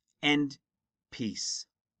and peace.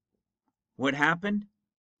 What happened?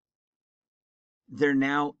 They're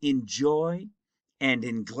now in joy and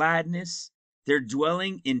in gladness. They're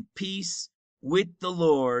dwelling in peace with the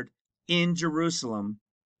Lord in Jerusalem.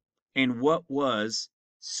 And what was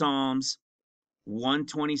Psalms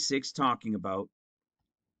 126 talking about?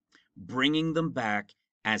 Bringing them back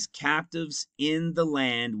as captives in the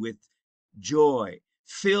land with joy,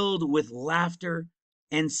 filled with laughter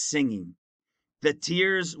and singing. The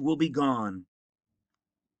tears will be gone,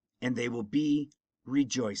 and they will be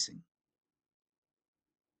rejoicing.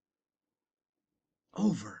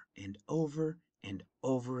 Over and over and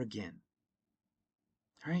over again.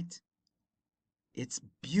 Right? It's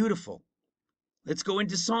beautiful. Let's go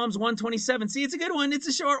into Psalms 127. See, it's a good one. It's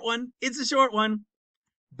a short one. It's a short one.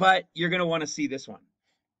 But you're going to want to see this one.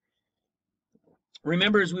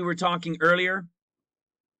 Remember, as we were talking earlier,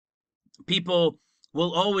 people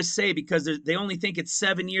will always say, because they only think it's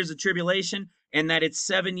 7 years of tribulation and that it's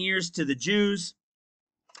 7 years to the Jews.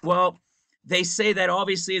 Well, they say that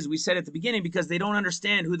obviously, as we said at the beginning, because they don't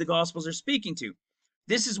understand who the Gospels are speaking to.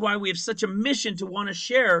 This is why we have such a mission to want to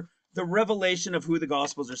share the revelation of who the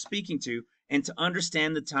Gospels are speaking to and to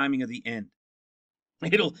understand the timing of the end.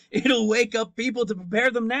 It'll wake up people to prepare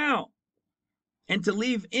them now and to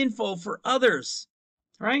leave info for others,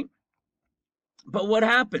 right? But what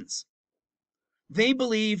happens? They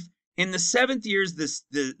believe in the 7th years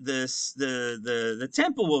the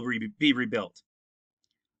temple will be rebuilt.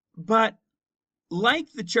 But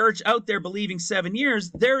like the church out there believing 7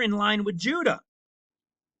 years, they're in line with Judah.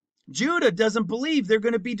 Judah doesn't believe they're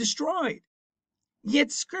going to be destroyed.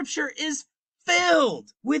 Yet scripture is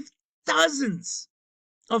filled with dozens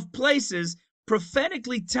of places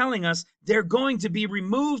prophetically telling us they're going to be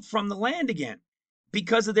removed from the land again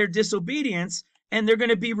because of their disobedience, and they're going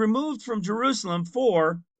to be removed from Jerusalem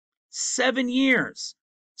for 7 years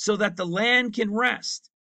so that the land can rest.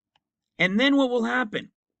 And then what will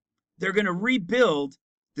happen? They're going to rebuild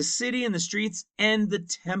the city and the streets and the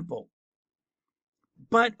temple.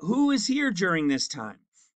 But who is here during this time?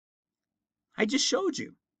 I just showed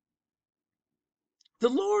you. The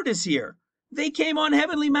Lord is here. They came on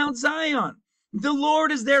heavenly Mount Zion. The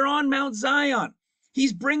Lord is there on Mount Zion.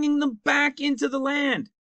 He's bringing them back into the land.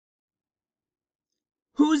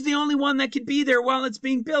 Who's the only one that could be there while it's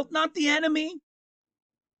being built? Not the enemy.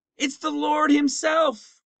 It's the Lord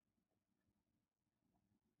himself.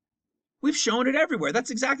 We've shown it everywhere.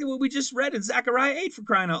 That's exactly what we just read in Zechariah 8, for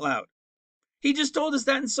crying out loud. He just told us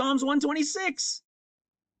that in Psalms 126.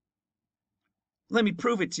 Let me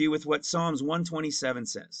prove it to you with what Psalms 127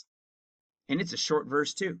 says. And it's a short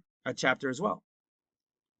verse too, a chapter as well.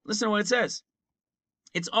 Listen to what it says.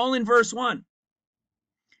 It's all in verse 1.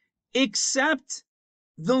 Except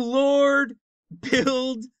the Lord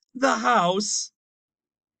build the house,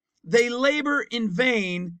 they labor in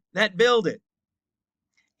vain that build it.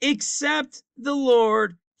 Except the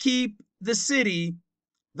Lord keep the city,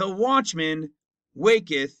 the watchman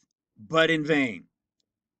waketh but in vain.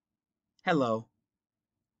 Hello.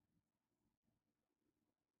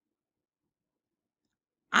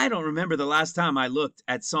 I don't remember the last time I looked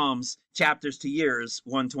at Psalms chapters to years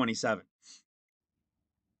 127.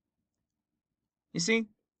 You see,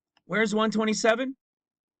 where's 127?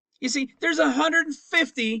 You see, there's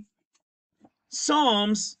 150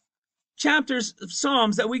 Psalms, chapters of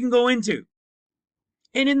Psalms that we can go into.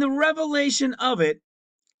 And in the revelation of it,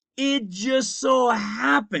 it just so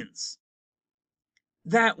happens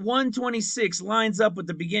that 126 lines up with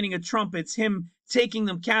the beginning of trumpets, him taking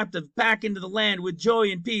them captive back into the land with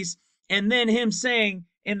joy and peace, and then him saying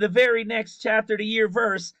in the very next chapter to year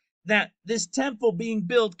verse that this temple being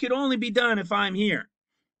built could only be done if I'm here.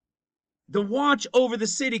 The watch over the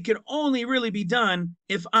city could only really be done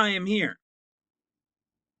if I am here.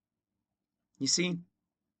 You see,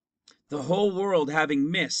 the whole world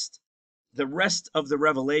having missed the rest of the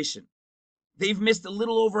revelation. They've missed a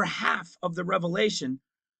little over half of the revelation,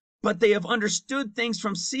 but they have understood things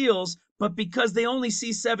from seals, but because they only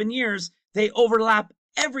see 7 years, they overlap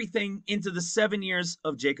everything into the 7 years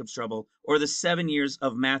of Jacob's trouble or the 7 years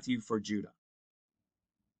of Matthew for Judah.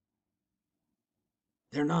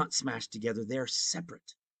 They're not smashed together. They're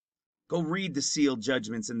separate. Go read the seal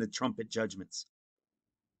judgments and the trumpet judgments.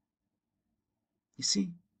 You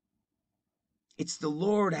see, it's the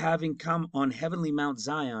Lord having come on heavenly Mount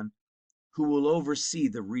Zion who will oversee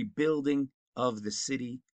the rebuilding of the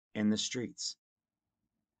city and the streets.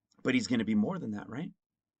 But he's going to be more than that, right?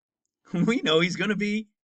 We know he's going to be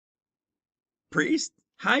priest,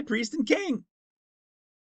 high priest, and king.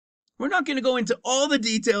 We're not going to go into all the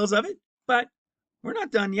details of it, but we're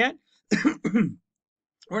not done yet.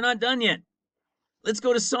 We're not done yet. Let's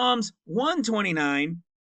go to Psalms 129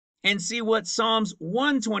 and see what Psalms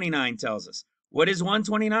 129 tells us. What is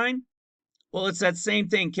 129? Well, it's that same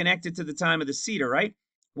thing connected to the time of the cedar, right?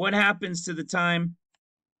 What happens to the time?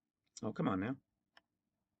 Oh, come on now.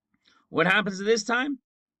 What happens to this time?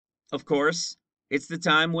 Of course, it's the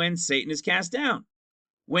time when Satan is cast down,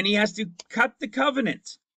 when he has to cut the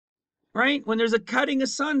covenant, right? When there's a cutting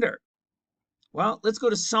asunder. Well, let's go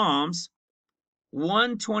to Psalms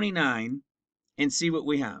 129 and see what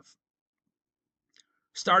we have.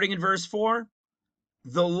 Starting in verse 4,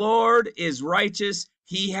 the Lord is righteous.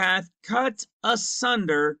 He hath cut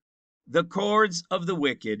asunder the cords of the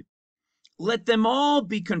wicked. Let them all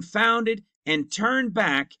be confounded and turn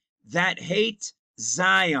back that hate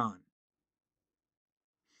Zion.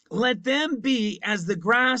 Let them be as the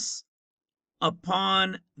grass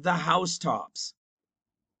upon the housetops.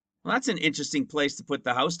 Well, that's an interesting place to put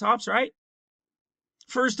the housetops, right?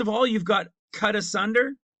 First of all, you've got cut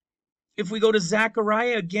asunder. If we go to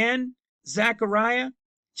Zechariah again, Zechariah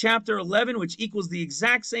chapter 11, which equals the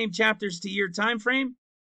exact same chapters to year time frame.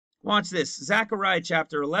 Watch this, Zechariah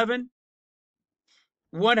chapter 11.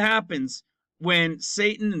 What happens when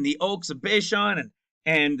Satan and the oaks of Bashan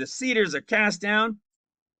and the cedars are cast down?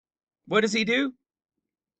 What does he do?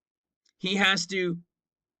 He has to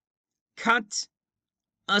cut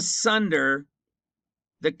asunder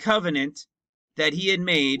the covenant that he had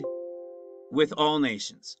made with all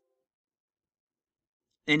nations.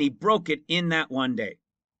 And he broke it in that one day.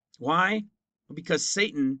 Why? Because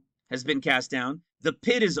Satan has been cast down, the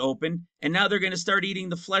pit is open, and now they're going to start eating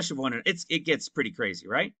the flesh of one another. It gets pretty crazy,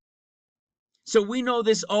 right? So we know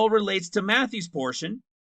this all relates to Matthew's portion,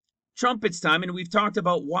 trumpets time, and we've talked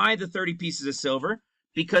about why the 30 pieces of silver,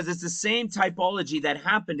 because it's the same typology that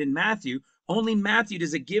happened in Matthew, only Matthew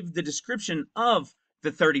does it give the description of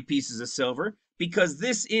the 30 pieces of silver, because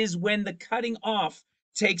this is when the cutting off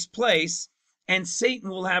takes place, and Satan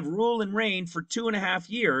will have rule and reign for 2.5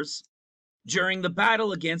 years during the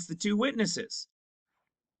battle against the two witnesses.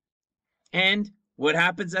 And what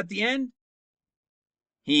happens at the end?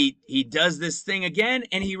 He does this thing again,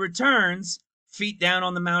 and he returns feet down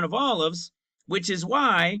on the Mount of Olives, which is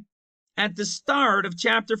why at the start of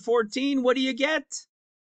chapter 14, what do you get?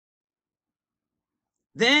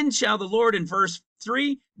 Then shall the Lord, in verse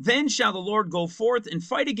 3, then shall the Lord go forth and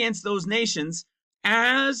fight against those nations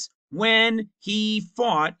as when he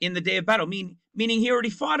fought in the day of battle, meaning he already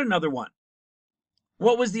fought another one.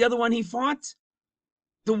 What was the other one he fought?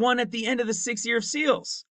 The one at the end of the 6th year of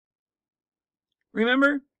seals.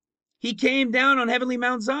 Remember? He came down on heavenly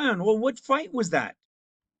Mount Zion. Well, what fight was that?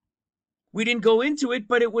 We didn't go into it,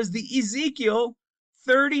 but it was the Ezekiel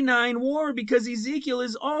 39 war, because Ezekiel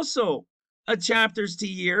is also a chapters to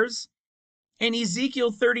years. And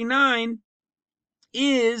Ezekiel 39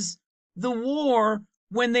 is the war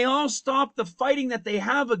when they all stop the fighting that they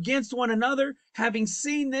have against one another, having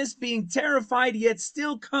seen this, being terrified, yet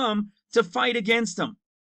still come to fight against him.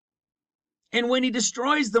 And when he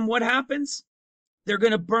destroys them, what happens? They're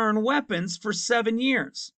going to burn weapons for 7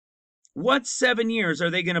 years. What 7 years are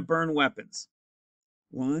they going to burn weapons?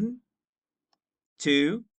 1,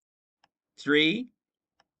 2, 3,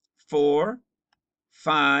 4,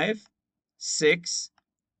 5, 6,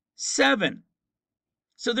 7.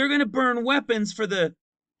 So they're going to burn weapons for the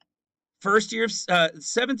 7th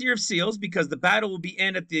year of seals, because the battle will be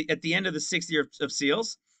end at the end of the 6th year of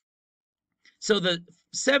seals. So the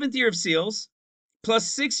 7th year of seals plus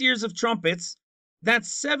 6 years of trumpets,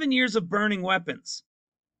 that's 7 years of burning weapons.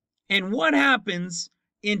 And what happens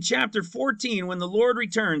in chapter 14 when the Lord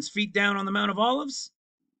returns feet down on the Mount of Olives?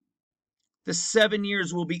 The 7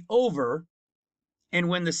 years will be over. And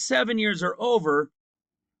when the 7 years are over,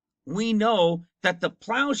 we know that the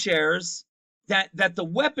plowshares, that the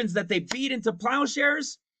weapons that they beat into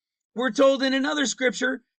plowshares, we're told in another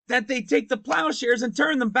scripture that they take the plowshares and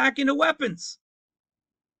turn them back into weapons.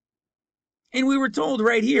 And we were told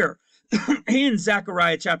right here in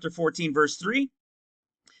Zechariah chapter 14 verse 3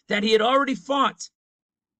 that he had already fought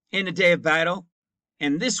in a day of battle,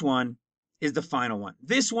 and this one is the final one.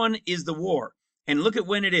 This one is the war. And look at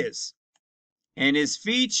when it is. and his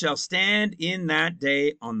feet shall stand in that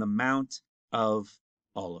day on the Mount of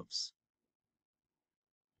Olives.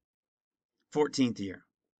 14th year,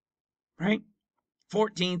 right?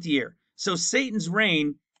 14th year. So Satan's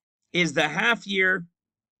reign is the half year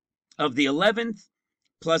of the 11th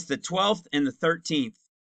plus the 12th and the 13th.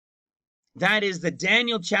 That is the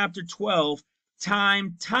Daniel chapter 12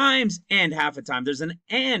 time times and half a time. There's an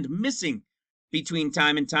and missing between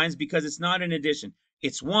time and times because it's not an addition.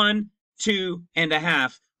 It's 1, 2 and a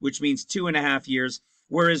half, which means 2.5 years.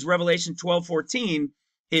 Whereas Revelation 12:14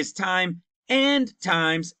 is time and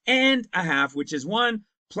times and a half, which is 1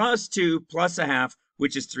 plus 2 plus a half,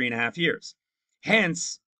 which is 3.5 years.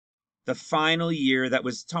 Hence, the final year that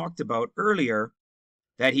was talked about earlier,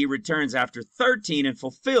 that he returns after 13 and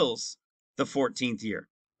fulfills the 14th year.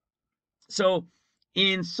 So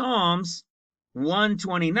in Psalms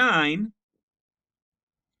 129,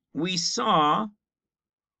 we saw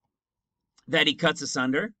that he cuts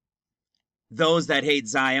asunder those that hate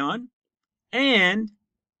Zion and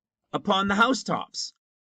upon the housetops.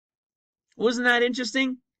 Wasn't that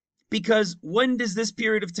interesting? Because when does this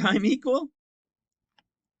period of time equal?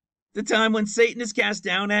 The time when Satan is cast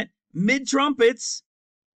down at mid-trumpets.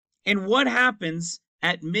 And what happens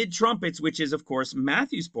at mid-trumpets, which is, of course,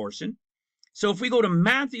 Matthew's portion. So if we go to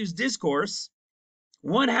Matthew's discourse,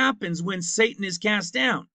 what happens when Satan is cast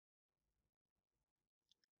down?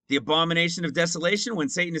 The abomination of desolation, when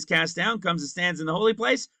Satan is cast down, comes and stands in the holy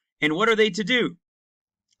place. And what are they to do?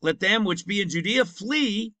 Let them which be in Judea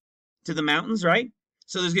flee to the mountains, right?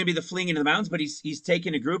 So there's going to be the fleeing into the mountains, but he's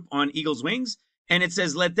taking a group on eagle's wings. And it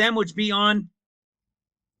says, let them which be on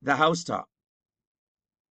the housetop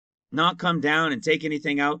not come down and take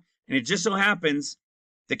anything out. And it just so happens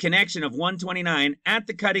the connection of 129 at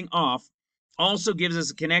the cutting off also gives us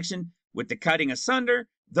a connection with the cutting asunder,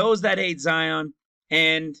 those that hate Zion,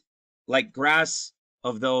 and like grass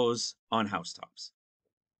of those on housetops.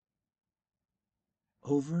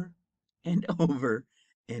 Over and over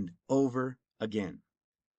and over again.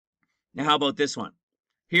 Now, how about this one?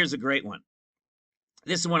 Here's a great one.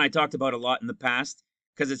 This is one I talked about a lot in the past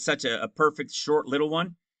because it's such a perfect, short, little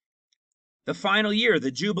one. The final year, the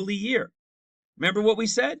Jubilee year. Remember what we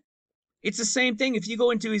said? It's the same thing. If you go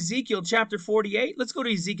into Ezekiel chapter 48, let's go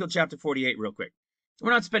to Ezekiel chapter 48 real quick. We're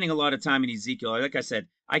not spending a lot of time in Ezekiel. Like I said,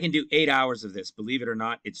 I can do 8 hours of this. Believe it or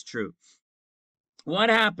not, it's true. What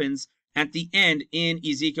happens at the end in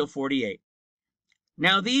Ezekiel 48?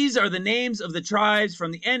 Now, these are the names of the tribes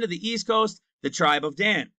from the end of the east coast, the tribe of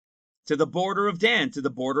Dan, to the border of Dan, to the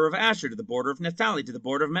border of Asher, to the border of Naphtali, to the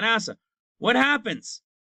border of Manasseh. What happens?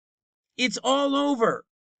 It's all over.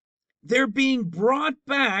 They're being brought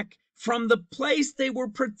back from the place they were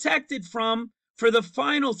protected from for the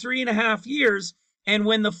final 3.5 years. And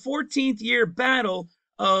when the 14th year battle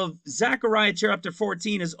of Zechariah chapter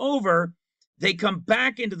 14 is over, they come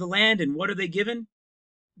back into the land. And what are they given?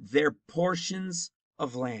 Their portions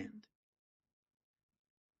of land.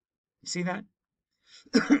 You see that?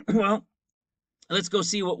 Well, let's go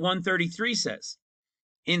see what 133 says.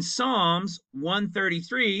 In Psalms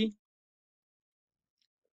 133,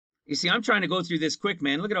 you see, I'm trying to go through this quick,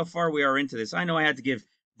 man. Look at how far we are into this. I know I had to give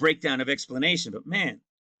breakdown of explanation, but man,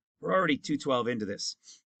 we're already 2:12 into this.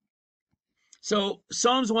 So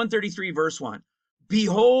Psalms 133 verse 1.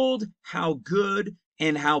 Behold how good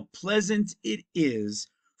and how pleasant it is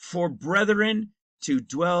for brethren to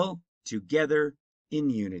dwell together in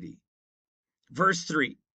unity. Verse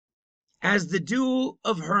 3. As the dew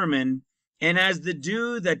of Hermon and as the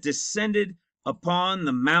dew that descended upon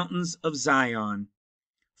the mountains of Zion,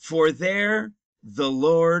 for there the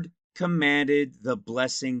Lord commanded the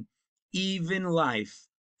blessing, even life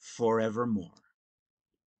forevermore.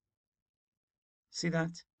 See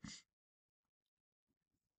that?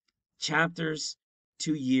 Chapters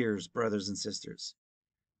to years, brothers and sisters.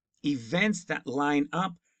 Events that line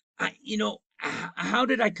up. How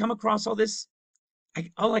did I come across all this?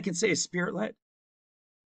 All I can say is spirit-led.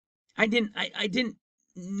 I didn't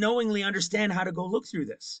knowingly understand how to go look through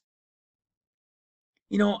this.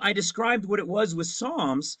 I described what it was with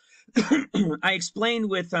Psalms. I explained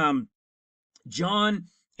with John,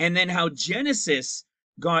 and then how Genesis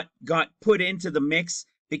got put into the mix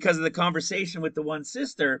because of the conversation with the one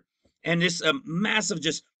sister, and this massive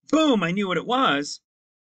just boom, I knew what it was.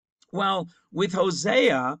 Well, with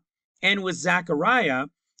Hosea and with Zechariah,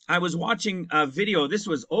 I was watching a video. This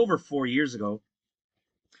was over 4 years ago.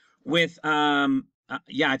 With I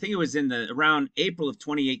think it was in around April of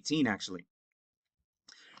 2018, actually.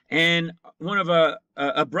 And one of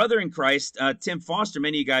a brother in Christ, Tim Foster,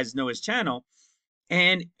 many of you guys know his channel,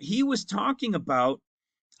 and he was talking about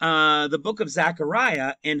the book of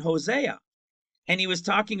Zechariah and Hosea. And he was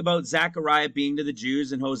talking about Zechariah being to the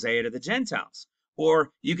Jews and Hosea to the Gentiles.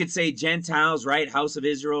 Or you could say Gentiles, right? House of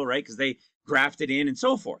Israel, right? Because they grafted in and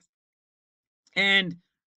so forth. And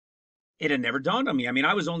it had never dawned on me. I mean,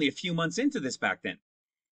 I was only a few months into this back then.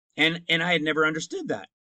 And I had never understood that.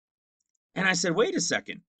 And I said, wait a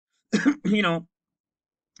second. You know,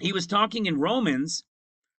 he was talking in Romans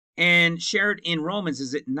and shared in Romans.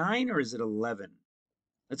 Is it 9 or is it 11?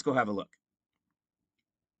 Let's go have a look.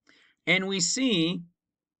 And we see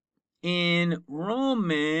in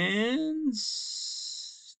Romans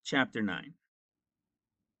chapter 9.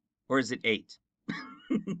 Or is it 8?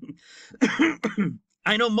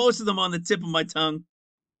 I know most of them on the tip of my tongue.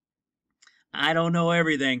 I don't know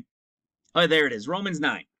everything. Oh, there it is. Romans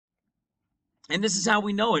 9. And this is how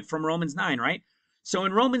we know it from Romans 9, right? So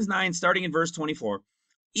in Romans 9, starting in verse 24,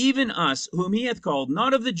 even us, whom he hath called,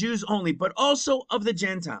 not of the Jews only, but also of the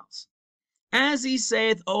Gentiles, as he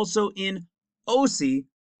saith also in Osee,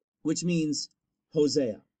 which means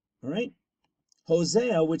Hosea, all right?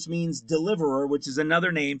 Hosea, which means deliverer, which is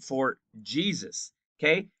another name for Jesus,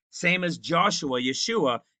 okay? Same as Joshua,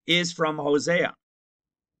 Yeshua is from Hosea.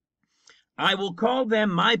 I will call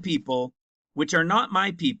them my people, which are not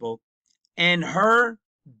my people, and her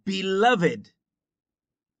beloved,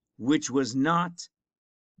 which was not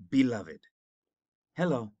beloved.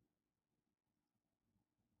 Hello.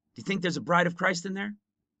 Do you think there's a bride of Christ in there?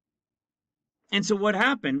 And so what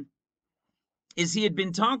happened is he had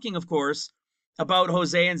been talking, of course, about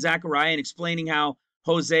Hosea and Zechariah and explaining how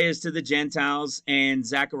Hosea is to the Gentiles and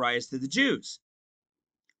Zechariah is to the Jews.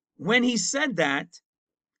 When he said that,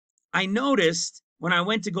 I noticed when I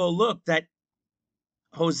went to go look that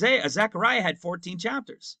Zechariah had 14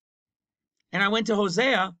 chapters. And I went to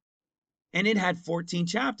Hosea and it had 14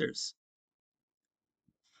 chapters.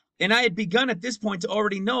 And I had begun at this point to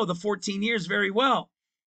already know the 14 years very well.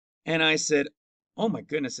 And I said, oh my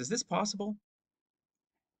goodness, is this possible?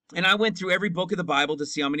 And I went through every book of the Bible to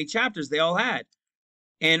see how many chapters they all had.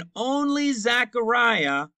 And only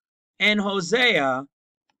Zechariah and Hosea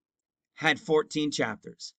had 14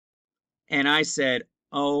 chapters. And I said,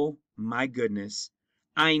 oh my goodness.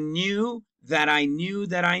 I knew that I knew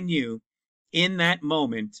that I knew in that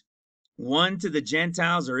moment, one to the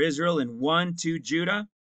Gentiles or Israel and one to Judah,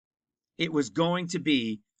 it was going to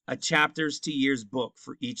be a chapters to years book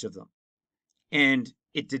for each of them. And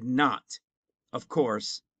it did not, of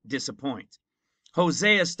course, disappoint.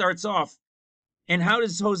 Hosea starts off. And how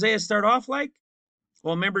does Hosea start off like?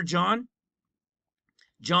 Well, remember John?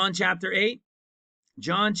 John chapter 8.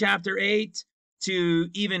 John chapter 8 to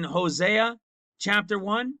even Hosea chapter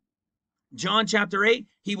 1. John chapter 8,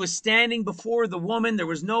 he was standing before the woman. There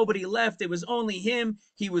was nobody left. It was only him.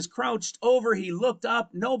 He was crouched over. He looked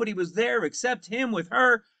up. Nobody was there except him with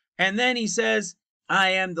her. And then he says,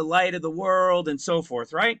 I am the light of the world, and so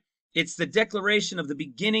forth, right? It's the declaration of the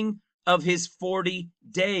beginning of his 40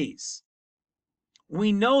 days.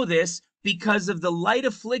 We know this because of the light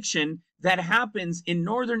affliction that happens in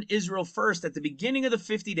northern Israel first at the beginning of the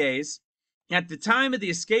 50 days, at the time of the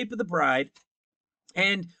escape of the bride.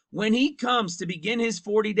 And when he comes to begin his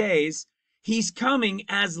 40 days, he's coming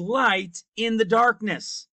as light in the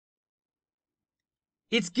darkness.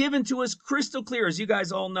 It's given to us crystal clear, as you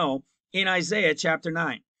guys all know, in Isaiah chapter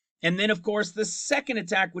 9. And then, of course, the second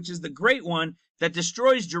attack, which is the great one that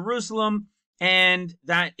destroys Jerusalem. And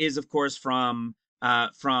that is, of course, from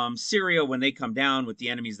Syria when they come down with the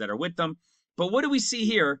enemies that are with them. But what do we see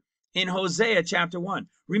here in Hosea chapter 1?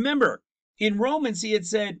 Remember, in Romans, he had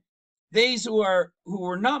said, these who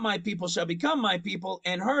were not my people shall become my people,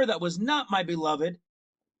 and her that was not my beloved,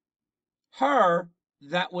 her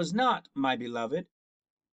that was not my beloved,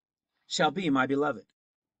 shall be my beloved.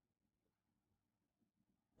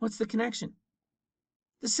 What's the connection?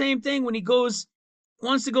 The same thing when he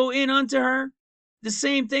wants to go in unto her. The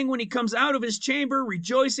same thing when he comes out of his chamber,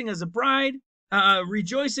 rejoicing as a bride,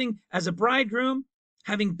 rejoicing as a bridegroom,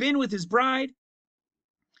 having been with his bride.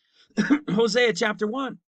 Hosea chapter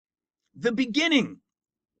 1. The beginning,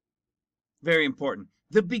 very important,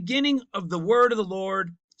 the beginning of the word of the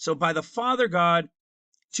Lord. So by the Father God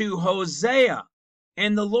to Hosea.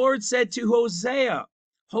 And the Lord said to Hosea,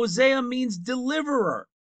 Hosea means deliverer.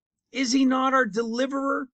 Is he not our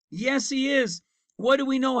deliverer? Yes, he is. What do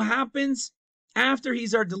we know happens after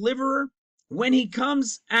he's our deliverer? When he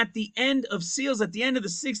comes at the end of seals, at the end of the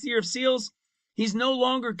 6th year of seals, he's no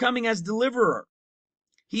longer coming as deliverer.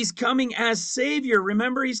 He's coming as Savior.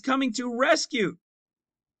 Remember, he's coming to rescue.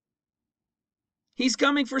 He's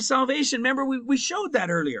coming for salvation. Remember, we showed that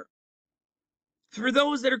earlier. For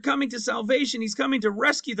those that are coming to salvation, he's coming to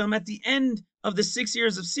rescue them at the end of the 6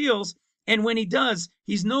 years of seals. And when he does,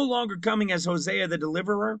 he's no longer coming as Hosea the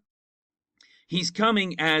deliverer. He's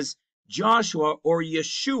coming as Joshua or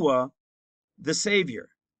Yeshua the Savior.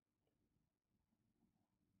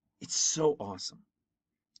 It's so awesome.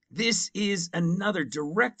 This is another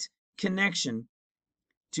direct connection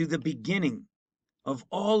to the beginning of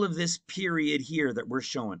all of this period here that we're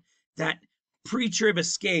showing. That pre-trib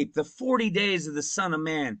escape, the 40 days of the Son of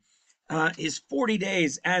Man, is 40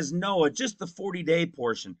 days as Noah, just the 40-day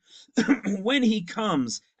portion. When he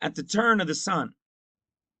comes at the turn of the sun,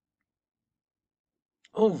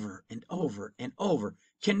 over and over and over,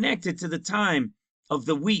 connected to the time of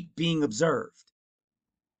the wheat being observed.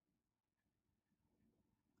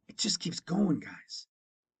 It just keeps going, guys.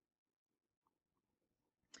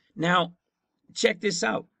 Now, check this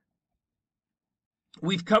out.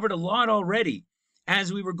 We've covered a lot already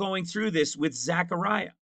as we were going through this with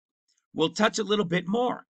Zechariah. We'll touch a little bit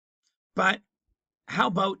more. But how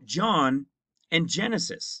about John and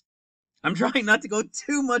Genesis? I'm trying not to go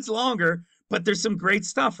too much longer, but there's some great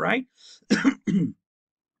stuff, right?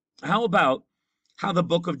 How about how the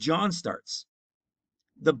book of John starts?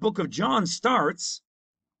 The book of John starts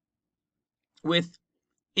with,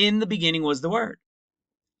 in the beginning was the Word.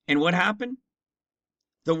 And what happened?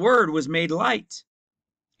 The Word was made light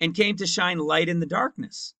and came to shine light in the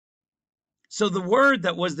darkness. So the Word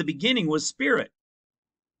that was the beginning was Spirit.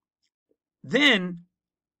 Then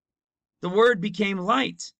the Word became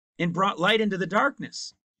light and brought light into the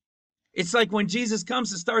darkness. It's like when Jesus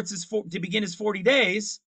comes to begin his 40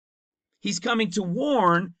 days, he's coming to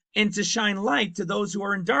warn and to shine light to those who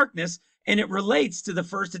are in darkness, and it relates to the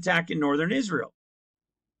first attack in northern Israel.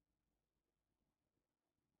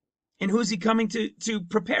 And who's he coming to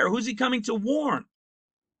prepare? Who's he coming to warn?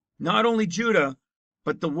 Not only Judah,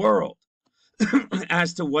 but the world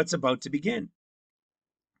as to what's about to begin.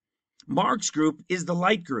 Mark's group is the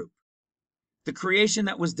light group, the creation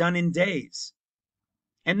that was done in days.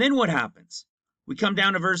 And then what happens? We come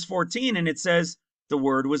down to verse 14 and it says, the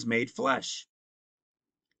Word was made flesh.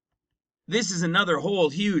 This is another whole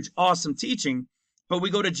huge, awesome teaching, but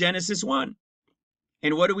we go to Genesis 1.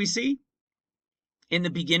 And what do we see? In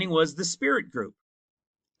the beginning was the Spirit group,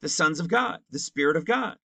 the sons of God, the Spirit of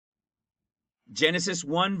God. Genesis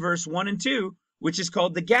 1, verse 1 and 2, which is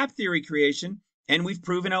called the gap theory creation, and we've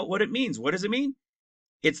proven out what it means. What does it mean?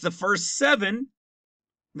 It's the first 7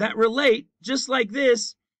 that relate just like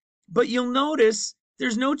this, but you'll notice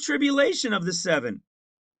there's no tribulation of the 7.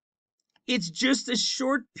 It's just a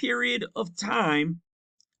short period of time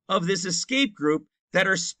of this escape group that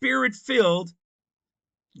are Spirit-filled,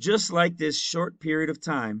 just like this short period of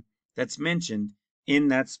time that's mentioned in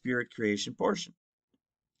that Spirit creation portion.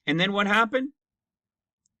 And then what happened?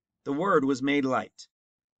 The Word was made light.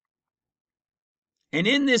 And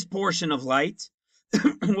in this portion of light,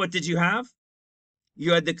 what did you have?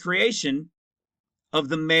 You had the creation of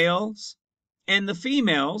the males and the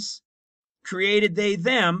females, created they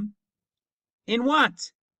them in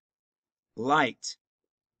what? Light.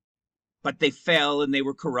 But they fell and they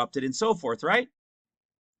were corrupted and so forth, right?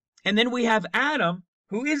 And then we have Adam,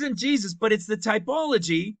 who isn't Jesus, but it's the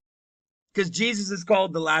typology, because Jesus is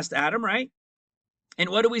called the last Adam, right? And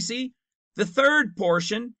what do we see? The third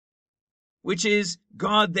portion, which is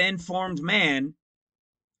God then formed man,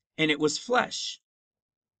 and it was flesh.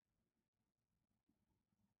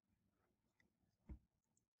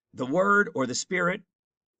 The Word or the Spirit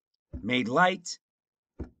made light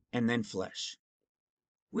and then flesh.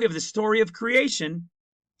 We have the story of creation,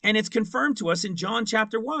 and it's confirmed to us in John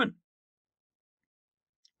chapter 1.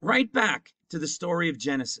 Right back to the story of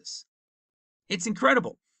Genesis. It's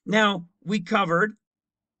incredible. Now, we covered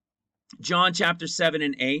John chapter 7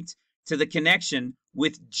 and 8 to the connection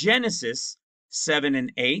with Genesis 7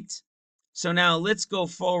 and 8. So now let's go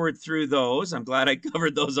forward through those. I'm glad I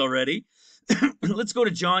covered those already. Let's go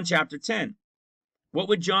to John chapter 10. What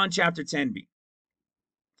would John chapter 10 be?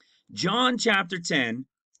 John chapter 10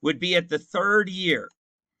 would be at the 3rd year.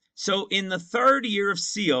 So in the 3rd year of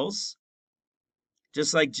seals,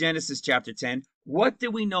 just like Genesis chapter 10, what do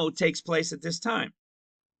we know takes place at this time?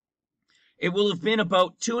 It will have been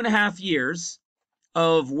about 2.5 years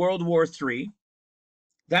of World War III.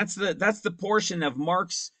 That's the portion of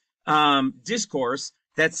Mark's discourse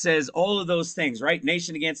that says all of those things, right?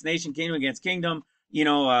 Nation against nation, kingdom against kingdom,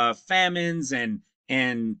 famines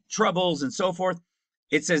and troubles and so forth.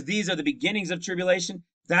 It says these are the beginnings of tribulation.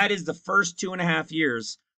 That is the first 2.5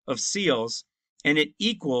 years of seals, and it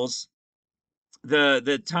equals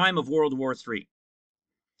the time of World War III.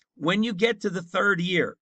 When you get to the 3rd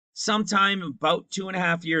year, sometime about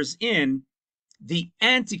 2.5 years in, the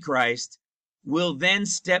Antichrist will then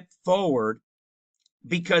step forward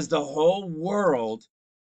because the whole world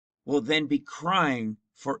will then be crying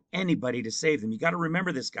for anybody to save them. You got to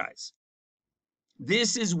remember this, guys.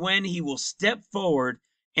 This is when he will step forward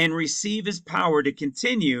and receive his power to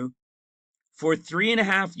continue for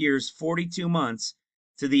 3.5 years, 42 months,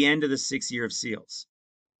 to the end of the 6th year of seals.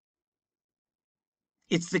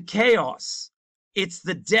 It's the chaos, it's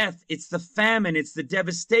the death, it's the famine, it's the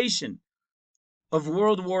devastation of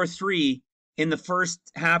World War III in the first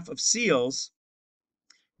half of seals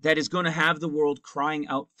that is going to have the world crying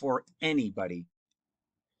out for anybody,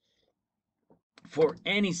 for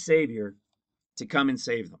any savior to come and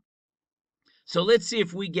save them. So let's see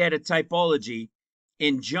if we get a typology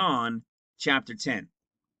in John chapter 10.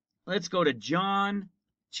 Let's go to John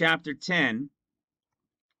chapter 10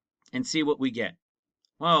 and see what we get.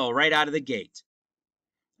 Oh, right out of the gate.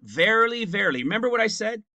 Verily, verily. Remember what I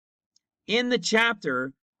said? In the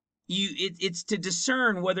chapter, it's to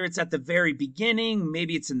discern whether it's at the very beginning,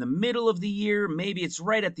 maybe it's in the middle of the year, maybe it's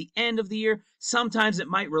right at the end of the year. Sometimes it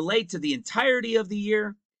might relate to the entirety of the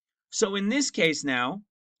year. So in this case now,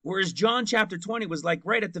 whereas John chapter 20 was like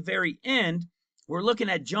right at the very end, we're looking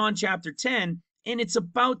at John chapter 10, and it's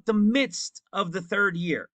about the midst of the 3rd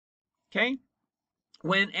year, okay?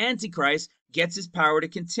 When Antichrist gets his power to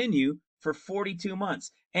continue for 42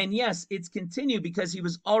 months. And yes, it's continued because he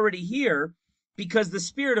was already here, because the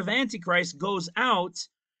spirit of Antichrist goes out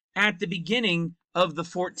at the beginning of the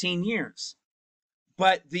 14 years.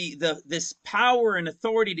 But this power and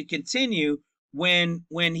authority to continue when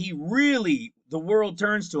he really, the world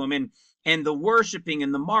turns to him, and the worshiping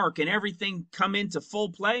and the mark and everything come into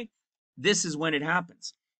full play, this is when it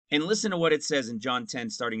happens. And listen to what it says in John 10,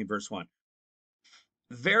 starting in verse 1.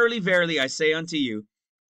 Verily, verily, I say unto you,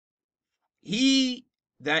 he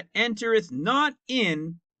that entereth not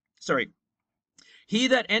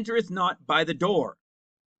by the door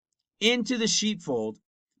into the sheepfold,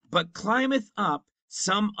 but climbeth up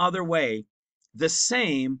some other way, the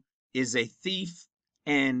same is a thief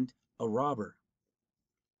and a robber.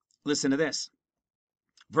 Listen to this.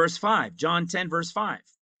 Verse 5, John 10, verse 5.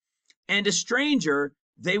 And a stranger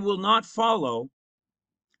they will not follow,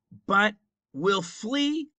 but will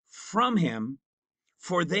flee from him,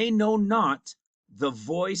 for they know not the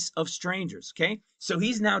voice of strangers. Okay, so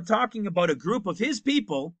he's now talking about a group of his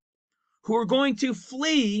people who are going to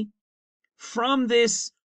flee from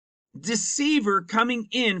this deceiver coming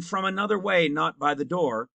in from another way, not by the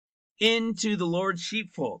door, into the Lord's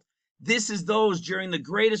sheepfold. This is those during the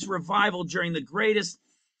greatest revival, during the greatest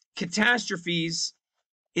catastrophes,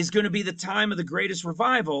 is going to be the time of the greatest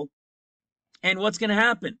revival. And what's going to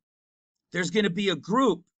happen? There's going to be a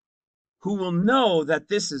group who will know that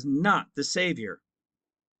this is not the Savior,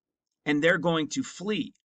 and they're going to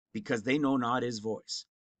flee because they know not his voice.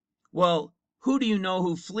 Well, who do you know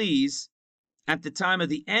who flees at the time of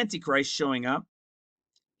the Antichrist showing up?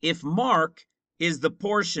 If Mark is the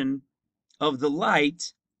portion of the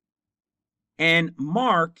light, and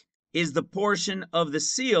Mark is the portion of the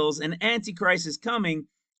seals, and Antichrist is coming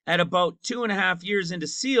at about 2.5 years into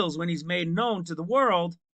seals when he's made known to the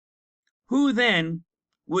world, who then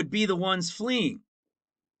would be the ones fleeing?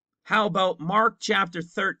 How about Mark chapter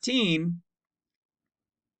 13,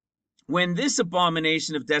 when this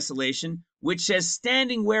abomination of desolation, which says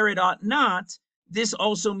standing where it ought not, this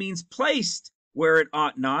also means placed where it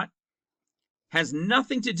ought not, has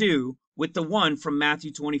nothing to do with the one from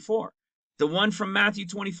Matthew 24. The one from Matthew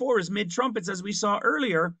 24 is mid-trumpets, as we saw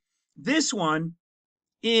earlier. This one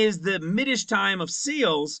is the middish time of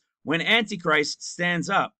seals when Antichrist stands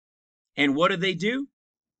up. And what do?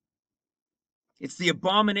 It's the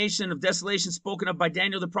abomination of desolation spoken of by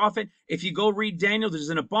Daniel the prophet. If you go read Daniel, there's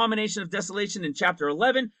an abomination of desolation in chapter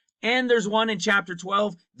 11, and there's one in chapter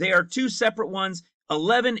 12. They are two separate ones.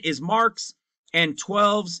 11 is Mark's, and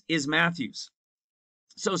 12's is Matthew's.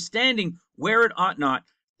 So standing where it ought not,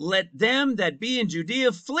 let them that be in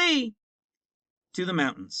Judea flee to the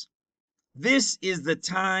mountains. This is the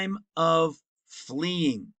time of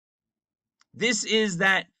fleeing. This is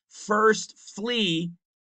that first flee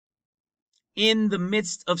in the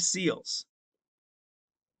midst of seals.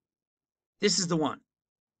 This is the one.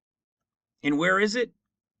 And where is it?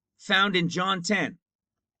 Found in John 10.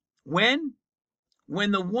 When?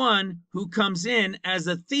 When the one who comes in as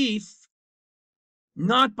a thief,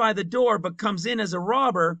 not by the door, but comes in as a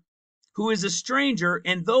robber, who is a stranger,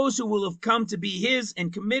 and those who will have come to be his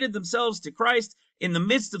and committed themselves to Christ in the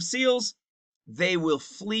midst of seals, they will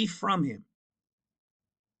flee from him.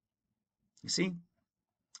 You see?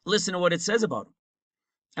 Listen to what it says about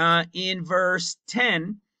him. In verse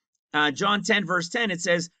 10, John 10, verse 10, it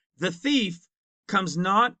says, the thief comes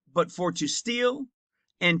not but for to steal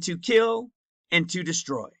and to kill and to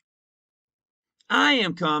destroy. I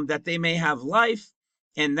am come that they may have life,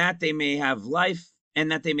 and that they may have life,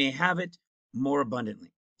 and that they may have it more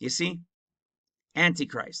abundantly. You see?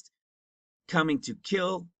 Antichrist coming to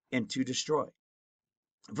kill and to destroy.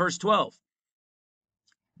 Verse 12.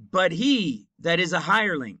 But he that is a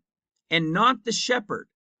hireling, and not the shepherd,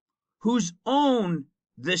 whose own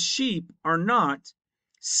the sheep are not,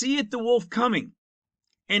 seeth the wolf coming,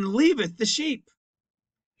 and leaveth the sheep,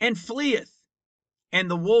 and fleeth,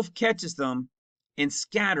 and the wolf catcheth them, and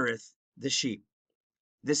scattereth the sheep.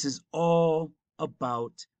 This is all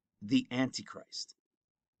about the Antichrist.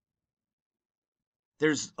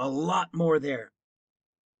 There's a lot more there.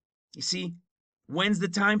 You see, when's the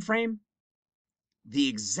time frame? The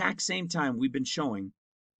exact same time we've been showing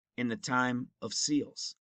in the time of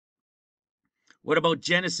seals. What about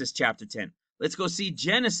Genesis chapter 10? Let's go see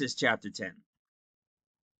Genesis chapter 10.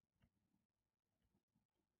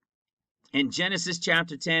 In Genesis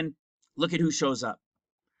chapter 10, look at who shows up.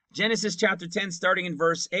 Genesis chapter 10, starting in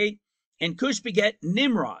verse 8. And Cush begat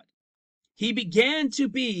Nimrod. He began to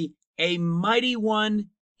be a mighty one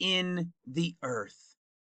in the earth.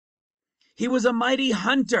 He was a mighty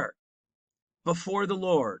hunter before the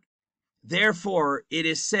Lord. Therefore it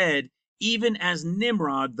is said, even as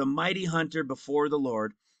Nimrod, the mighty hunter before the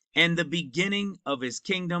Lord, and the beginning of his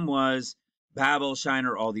kingdom was Babel,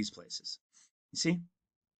 Shinar, all these places. You see?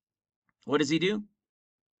 What does he do?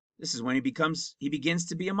 This is when he begins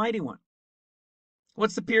to be a mighty one.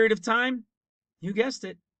 What's the period of time? You guessed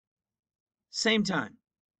it. Same time.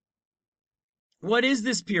 What is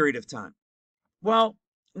this period of time? Well,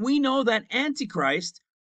 we know that Antichrist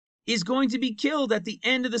is going to be killed at the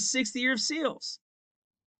end of the 6th year of seals.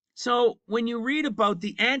 So when you read about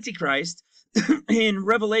the Antichrist in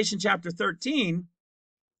Revelation chapter 13,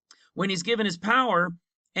 when he's given his power,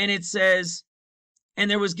 and it says, and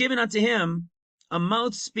there was given unto him a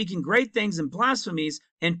mouth speaking great things and blasphemies,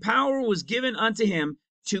 and power was given unto him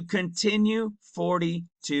to continue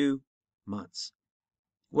 42 months.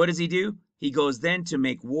 What does he do? He goes then to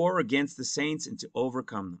make war against the saints and to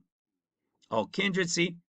overcome them. All kindred,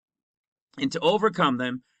 see, and to overcome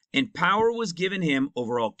them, and power was given him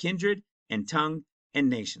over all kindred and tongue and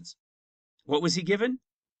nations. What was he given?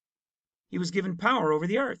 He was given power over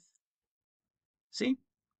the earth. See,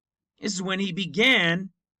 this is when he began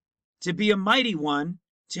to be a mighty one,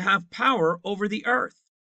 to have power over the earth.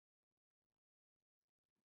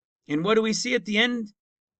 And what do we see at the end?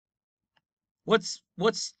 What's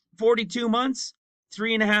 42 months?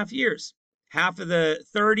 3.5 years. Half of the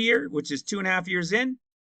 3rd year, which is 2.5 years in,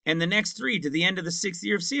 and the next 3 to the end of the 6th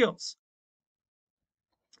year of seals.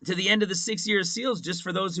 To the end of the 6th year of seals, just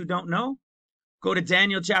for those who don't know, go to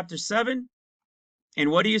Daniel chapter 7, and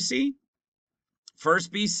what do you see?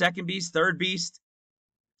 First beast, second beast, third beast,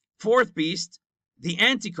 fourth beast, the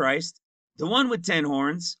Antichrist, the one with 10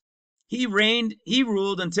 horns. He reigned, he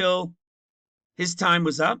ruled until his time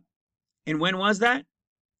was up. And when was that?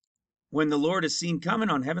 When the Lord is seen coming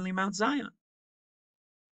on heavenly Mount Zion.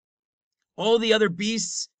 All the other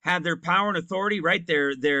beasts had their power and authority, right?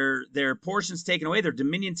 Their portions taken away, their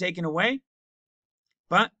dominion taken away.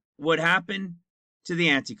 But what happened to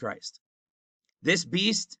the Antichrist? This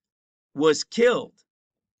beast was killed,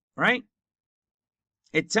 right?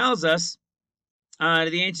 It tells us,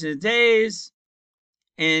 the Ancient of Days,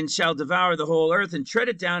 and shall devour the whole earth and tread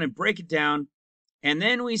it down and break it down. And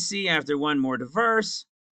then we see after one more verse,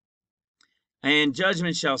 and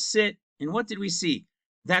judgment shall sit. And what did we see?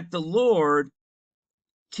 That the Lord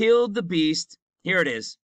killed the beast. Here it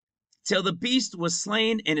is. Till the beast was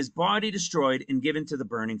slain and his body destroyed and given to the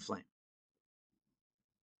burning flame.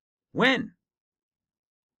 When?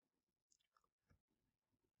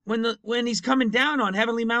 When he's coming down on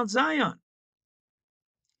heavenly Mount Zion.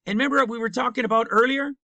 And remember we were talking about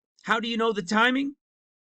earlier? How do you know the timing?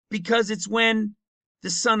 Because it's when the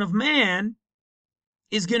Son of Man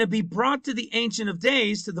is going to be brought to the Ancient of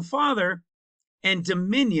Days, to the Father, and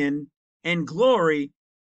dominion and glory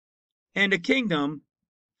and a kingdom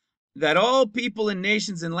that all people and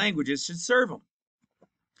nations and languages should serve him.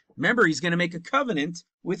 Remember, he's going to make a covenant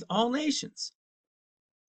with all nations.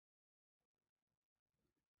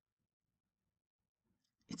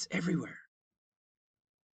 It's everywhere.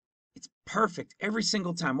 It's perfect every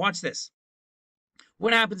single time. Watch this.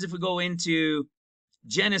 What happens if we go into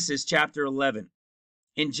Genesis chapter 11?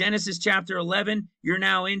 In Genesis chapter 11, you're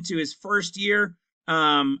now into his first year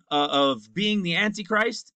of being the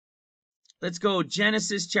Antichrist. Let's go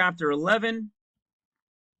Genesis chapter 11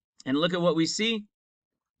 and look at what we see.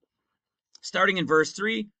 Starting in verse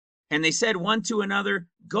 3, and they said one to another,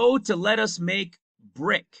 go to let us make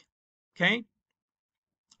brick. Okay?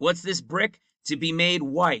 What's this brick? to be made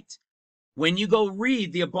white. When you go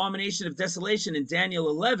read the abomination of desolation in Daniel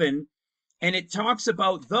 11, and it talks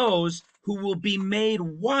about those who will be made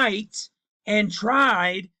white and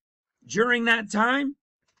tried during that time,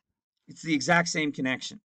 it's the exact same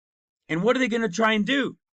connection. And what are they going to try and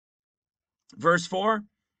do? Verse 4,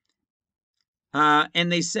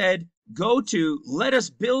 and they said, let us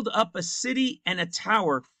build up a city and a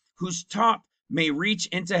tower whose top may reach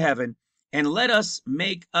into heaven, and let us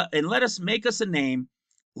make us a name,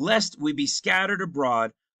 lest we be scattered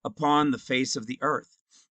abroad upon the face of the earth.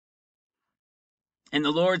 And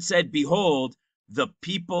the Lord said, behold, the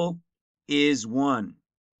people is one.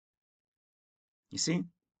 You see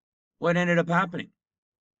what ended up happening?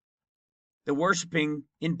 The worshiping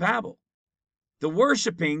in Babel, the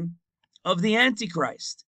worshiping of the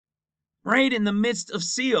Antichrist, right in the midst of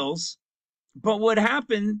seals. But what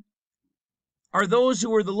happened are those who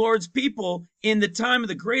were the Lord's people in the time of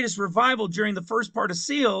the greatest revival during the first part of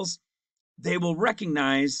seals, they will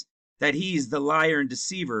recognize that he's the liar and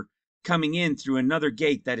deceiver coming in through another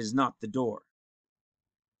gate that is not the door.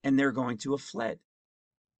 And they're going to have fled.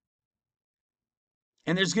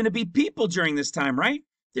 And there's going to be people during this time, right?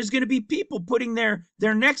 There's going to be people putting their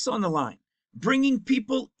necks on the line, bringing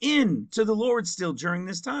people in to the Lord still during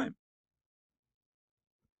this time.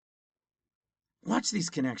 Watch these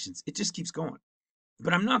connections. It just keeps going.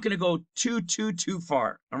 But I'm not going to go too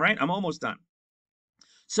far. All right? I'm almost done.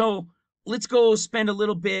 So let's go spend a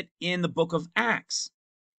little bit in the book of Acts.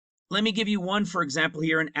 Let me give you one, for example,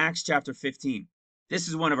 here in Acts chapter 15. This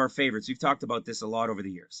is one of our favorites. We've talked about this a lot over the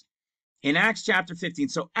years. In Acts chapter 15.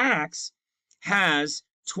 So Acts has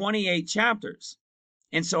 28 chapters.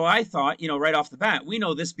 And so I thought, right off the bat, we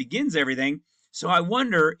know this begins everything. So I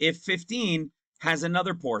wonder if 15 has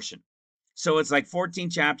another portion. So it's like 14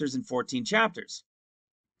 chapters and 14 chapters.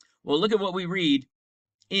 Well, look at what we read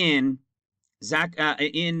in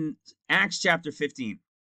Acts chapter 15.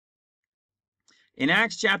 In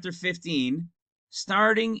Acts chapter 15,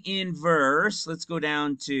 starting in let's go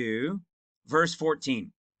down to verse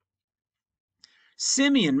 14.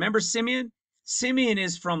 Simeon, remember Simeon? Simeon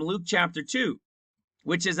is from Luke chapter 2,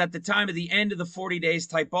 which is at the time of the end of the 40 days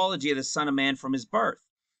typology of the Son of Man from his birth.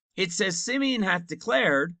 It says Simeon hath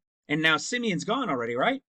declared, and now Simeon's gone already,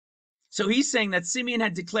 right? So he's saying that Simeon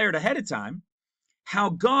had declared ahead of time how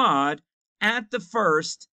God at the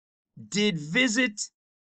first did visit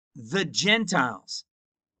the Gentiles.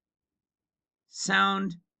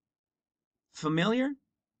 Sound familiar?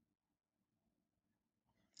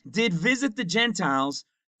 Did visit the Gentiles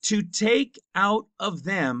to take out of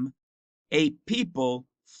them a people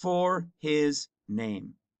for his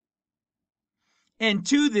name. And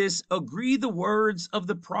to this agree the words of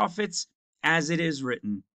the prophets as it is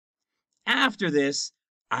written. After this,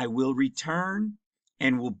 I will return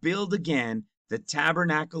and will build again the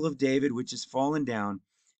tabernacle of David, which is fallen down,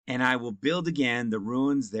 and I will build again the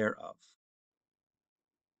ruins thereof.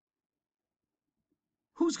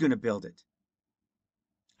 Who's going to build it?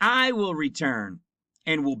 I will return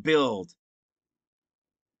and will build.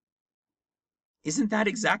 Isn't that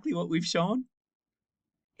exactly what we've shown?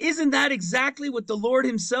 Isn't that exactly what the Lord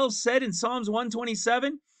himself said in Psalms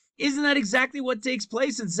 127? Isn't that exactly what takes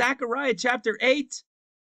place in Zechariah chapter 8?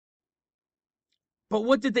 But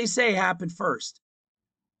what did they say happened first?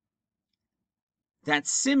 That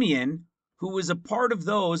Simeon, who was a part of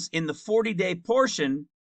those in the 40-day portion,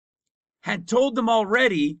 had told them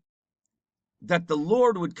already that the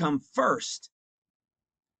Lord would come first,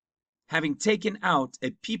 having taken out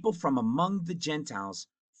a people from among the Gentiles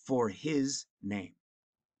for his name.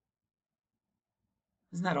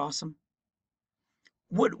 Isn't that awesome?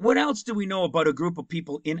 What else do we know about a group of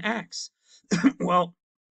people in Acts? Well,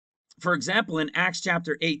 for example, in Acts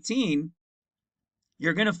chapter 18,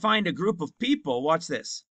 you're going to find a group of people. Watch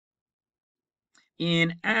this.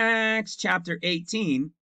 In Acts chapter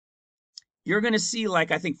 18, you're going to see,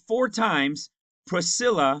 like, I think 4 times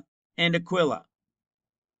Priscilla and Aquila.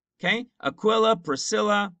 Okay? Aquila,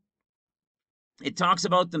 Priscilla. It talks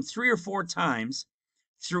about them 3 or 4 times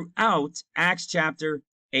throughout Acts chapter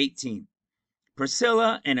 18.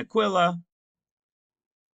 Priscilla and Aquila.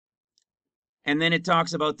 And then it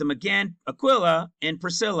talks about them again, Aquila and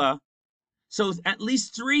Priscilla. So at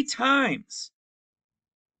least 3 times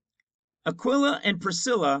Aquila and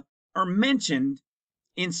Priscilla are mentioned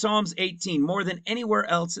in Psalms 18 more than anywhere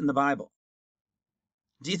else in the Bible.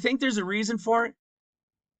 Do you think there's a reason for it?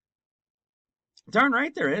 Darn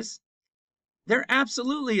right there is. There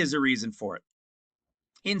absolutely is a reason for it.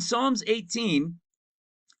 In Psalms 18,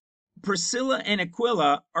 Priscilla and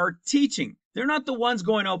Aquila are teaching. They're not the ones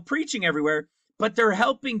going out preaching everywhere, but they're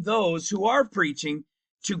helping those who are preaching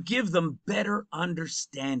to give them better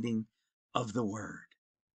understanding of the word.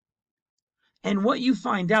 And what you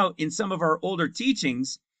find out in some of our older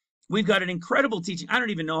teachings, we've got an incredible teaching. I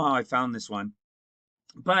don't even know how I found this one,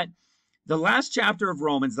 but the last chapter of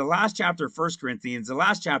Romans, the last chapter of 1 Corinthians, the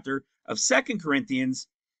last chapter of 2 Corinthians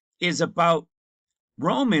is about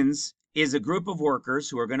Romans is a group of workers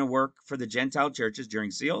who are going to work for the Gentile churches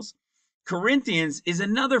during seals. Corinthians is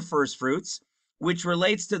another first fruits, which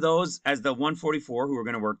relates to those as the 144 who are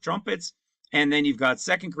going to work trumpets. And then you've got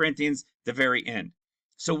 2 Corinthians, the very end.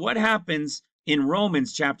 So what happens in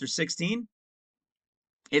Romans chapter 16?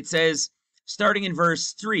 It says, starting in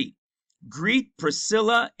verse 3, greet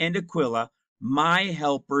Priscilla and Aquila, my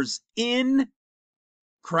helpers in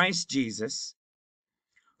Christ Jesus,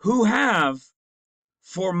 who have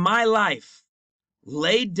for my life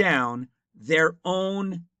laid down their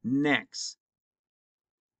own necks.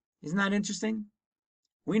 Isn't that interesting?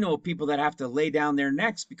 We know people that have to lay down their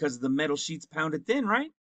necks because of the metal sheets pounded thin,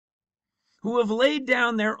 right? Who have laid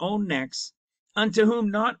down their own necks, unto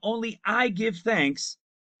whom not only I give thanks,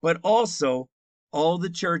 but also all the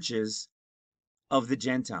churches of the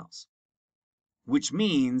Gentiles, which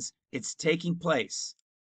means it's taking place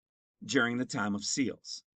during the time of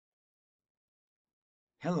seals.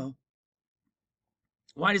 Hello.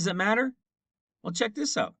 Why does it matter? Well, check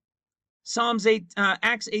this out.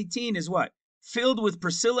 Acts 18 is what? Filled with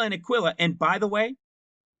Priscilla and Aquila. And by the way,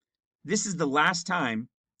 this is the last time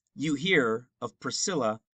you hear of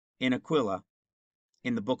Priscilla and Aquila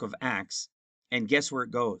in the book of Acts. And guess where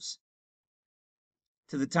it goes?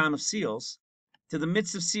 To the time of seals, to the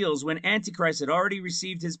midst of seals, when Antichrist had already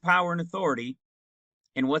received his power and authority.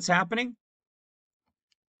 And what's happening?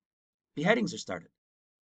 Beheadings are started.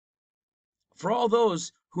 For all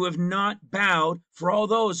those who have not bowed, for all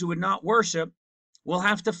those who would not worship, will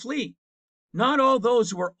have to flee. Not all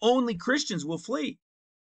those who are only Christians will flee.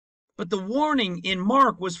 But the warning in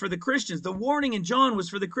Mark was for the Christians. The warning in John was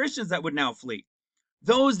for the Christians that would now flee.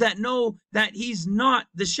 Those that know that he's not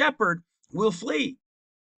the shepherd will flee.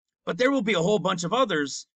 But there will be a whole bunch of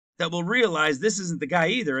others that will realize this isn't the guy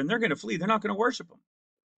either, and they're going to flee. They're not going to worship him.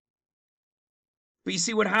 But you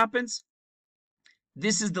see what happens?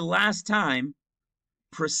 This is the last time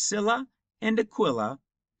Priscilla and Aquila,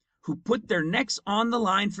 who put their necks on the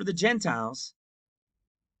line for the Gentiles,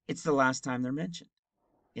 it's the last time they're mentioned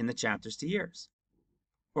in the chapters to years.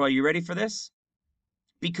 Well, are you ready for this?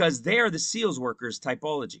 Because they are the seals workers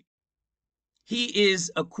typology. He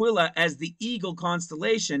is Aquila as the eagle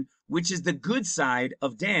constellation, which is the good side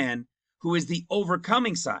of Dan, who is the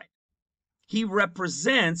overcoming side. They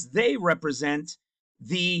represent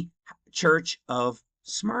the church of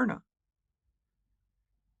Smyrna.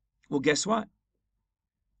 Well, guess what?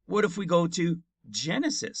 What if we go to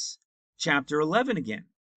Genesis chapter 11 again?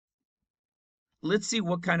 Let's see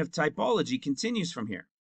what kind of typology continues from here.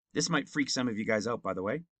 This might freak some of you guys out, by the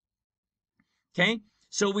way. Okay,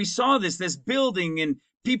 so we saw this building, and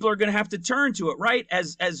people are going to have to turn to it, right?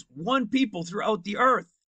 As one people throughout the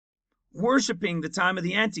earth, worshiping the time of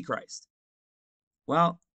the Antichrist.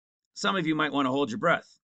 Well, some of you might want to hold your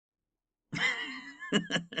breath.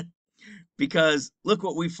 Because look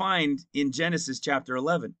what we find in Genesis chapter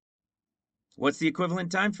 11. What's the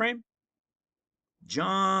equivalent time frame?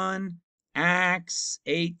 John, Acts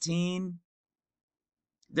 18.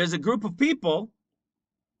 There's a group of people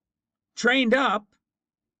trained up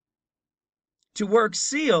to work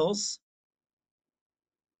seals,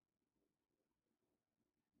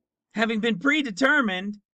 having been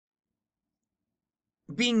predetermined,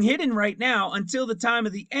 being hidden right now until the time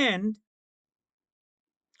of the end,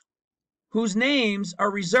 whose names are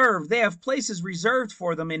reserved. They have places reserved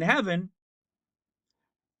for them in heaven.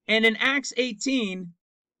 And in Acts 18,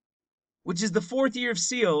 which is the 4th year of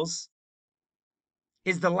seals,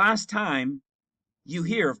 is the last time you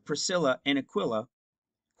hear of Priscilla and Aquila,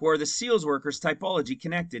 who are the seals workers typology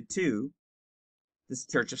connected to this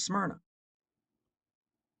church of Smyrna.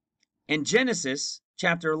 And Genesis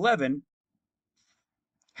chapter 11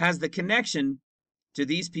 has the connection to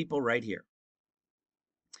these people right here.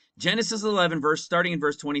 Genesis 11, starting in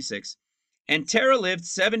verse 26. And Terah lived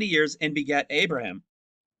 70 years and begat Abraham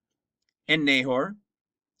and Nahor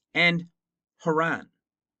and Haran.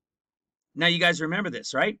 Now you guys remember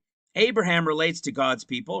this, right? Abraham relates to God's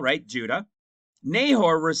people, right? Judah.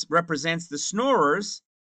 Nahor represents the snorers,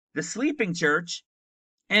 the sleeping church.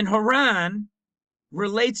 And Haran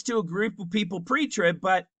relates to a group of people pre-trib,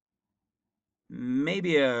 but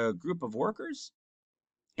maybe a group of workers.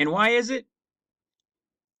 And why is it?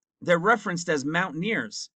 They're referenced as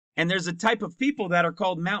mountaineers. And there's a type of people that are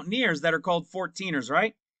called mountaineers that are called 14ers,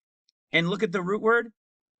 right? And look at the root word.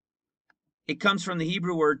 It comes from the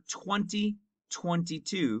Hebrew word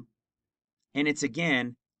 2022, and it's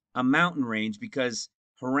again a mountain range because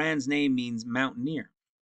Haran's name means mountaineer.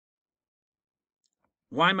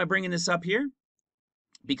 Why am I bringing this up here?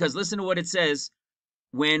 Because listen to what it says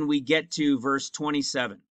when we get to verse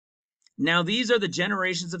 27. Now these are the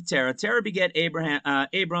generations of Terah. Terah begat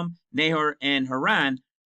Abram, Nahor, and Haran,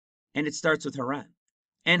 and it starts with Haran.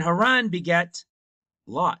 And Haran begat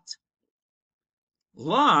Lot.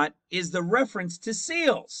 Lot is the reference to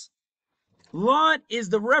seals. Lot is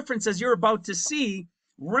the reference, as you're about to see,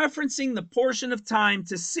 referencing the portion of time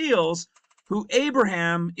to seals who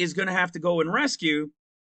Abraham is going to have to go and rescue,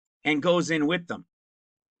 and goes in with them.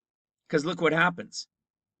 Because look what happens.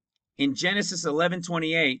 In Genesis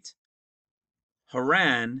 11:28,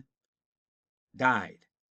 Haran died.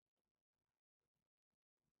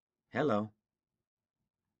 Hello.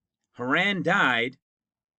 Haran died,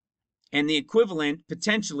 and the equivalent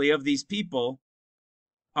potentially of these people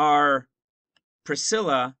are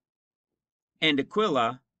Priscilla and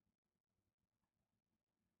Aquila.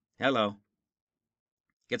 Hello.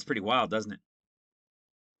 Gets pretty wild, doesn't it?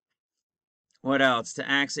 What else? To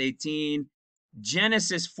Acts 18,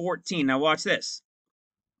 Genesis 14. Now watch this.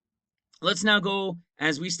 Let's now go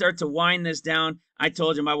as we start to wind this down. I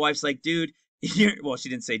told you, my wife's like, dude, well, she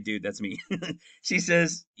didn't say dude, that's me. She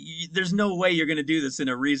says, there's no way you're going to do this in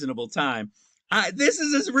a reasonable time. This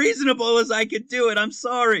is as reasonable as I could do it. I'm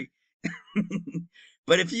sorry.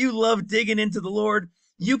 But if you love digging into the Lord,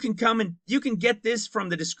 you can come and you can get this from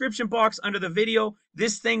the description box under the video,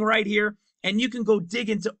 this thing right here, and you can go dig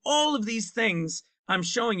into all of these things I'm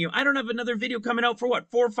showing you. I don't have another video coming out for what,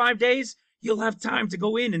 4 or 5 days? You'll have time to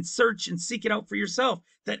go in and search and seek it out for yourself,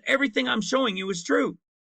 that everything I'm showing you is true.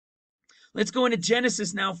 Let's go into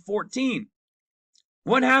Genesis now 14.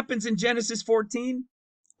 What happens in Genesis 14?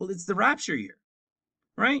 Well, it's the rapture year,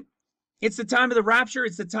 right? It's the time of the rapture.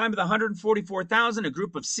 It's the time of the 144,000, a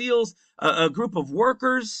group of seals, a group of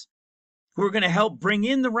workers who are going to help bring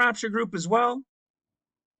in the rapture group as well,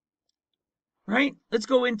 right? Let's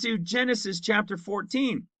go into Genesis chapter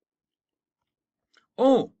 14.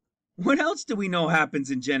 Oh, what else do we know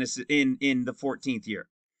happens in Genesis in the 14th year?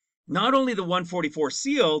 Not only the 144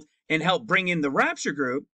 sealed and help bring in the rapture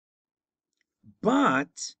group, but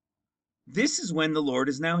this is when the Lord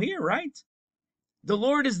is now here, right? The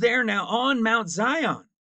Lord is there now on Mount Zion.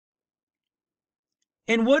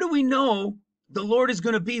 And what do we know the Lord is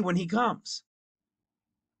going to be when he comes?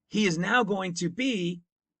 He is now going to be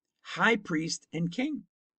high priest and king.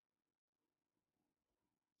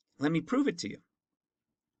 Let me prove it to you.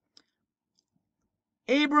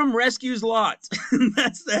 Abram rescues Lot.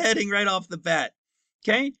 That's the heading right off the bat.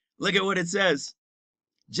 Okay, look at what it says.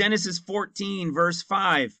 Genesis 14, verse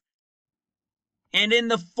 5. And in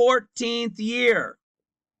the 14th year.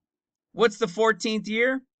 What's the 14th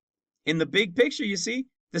year? In the big picture, you see,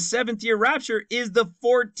 the 7th year rapture is the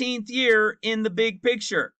 14th year in the big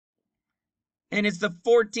picture. And it's the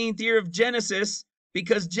 14th year of Genesis,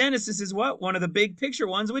 because Genesis is what? One of the big picture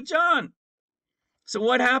ones with John. So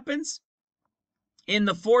what happens? In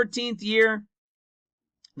the 14th year,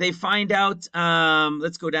 they find out,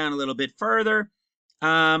 let's go down a little bit further.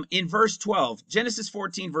 In verse 12, Genesis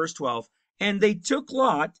 14, verse 12, and they took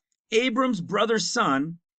Lot, Abram's brother's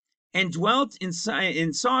son, and dwelt in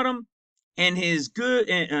Sodom and his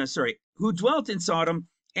who dwelt in Sodom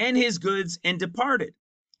and his goods, and departed.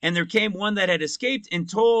 And there came one that had escaped and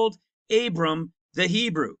told Abram the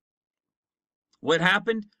Hebrew. What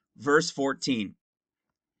happened? Verse 14.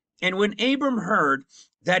 And when Abram heard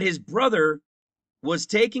that his brother was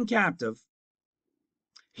taken captive,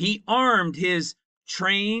 he armed his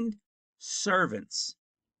trained servants,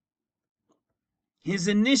 his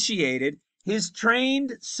initiated, his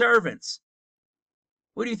trained servants.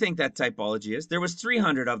 What do you think that typology is? There was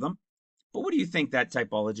 300 of them, but what do you think that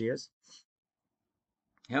typology is?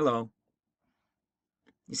 Hello.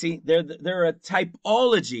 You see, they're a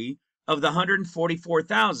typology of the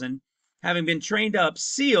 144,000 having been trained up,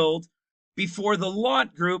 sealed, before the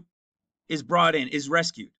Lot group is brought in, is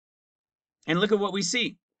rescued. And look at what we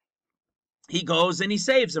see. He goes and he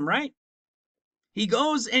saves them, right? He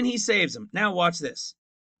goes and he saves them. Now watch this.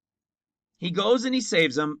 He goes and he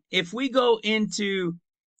saves them. If we go into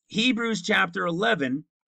Hebrews chapter 11,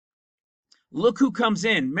 look who comes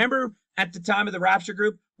in. Remember at the time of the rapture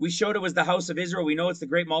group, we showed it was the house of Israel. We know it's the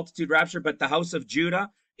great multitude rapture, but the house of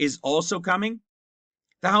Judah is also coming.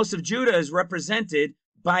 The house of Judah is represented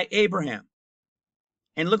by Abraham.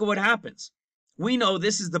 And look at what happens. We know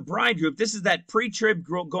this is the bride group. This is that pre-trib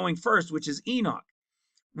going first, which is Enoch.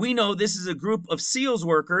 We know this is a group of seals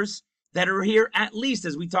workers that are here at least,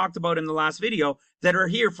 as we talked about in the last video, that are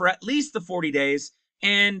here for at least the 40 days,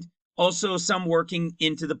 and also some working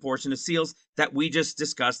into the portion of seals that we just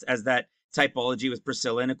discussed as that typology with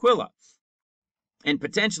Priscilla and Aquila. And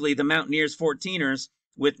potentially the Mountaineers 14ers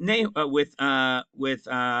with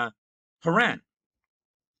Haran.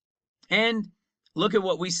 And look at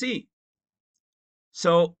what we see.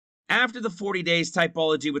 So after the 40 days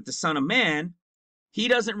typology with the Son of Man, he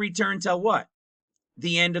doesn't return till what?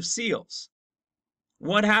 The end of seals.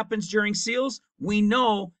 What happens during seals? We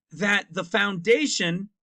know that the foundation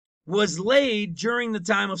was laid during the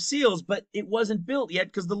time of seals, but it wasn't built yet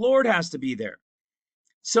because the Lord has to be there.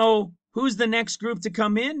 So who's the next group to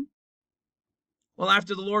come in? Well,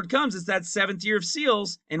 after the Lord comes, it's that 7th year of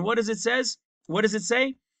seals. And what does it says? What does it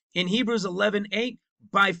say? In Hebrews 11:8,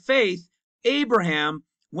 by faith, Abraham,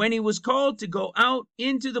 when he was called to go out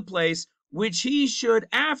into the place which he should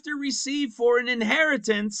after receive for an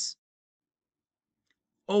inheritance,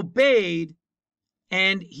 obeyed,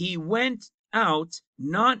 and he went out,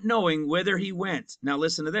 not knowing whither he went. Now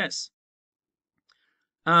listen to this.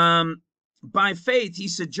 By faith, he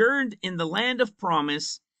sojourned in the land of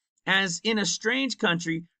promise, as in a strange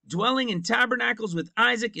country, dwelling in tabernacles with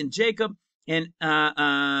Isaac and Jacob, and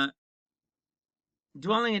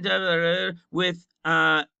dwelling in with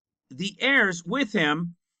the heirs with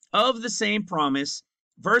him of the same promise.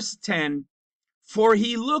 Verse 10, for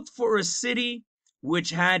he looked for a city which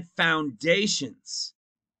had foundations,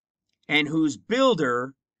 and whose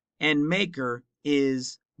builder and maker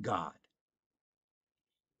is God.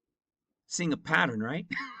 Seeing a pattern, right?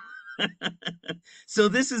 So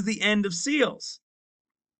this is the end of seals.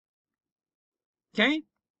 Okay?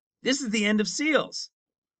 This is the end of seals.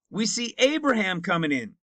 We see Abraham coming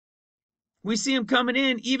in. We see him coming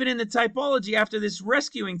in even in the typology after this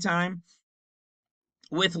rescuing time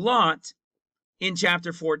with Lot in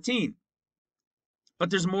chapter 14. But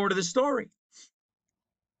there's more to the story.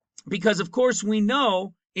 Because of course we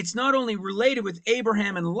know it's not only related with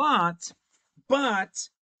Abraham and Lot, but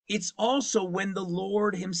it's also when the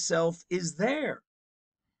Lord himself is there.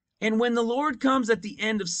 And when the Lord comes at the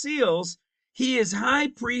end of seals, he is high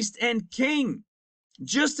priest and king,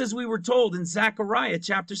 just as we were told in Zechariah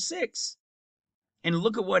chapter 6. And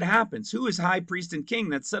look at what happens. Who is high priest and king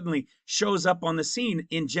that suddenly shows up on the scene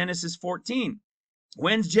in Genesis 14?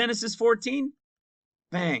 When's Genesis 14?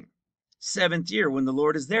 Bang. 7th year, when the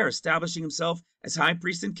Lord is there, establishing himself as high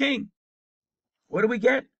priest and king. What do we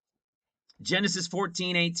get? Genesis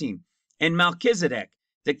 14:18. And Melchizedek,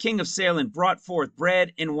 the king of Salem, brought forth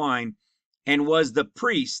bread and wine, and was the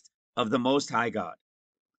priest of the Most High God.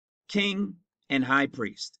 King and high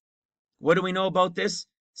priest. What do we know about this?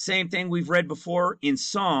 Same thing we've read before in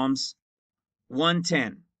Psalms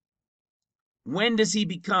 110. When does he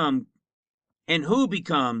become, and who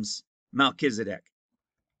becomes Melchizedek?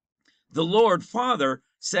 The Lord Father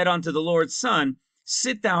said unto the Lord's Son,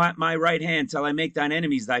 sit thou at my right hand till I make thine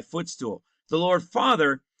enemies thy footstool. The Lord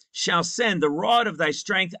Father shall send the rod of thy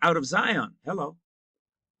strength out of Zion. Hello.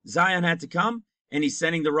 Zion had to come, and he's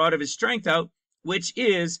sending the rod of his strength out, which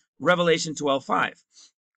is Revelation 12:5.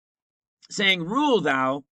 Saying, rule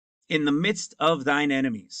thou in the midst of thine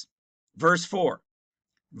enemies. Verse 4,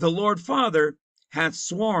 the Lord Father hath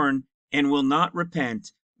sworn and will not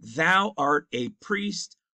repent. Thou art a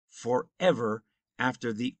priest forever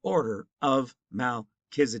after the order of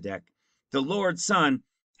Melchizedek. The Lord's Son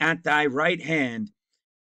at thy right hand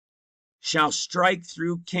shall strike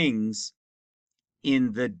through kings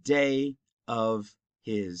in the day of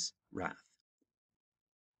his wrath.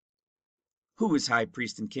 Who is high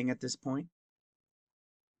priest and king at this point?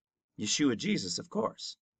 Yeshua Jesus, of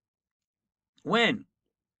course. When?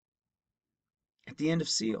 At the end of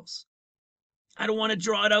seals. I don't want to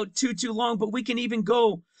draw it out too long, but we can even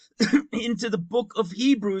go into the book of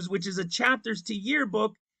Hebrews, which is a chapters to year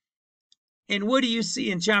book. And what do you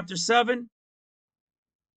see in chapter 7?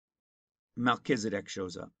 Melchizedek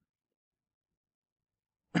shows up.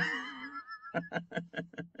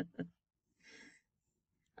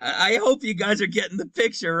 I hope you guys are getting the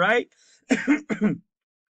picture, right?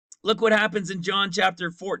 Look what happens in John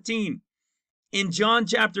chapter 14. In John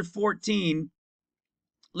chapter 14,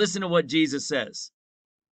 listen to what Jesus says.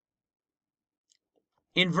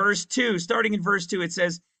 In verse 2, starting in verse 2, it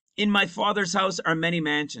says, in my Father's house are many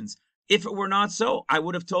mansions. If it were not so, I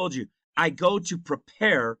would have told you, I go to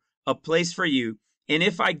prepare a place for you. And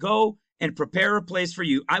if I go and prepare a place for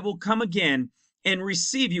you, I will come again and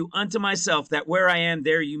receive you unto myself, that where I am,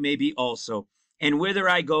 there you may be also. And whither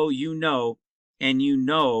I go, you know, and you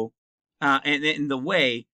know, and in the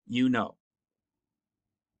way you know.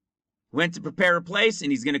 Went to prepare a place,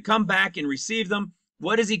 and he's going to come back and receive them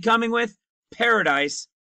What is he coming with? Paradise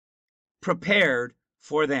prepared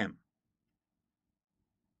for them.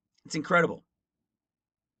 It's incredible.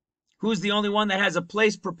 Who's the only one that has a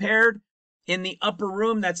place prepared in the upper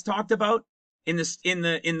room that's talked about in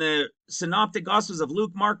the synoptic gospels of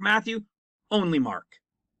Luke, Mark, Matthew? Only Mark.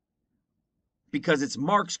 Because it's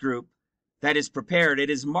Mark's group that is prepared. It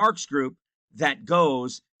is Mark's group that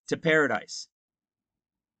goes to paradise.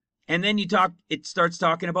 And then it starts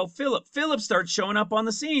talking about Philip. Philip starts showing up on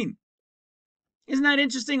the scene. Isn't that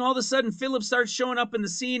interesting? All of a sudden, Philip starts showing up in the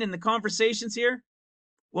scene in the conversations here.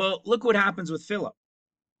 Well, look what happens with Philip.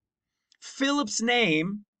 Philip's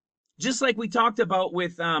name, just like we talked about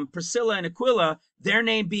with Priscilla and Aquila, their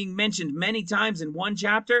name being mentioned many times in one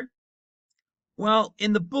chapter. Well,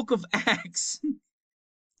 in the book of Acts,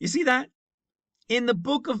 you see that? In the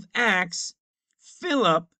book of Acts,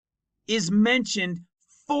 Philip is mentioned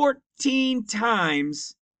 14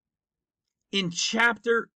 times in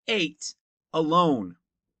chapter 8 alone.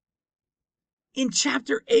 In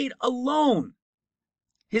chapter 8 alone,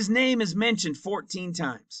 his name is mentioned 14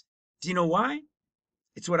 times. Do you know why?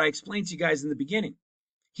 It's what I explained to you guys in the beginning.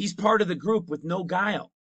 He's part of the group with no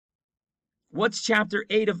guile. What's chapter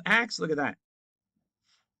 8 of Acts? Look at that.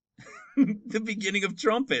 The beginning of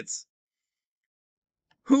trumpets.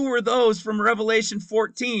 Who were those from Revelation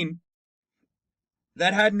 14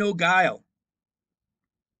 that had no guile?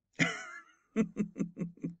 The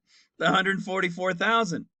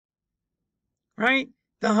 144,000. Right?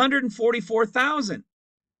 The 144,000.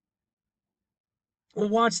 Well,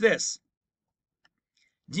 watch this.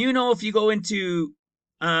 Do you know if you go into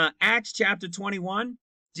Acts chapter 21,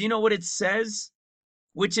 do you know what it says?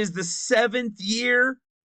 Which is the 7th year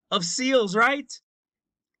of seals, right?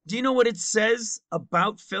 Do you know what it says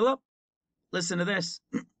about Philip? Listen to this.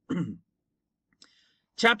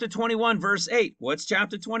 Chapter 21, verse 8. What's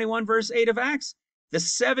chapter 21, verse 8 of Acts? The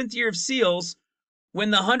 7th year of seals,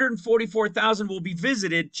 when the 144,000 will be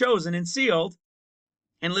visited, chosen, and sealed.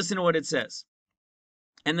 And listen to what it says.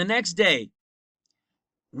 And the next day,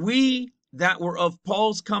 we that were of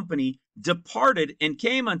Paul's company departed and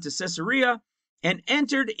came unto Caesarea and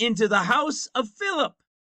entered into the house of Philip.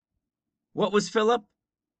 What was Philip?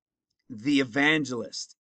 The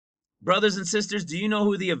evangelist. Brothers and sisters, do you know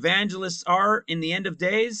who the evangelists are in the end of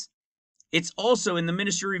days? It's also in the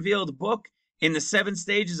Ministry Revealed book, in the 7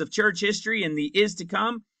 stages of church history, in the is to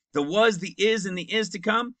come, the was, the is, and the is to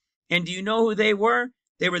come. And do you know who they were?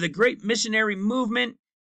 They were the great missionary movement,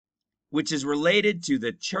 which is related to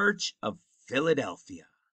the Church of Philadelphia.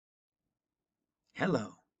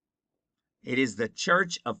 Hello. It is the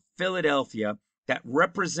Church of Philadelphia that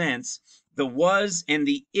represents the was and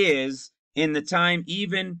the is in the time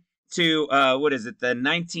even to, the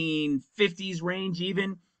 1950s range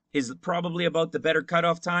even, is probably about the better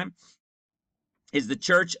cutoff time, is the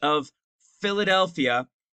Church of Philadelphia,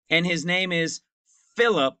 and his name is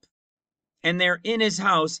Philip, and they're in his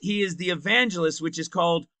house. He is the evangelist, which is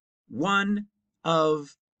called one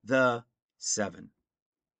of the 7.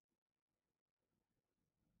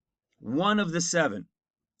 One of the 7.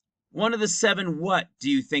 One of the 7, what do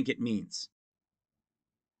you think it means?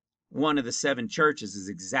 One of the 7 churches is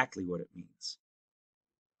exactly what it means.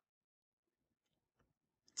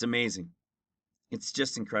 It's amazing. It's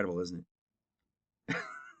just incredible, isn't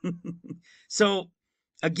it? So,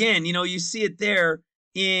 again, you see it there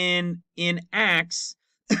in Acts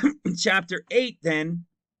chapter 8 then.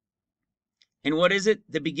 And what is it?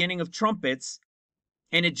 The beginning of trumpets.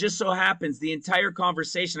 And it just so happens the entire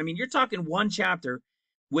conversation, I mean, you're talking one chapter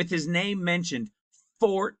with his name mentioned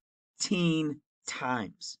 14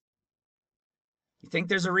 times. You think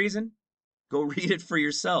there's a reason? Go read it for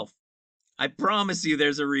yourself. I promise you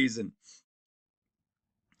there's a reason.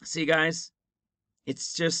 See, guys,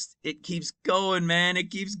 it's just, it keeps going, man.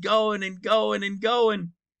 It keeps going and going and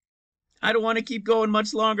going. I don't want to keep going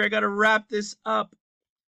much longer. I got to wrap this up.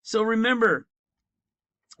 So remember,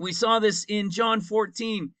 we saw this in John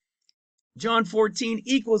 14. John 14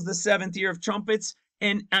 equals the 7th year of trumpets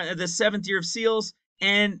and the 7th year of seals.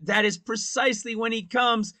 And that is precisely when he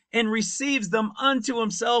comes and receives them unto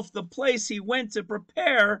himself, the place he went to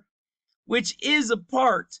prepare, which is a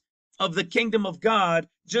part of the kingdom of God,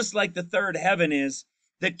 just like the third heaven is.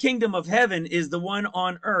 The kingdom of heaven is the one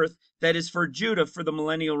on earth that is for Judah for the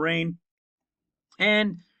millennial reign.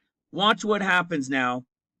 And watch what happens now.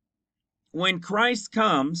 When Christ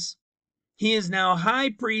comes, he is now high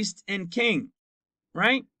priest and king,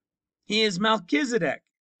 right? He is Melchizedek.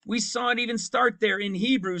 We saw it even start there in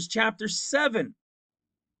Hebrews chapter 7.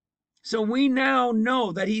 So we now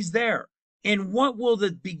know that he's there. And what will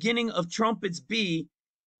the beginning of trumpets be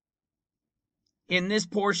in this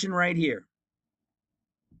portion right here?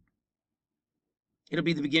 It'll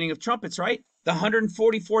be the beginning of trumpets, right? The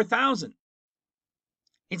 144,000.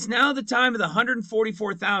 It's now the time of the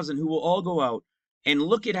 144,000 who will all go out, and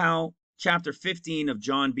look at how chapter 15 of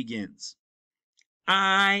John begins.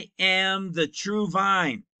 I am the true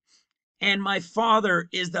vine, and my Father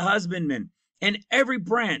is the husbandman, and every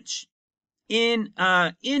branch in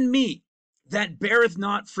me that beareth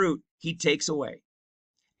not fruit, he takes away.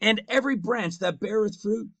 And every branch that beareth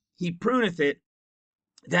fruit, he pruneth it,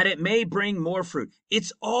 that it may bring more fruit.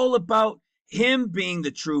 It's all about him being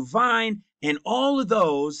the true vine, and all of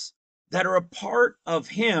those that are a part of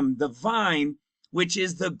him, the vine, which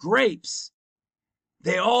is the grapes,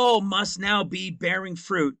 they all must now be bearing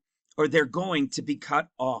fruit, or they're going to be cut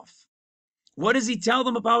off. What does he tell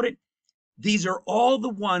them about it? These are all the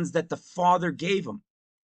ones that the Father gave him.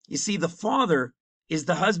 You see, the Father is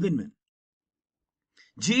the husbandman.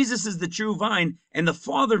 Jesus is the true vine, and the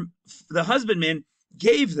Father, the husbandman,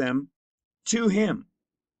 gave them to him.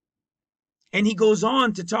 And he goes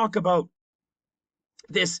on to talk about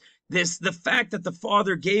the fact that the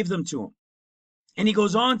Father gave them to him. And he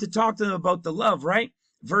goes on to talk to them about the love, right?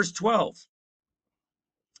 Verse 12.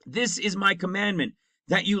 This is my commandment,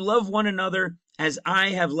 that you love one another as I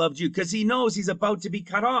have loved you. Because he knows he's about to be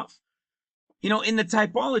cut off. You know, in the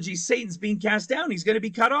typology, Satan's being cast down. He's going to be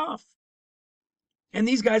cut off. And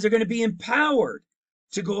these guys are going to be empowered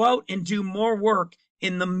to go out and do more work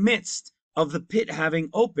in the midst of the pit having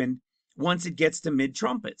opened once it gets to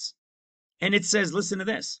mid-trumpets. And it says, listen to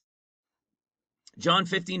this. John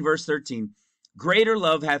 15, verse 13. Greater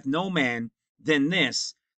love hath no man than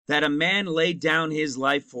this, that a man lay down his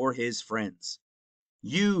life for his friends.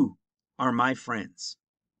 You are my friends,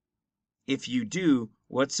 if you do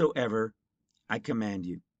whatsoever I command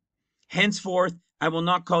you. Henceforth I will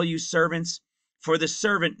not call you servants, for the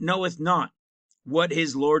servant knoweth not what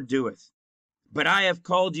his Lord doeth. But I have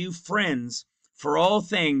called you friends, for all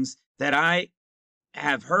things that I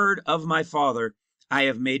have heard of my Father, I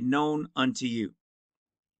have made known unto you.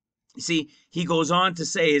 You see, he goes on to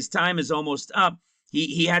say his time is almost up.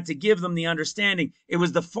 He had to give them the understanding. It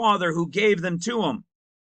was the Father who gave them to him.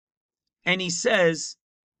 And he says,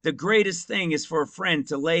 the greatest thing is for a friend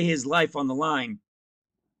to lay his life on the line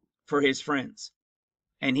for his friends.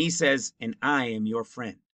 And he says, and I am your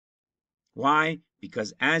friend. Why?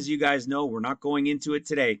 Because as you guys know, we're not going into it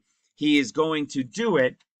today. He is going to do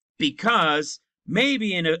it because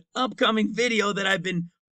maybe in an upcoming video that I've been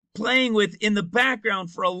playing with in the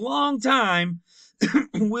background for a long time,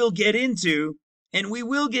 we'll get into, and we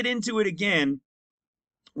will get into it again,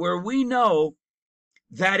 where we know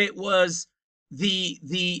that it was the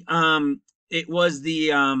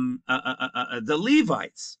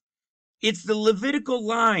Levites. It's the Levitical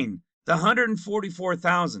line, the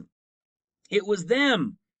 144,000. It was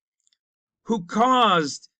them who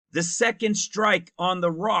caused the second strike on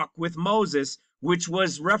the rock with Moses, which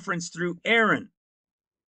was referenced through Aaron.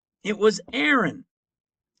 It was Aaron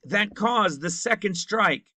that caused the second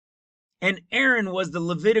strike, and Aaron was the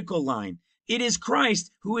Levitical line. It is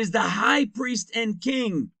Christ who is the high priest and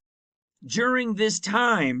king during this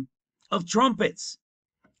time of trumpets.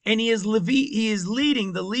 And he is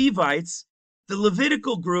leading the Levites, the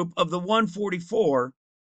Levitical group of the 144,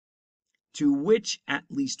 to which at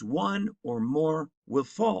least one or more will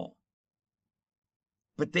fall.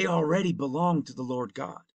 But they already belong to the Lord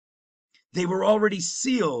God. They were already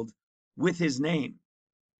sealed with his name.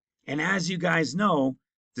 And as you guys know,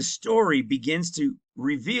 the story begins to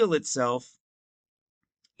reveal itself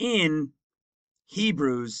in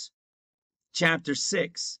Hebrews chapter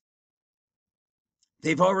 6.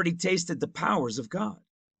 They've already tasted the powers of God.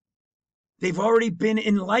 They've already been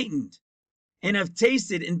enlightened and have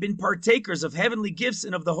tasted and been partakers of heavenly gifts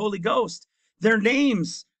and of the Holy Ghost. Their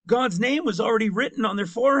names, God's name was already written on their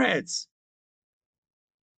foreheads.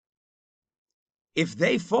 If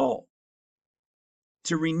they fall,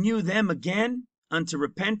 to renew them again unto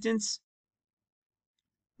repentance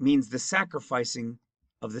means the sacrificing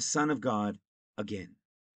of the Son of God again.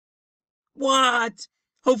 What?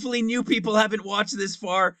 Hopefully new people haven't watched this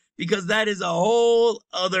far, because that is a whole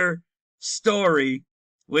other story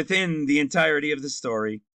within the entirety of the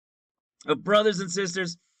story. Brothers and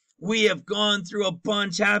sisters, we have gone through a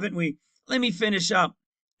bunch, haven't we? Let me finish up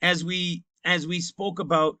as we spoke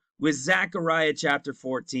about with Zechariah chapter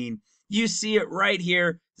 14. You see it right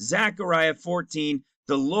here, Zechariah 14,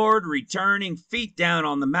 the Lord returning feet down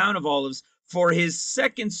on the Mount of Olives for his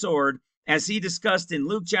second sword, as he discussed in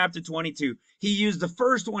Luke chapter 22. He used the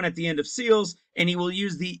first one at the end of seals, and he will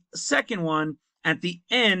use the second one at the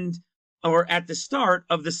end, or at the start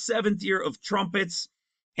of the seventh year of trumpets,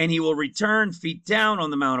 and he will return feet down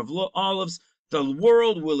on the Mount of Olives. The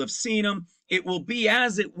world will have seen him, It will be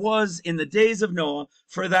as it was in the days of Noah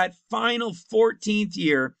for that final 14th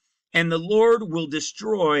year, and the Lord will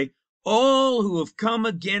destroy all who have come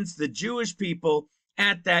against the Jewish people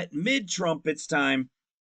at that mid-trumpets time,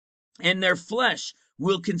 and their flesh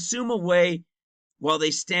will consume away while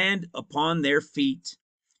they stand upon their feet,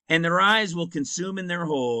 and their eyes will consume in their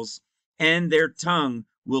holes, and their tongue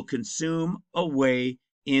will consume away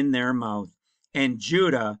in their mouth. And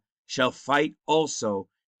Judah shall fight also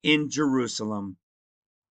in Jerusalem.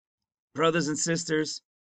 Brothers and sisters,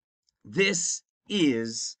 this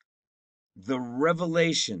is the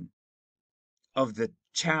revelation of the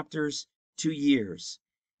chapters to years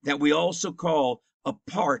that we also call a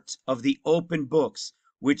part of the open books,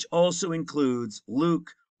 which also includes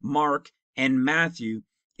Luke, Mark, and Matthew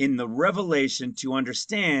in the revelation to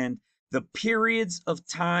understand the periods of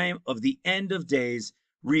time of the end of days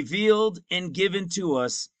revealed and given to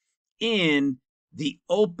us in the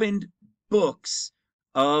opened books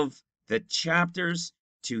of the chapters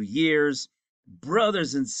to years.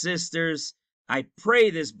 Brothers and sisters, I pray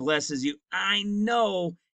this blesses you. I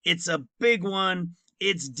know it's a big one,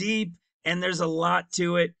 it's deep, and there's a lot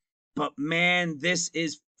to it, but man, this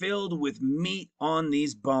is filled with meat on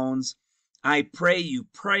these bones. I pray you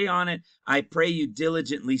pray on it. I pray you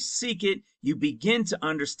diligently seek it. You begin to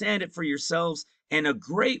understand it for yourselves. And a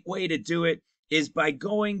great way to do it is by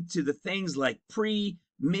going to the things like pre,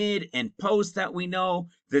 mid, and post that we know,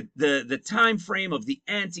 the time frame of the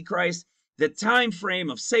Antichrist, the time frame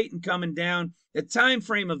of Satan coming down, the time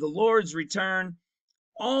frame of the Lord's return.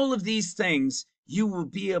 All of these things you will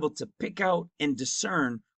be able to pick out and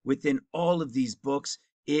discern within all of these books.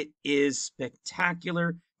 It is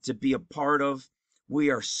spectacular to be a part of. We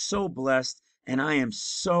are so blessed, and I am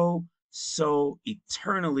so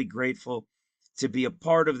eternally grateful to be a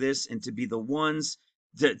part of this and to be the ones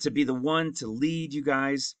to be the one to lead you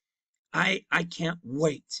guys. I can't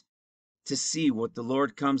wait to see what the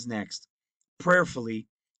Lord comes next. Prayerfully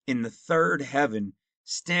in the third heaven,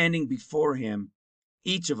 standing before him,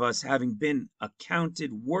 each of us having been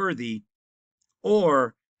accounted worthy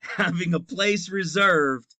or having a place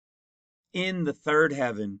reserved in the third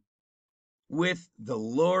heaven with the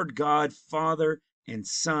Lord God, Father and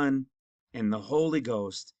Son and the Holy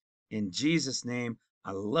Ghost. In Jesus' name,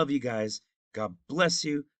 I love you guys. God bless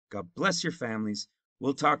you. God bless your families.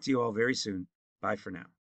 We'll talk to you all very soon. Bye for now.